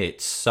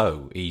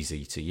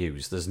easy to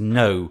use.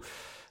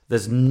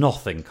 There's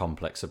nothing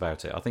complex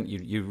about it. I think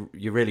you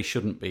really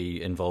shouldn't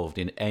be involved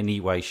in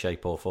any way,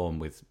 shape, or form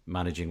with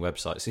managing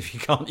websites if you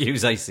can't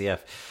use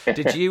ACF.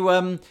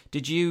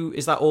 Did you?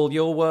 Is that all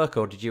your work,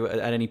 or did you at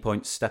any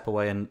point step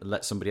away and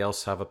let somebody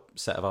else have a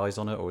set of eyes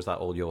on it, or was that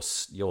all your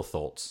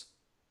thoughts?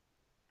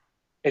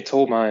 It's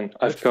all mine.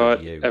 I've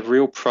got a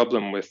real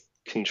problem with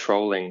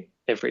controlling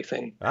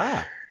everything.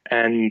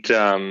 And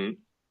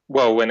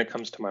when it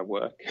comes to my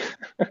work.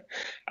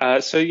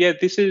 This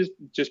has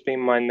just been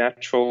my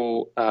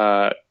natural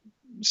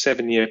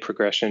 7-year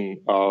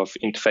progression of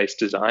interface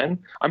design.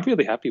 I'm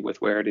really happy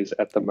with where it is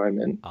at the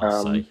moment.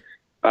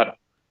 But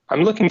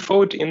I'm looking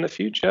forward to, in the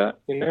future,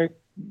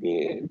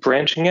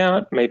 branching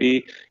out,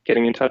 maybe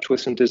getting in touch with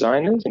some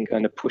designers and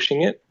kind of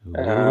pushing it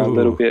a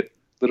little bit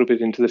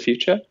into the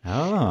future.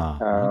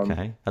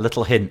 Okay. A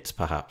little hint,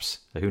 perhaps.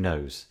 Who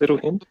knows? Little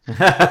hint.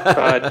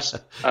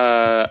 But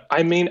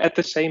at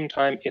the same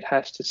time, it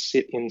has to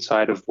sit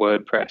inside of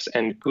WordPress.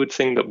 And good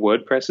thing that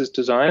WordPress's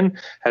design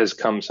has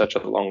come such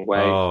a long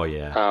way. Oh,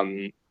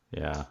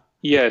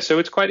 yeah. So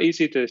it's quite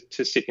easy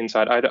to sit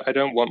inside. I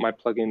don't want my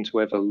plugin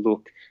to ever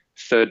look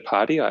third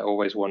party. I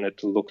always want it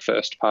to look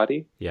first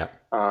party. Yeah.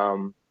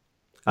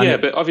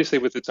 But obviously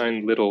with its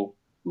own little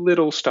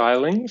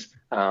stylings,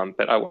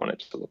 but I want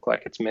it to look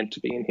like it's meant to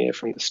be in here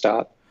from the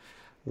start.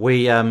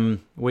 We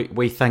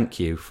thank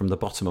you from the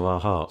bottom of our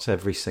hearts,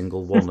 every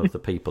single one of the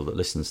people that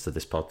listens to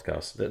this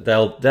podcast.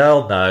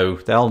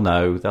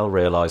 They'll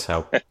realise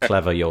how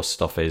clever your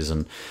stuff is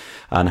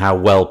and how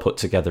well put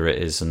together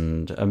it is.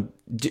 And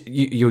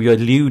you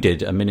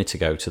alluded a minute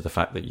ago to the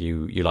fact that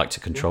you like to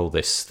control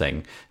this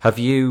thing. Have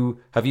you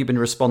been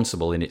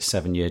responsible in its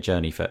 7-year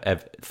journey for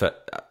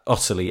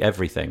utterly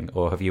everything,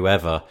 or have you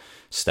ever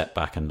stepped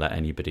back and let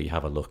anybody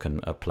have a look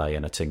and a play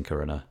and a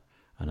tinker and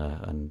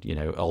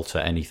alter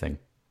anything?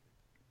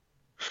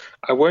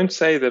 I won't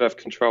say that I've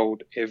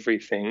controlled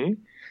everything,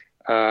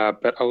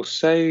 but I'll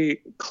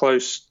say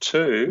close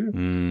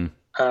to.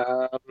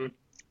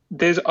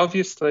 There's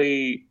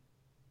obviously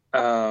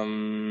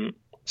some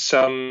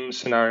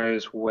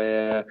scenarios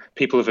where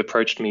people have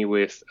approached me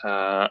with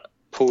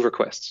pull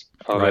requests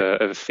of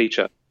a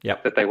feature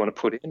that they want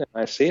to put in, and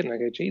I see it and I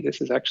go, gee,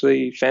 this is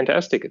actually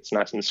fantastic. It's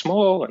nice and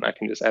small, and I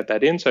can just add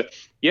that in. So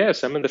yeah,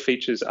 some of the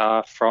features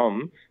are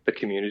from the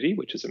community,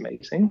 which is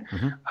amazing.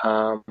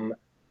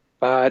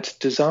 But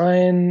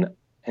design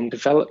and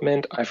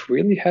development, I've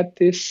really had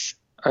this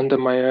under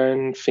my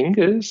own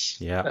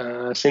fingers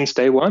since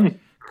day one.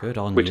 Good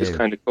on which you. is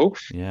kind of cool.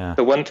 Yeah.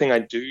 The one thing I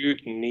do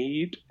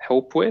need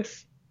help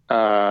with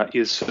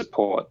is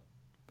support.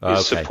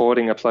 Is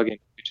supporting a plugin,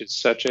 which is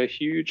such a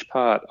huge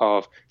part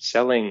of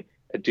selling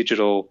a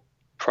digital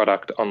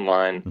product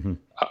online,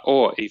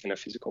 or even a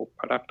physical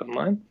product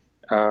online,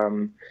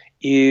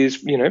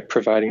 is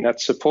providing that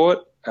support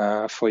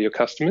for your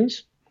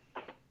customers.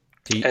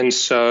 And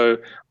so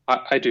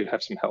I do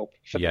have some help.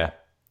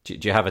 Do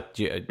you have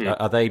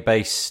are they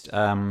based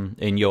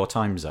in your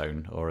time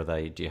zone, or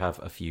do you have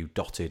a few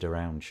dotted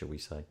around, shall we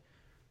say?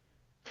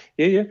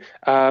 Yeah.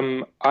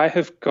 I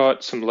have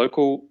got some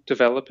local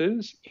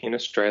developers in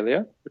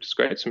Australia, which is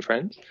great, some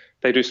friends.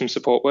 They do some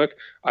support work.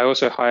 I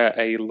also hire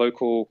a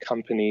local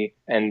company,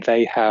 and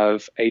they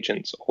have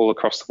agents all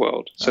across the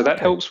world. So that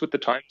helps with the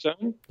time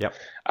zone. Yep.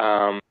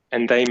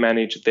 And they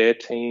manage their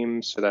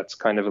team, so that's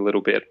kind of a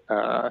little bit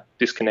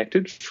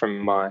disconnected from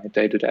my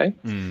day-to-day.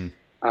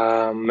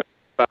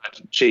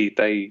 But gee,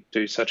 they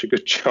do such a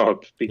good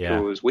job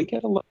because we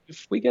get a lot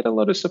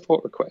of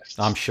support requests.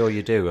 I'm sure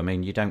you do. I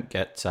mean, you don't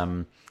get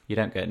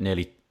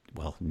nearly,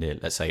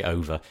 let's say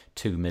over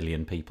 2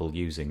 million people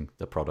using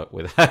the product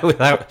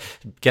without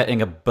getting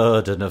a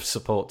burden of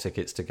support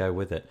tickets to go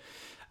with it.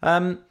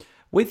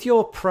 With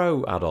your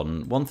Pro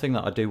add-on, one thing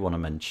that I do want to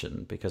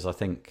mention, because I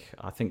think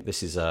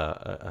this is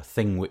a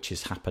thing which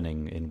is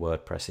happening in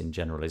WordPress in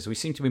general, is we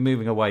seem to be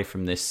moving away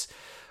from this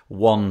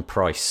one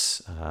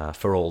price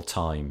for all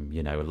time,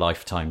 a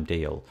lifetime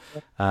deal,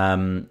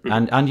 and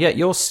yet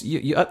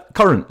you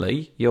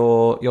currently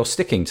you're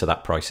sticking to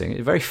that pricing.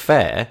 It's very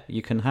fair.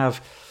 You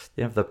have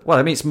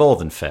it's more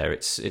than fair.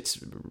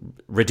 It's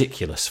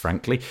ridiculous,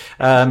 frankly.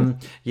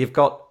 You've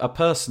got a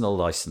personal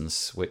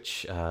license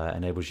which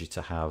enables you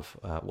to have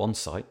one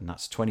site, and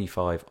that's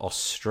 $25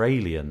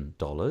 Australian.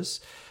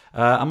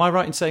 Am I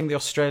right in saying the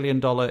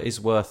Australian dollar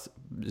is worth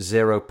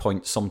 0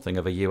 point something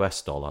of a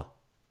US dollar?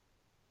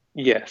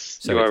 Yes,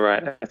 so you are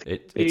right. I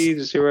think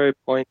it's 0.7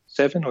 or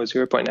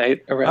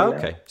 0.8 around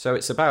Okay, so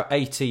it's about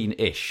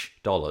 $18-ish,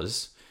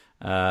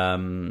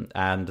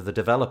 and the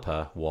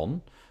developer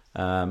one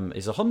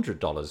is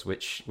 $100,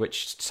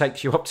 which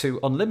takes you up to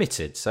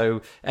unlimited,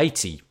 so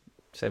 $79,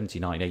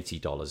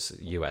 $80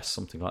 US,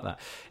 something like that.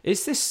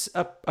 Is this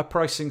a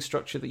pricing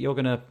structure that you're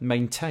going to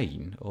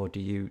maintain, or do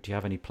you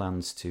have any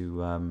plans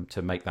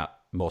to make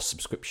that more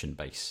subscription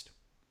based?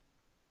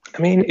 I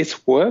mean,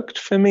 it's worked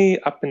for me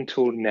up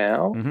until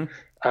now.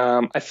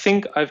 I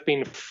think I've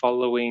been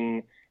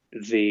following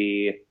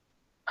the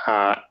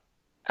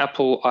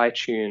Apple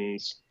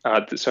iTunes,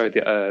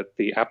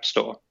 the App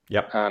Store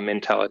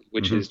mentality,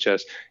 which is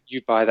just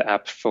you buy the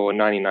app for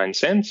 99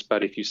 cents,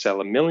 but if you sell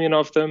 1 million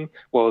of them,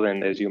 well,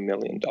 then there's your $1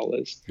 million.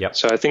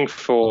 So I think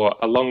for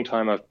a long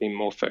time, I've been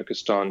more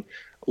focused on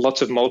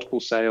lots of multiple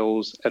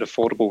sales at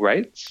affordable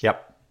rates.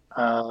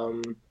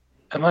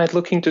 Am I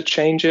looking to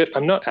change it?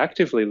 I'm not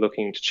actively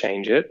looking to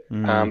change it,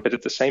 but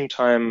at the same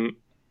time,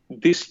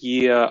 this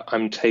year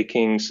I'm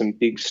taking some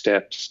big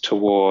steps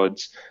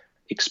towards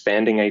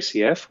expanding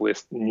ACF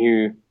with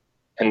new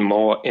and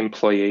more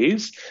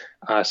employees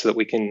so that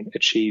we can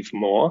achieve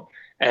more.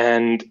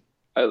 And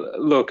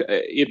look,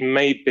 it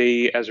may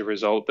be as a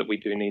result that we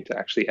do need to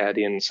actually add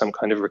in some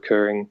kind of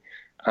recurring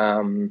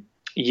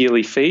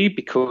yearly fee,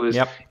 because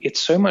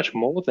it's so much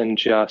more than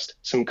just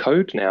some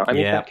code now. I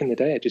mean, back in the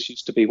day, it just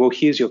used to be, well,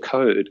 here's your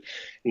code.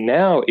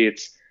 Now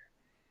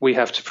we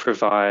have to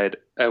provide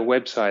a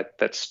website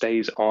that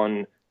stays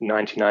on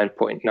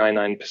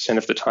 99.99%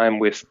 of the time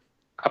with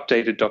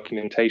updated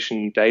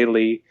documentation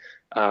daily.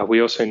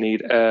 We also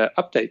need an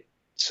update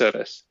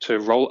service to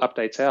roll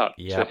updates out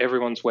to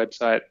everyone's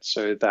website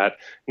so that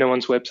no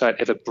one's website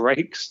ever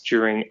breaks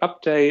during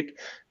update.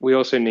 We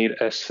also need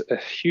a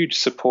huge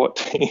support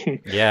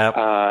team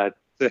to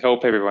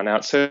help everyone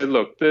out. So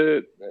look,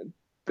 the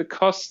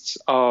costs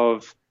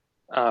of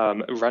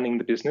running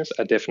the business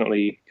are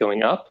definitely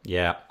going up.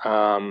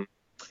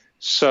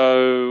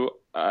 So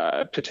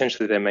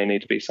potentially there may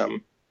need to be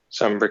some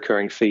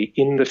recurring fee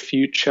in the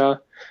future.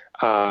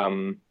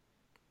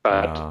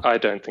 But I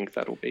don't think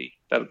that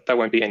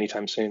won't be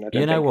anytime soon.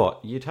 You know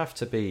what? You'd have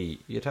to be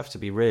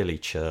really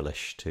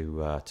churlish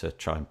to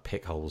try and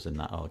pick holes in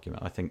that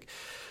argument. I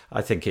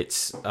think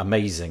it's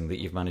amazing that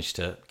you've managed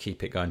to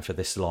keep it going for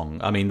this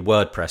long. I mean,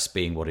 WordPress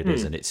being what it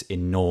is and its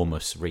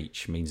enormous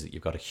reach means that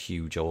you've got a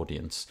huge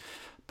audience.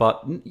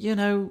 But,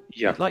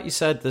 like you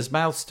said, there's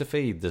mouths to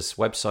feed, there's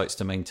websites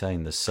to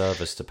maintain, there's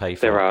servers to pay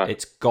for. There are.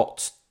 It's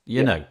got,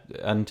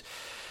 and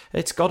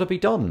it's got to be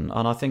done.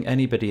 And I think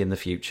anybody in the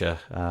future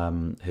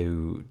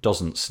who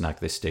doesn't snag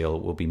this deal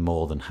will be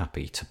more than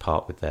happy to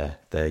part with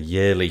their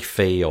yearly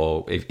fee,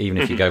 or even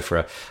if you go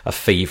for a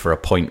fee for a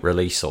point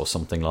release or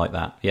something like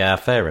that. Yeah,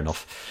 fair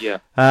enough.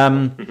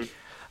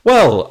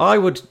 Well, I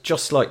would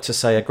just like to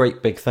say a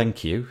great big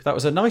thank you. That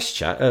was a nice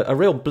chat, a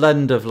real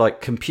blend of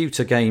like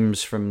computer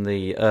games from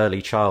the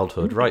early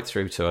childhood right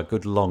through to a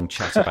good long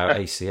chat about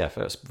ACF.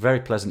 It was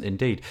very pleasant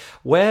indeed.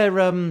 Where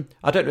I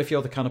don't know if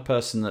you're the kind of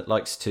person that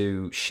likes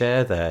to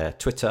share their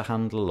Twitter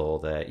handle or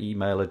their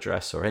email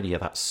address or any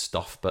of that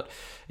stuff, but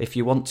if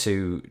you want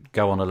to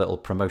go on a little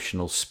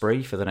promotional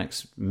spree for the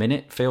next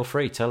minute, feel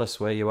free. Tell us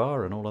where you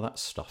are and all of that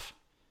stuff.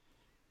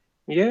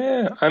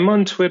 Yeah, I'm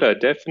on Twitter.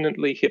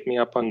 Definitely hit me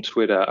up on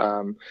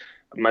Twitter.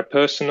 My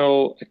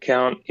personal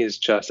account is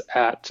just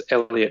at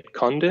Elliot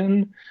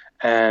Condon,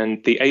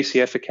 and the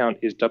ACF account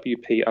is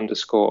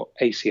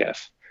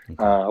WP_ACF,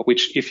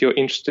 which if you're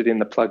interested in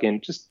the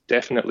plugin, just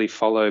definitely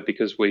follow,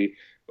 because we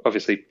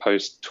obviously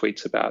post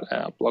tweets about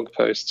our blog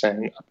posts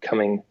and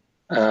upcoming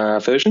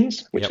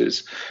versions, which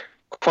is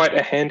quite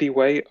a handy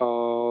way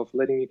of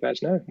letting you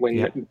guys know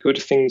when good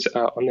things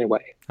are on their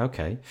way.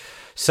 Okay.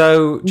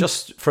 So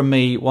just from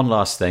me, one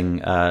last thing.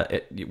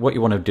 What you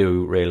want to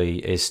do really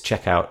is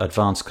check out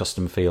Advanced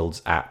Custom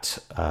Fields at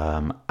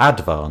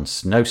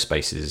advanced, no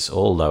spaces,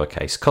 all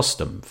lowercase,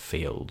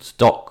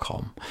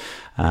 customfields.com.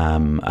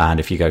 And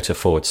if you go to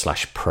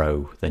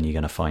 /pro, then you're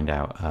going to find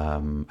out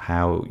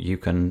how you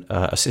can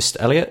assist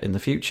Elliot in the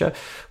future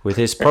with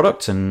his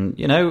product and,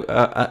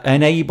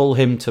 enable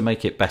him to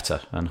make it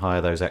better and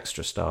hire those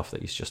extra staff that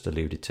he's just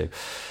alluded to.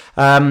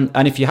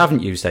 And if you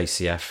haven't used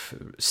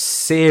ACF,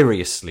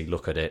 seriously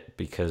look at it,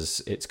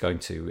 because it's going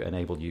to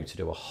enable you to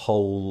do a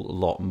whole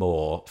lot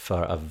more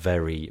for a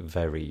very,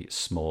 very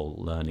small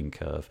learning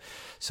curve.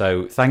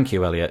 So thank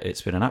you, Elliot.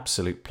 It's been an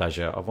absolute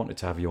pleasure. I've wanted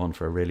to have you on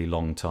for a really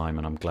long time,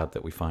 and I'm glad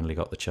that we finally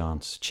got the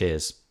chance.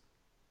 Cheers.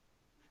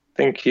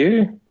 Thank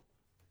you.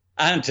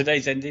 And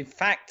today's ending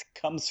fact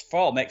comes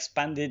from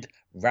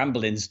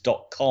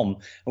expandedramblings.com. And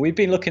we've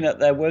been looking at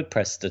their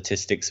WordPress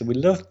statistics, and we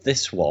loved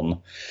this one,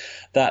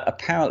 that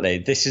apparently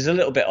this is a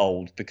little bit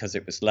old because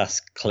it was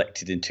last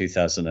collected in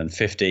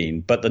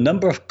 2015. But the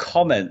number of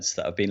comments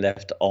that have been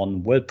left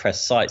on WordPress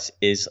sites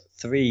is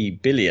 3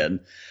 billion.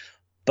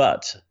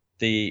 But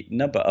the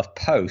number of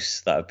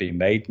posts that have been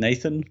made,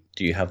 Nathan,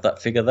 do you have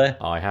that figure there?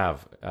 I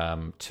have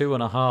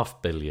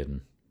 2.5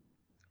 billion.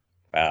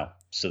 Wow.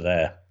 So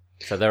they're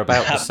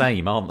about the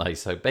same, aren't they?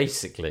 So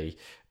basically,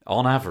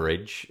 on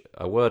average,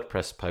 a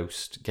WordPress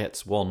post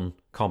gets one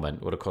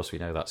comment. Well, of course, we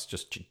know that's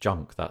just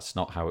junk. That's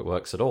not how it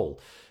works at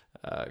all.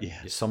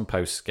 Some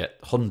posts get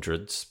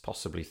hundreds,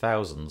 possibly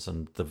thousands,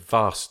 and the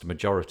vast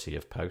majority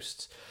of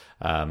posts,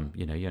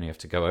 you only have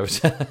to go over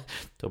to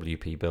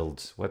WP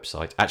Build's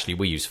website. Actually,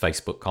 we use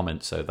Facebook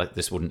comments, so that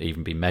this wouldn't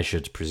even be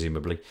measured,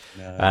 presumably.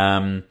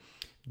 No.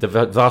 The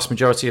vast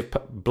majority of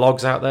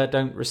blogs out there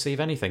don't receive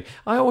anything.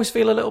 I always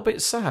feel a little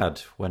bit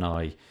sad when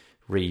I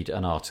read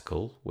an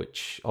article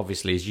which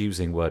obviously is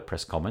using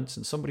WordPress comments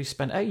and somebody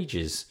spent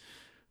ages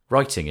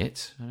writing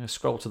it, and I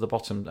scroll to the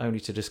bottom only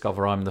to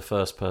discover I'm the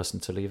first person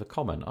to leave a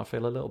comment. I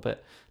feel a little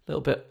bit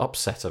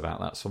upset about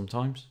that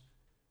sometimes.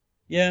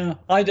 Yeah,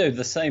 I do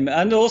the same.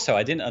 And also,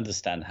 I didn't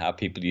understand how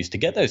people used to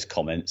get those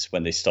comments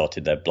when they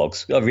started their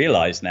blogs. I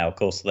realise now, of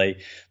course, they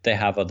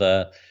have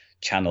other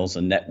channels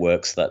and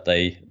networks that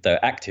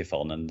they're active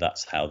on, and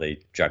that's how they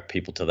drag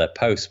people to their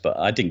posts. But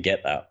I didn't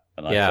get that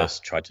when I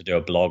first tried to do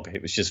a blog.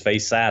 It was just very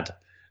sad.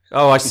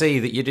 Oh, I see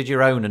that you did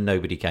your own and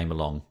nobody came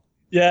along.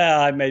 Yeah,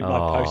 I made my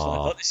post and I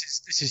thought,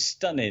 this is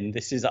stunning.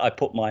 I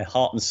put my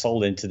heart and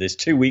soul into this.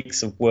 2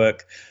 weeks of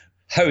work,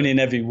 honing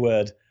every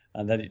word,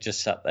 and then it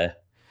just sat there.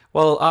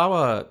 Well,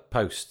 our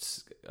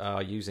posts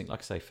are using,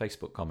 like I say,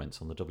 Facebook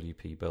comments on the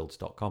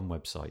wpbuilds.com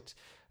website.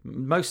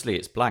 Mostly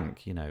it's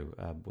blank,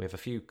 we have a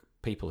few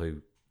people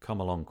who come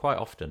along quite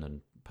often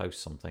and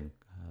post something,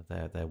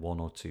 their one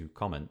or two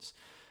comments.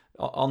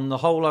 On the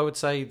whole, I would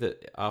say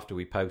that after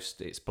we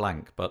post, it's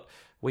blank, but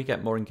we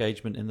get more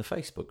engagement in the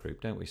Facebook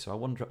group, don't we? So I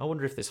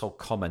wonder if this whole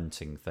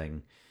commenting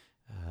thing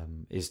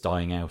is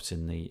dying out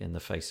in the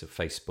face of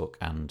Facebook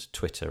and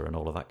Twitter and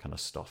all of that kind of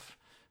stuff.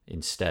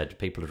 Instead,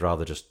 people would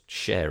rather just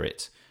share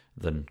it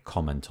than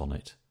comment on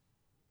it.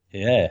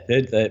 Yeah,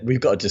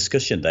 we've got a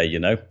discussion there,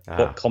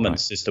 what comment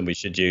system we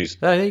should use.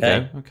 Oh, there you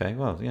go. Okay,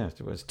 well, yeah,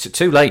 it's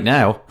too late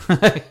now.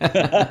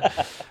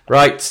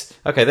 Right.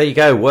 Okay, there you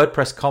go.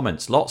 WordPress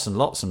comments, lots and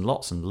lots and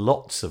lots and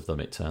lots of them,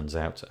 it turns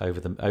out, over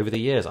the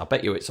years. I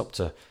bet you it's up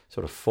to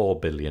sort of 4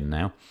 billion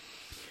now.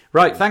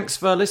 Right, thanks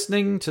for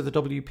listening to the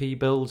WP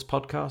Builds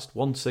podcast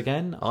once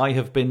again. I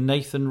have been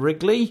Nathan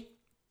Wrigley.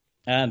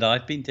 And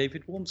I've been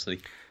David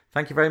Wormsley.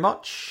 Thank you very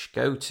much.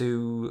 Go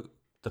to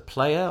the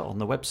player on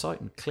the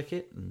website and click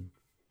it and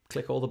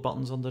click all the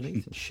buttons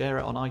underneath and share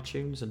it on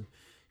iTunes and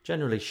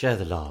generally share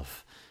the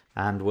love.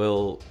 And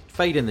we'll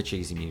fade in the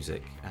cheesy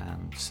music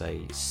and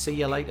say see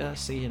you later,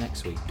 see you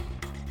next week.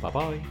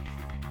 Bye-bye.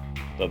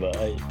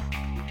 Bye-bye.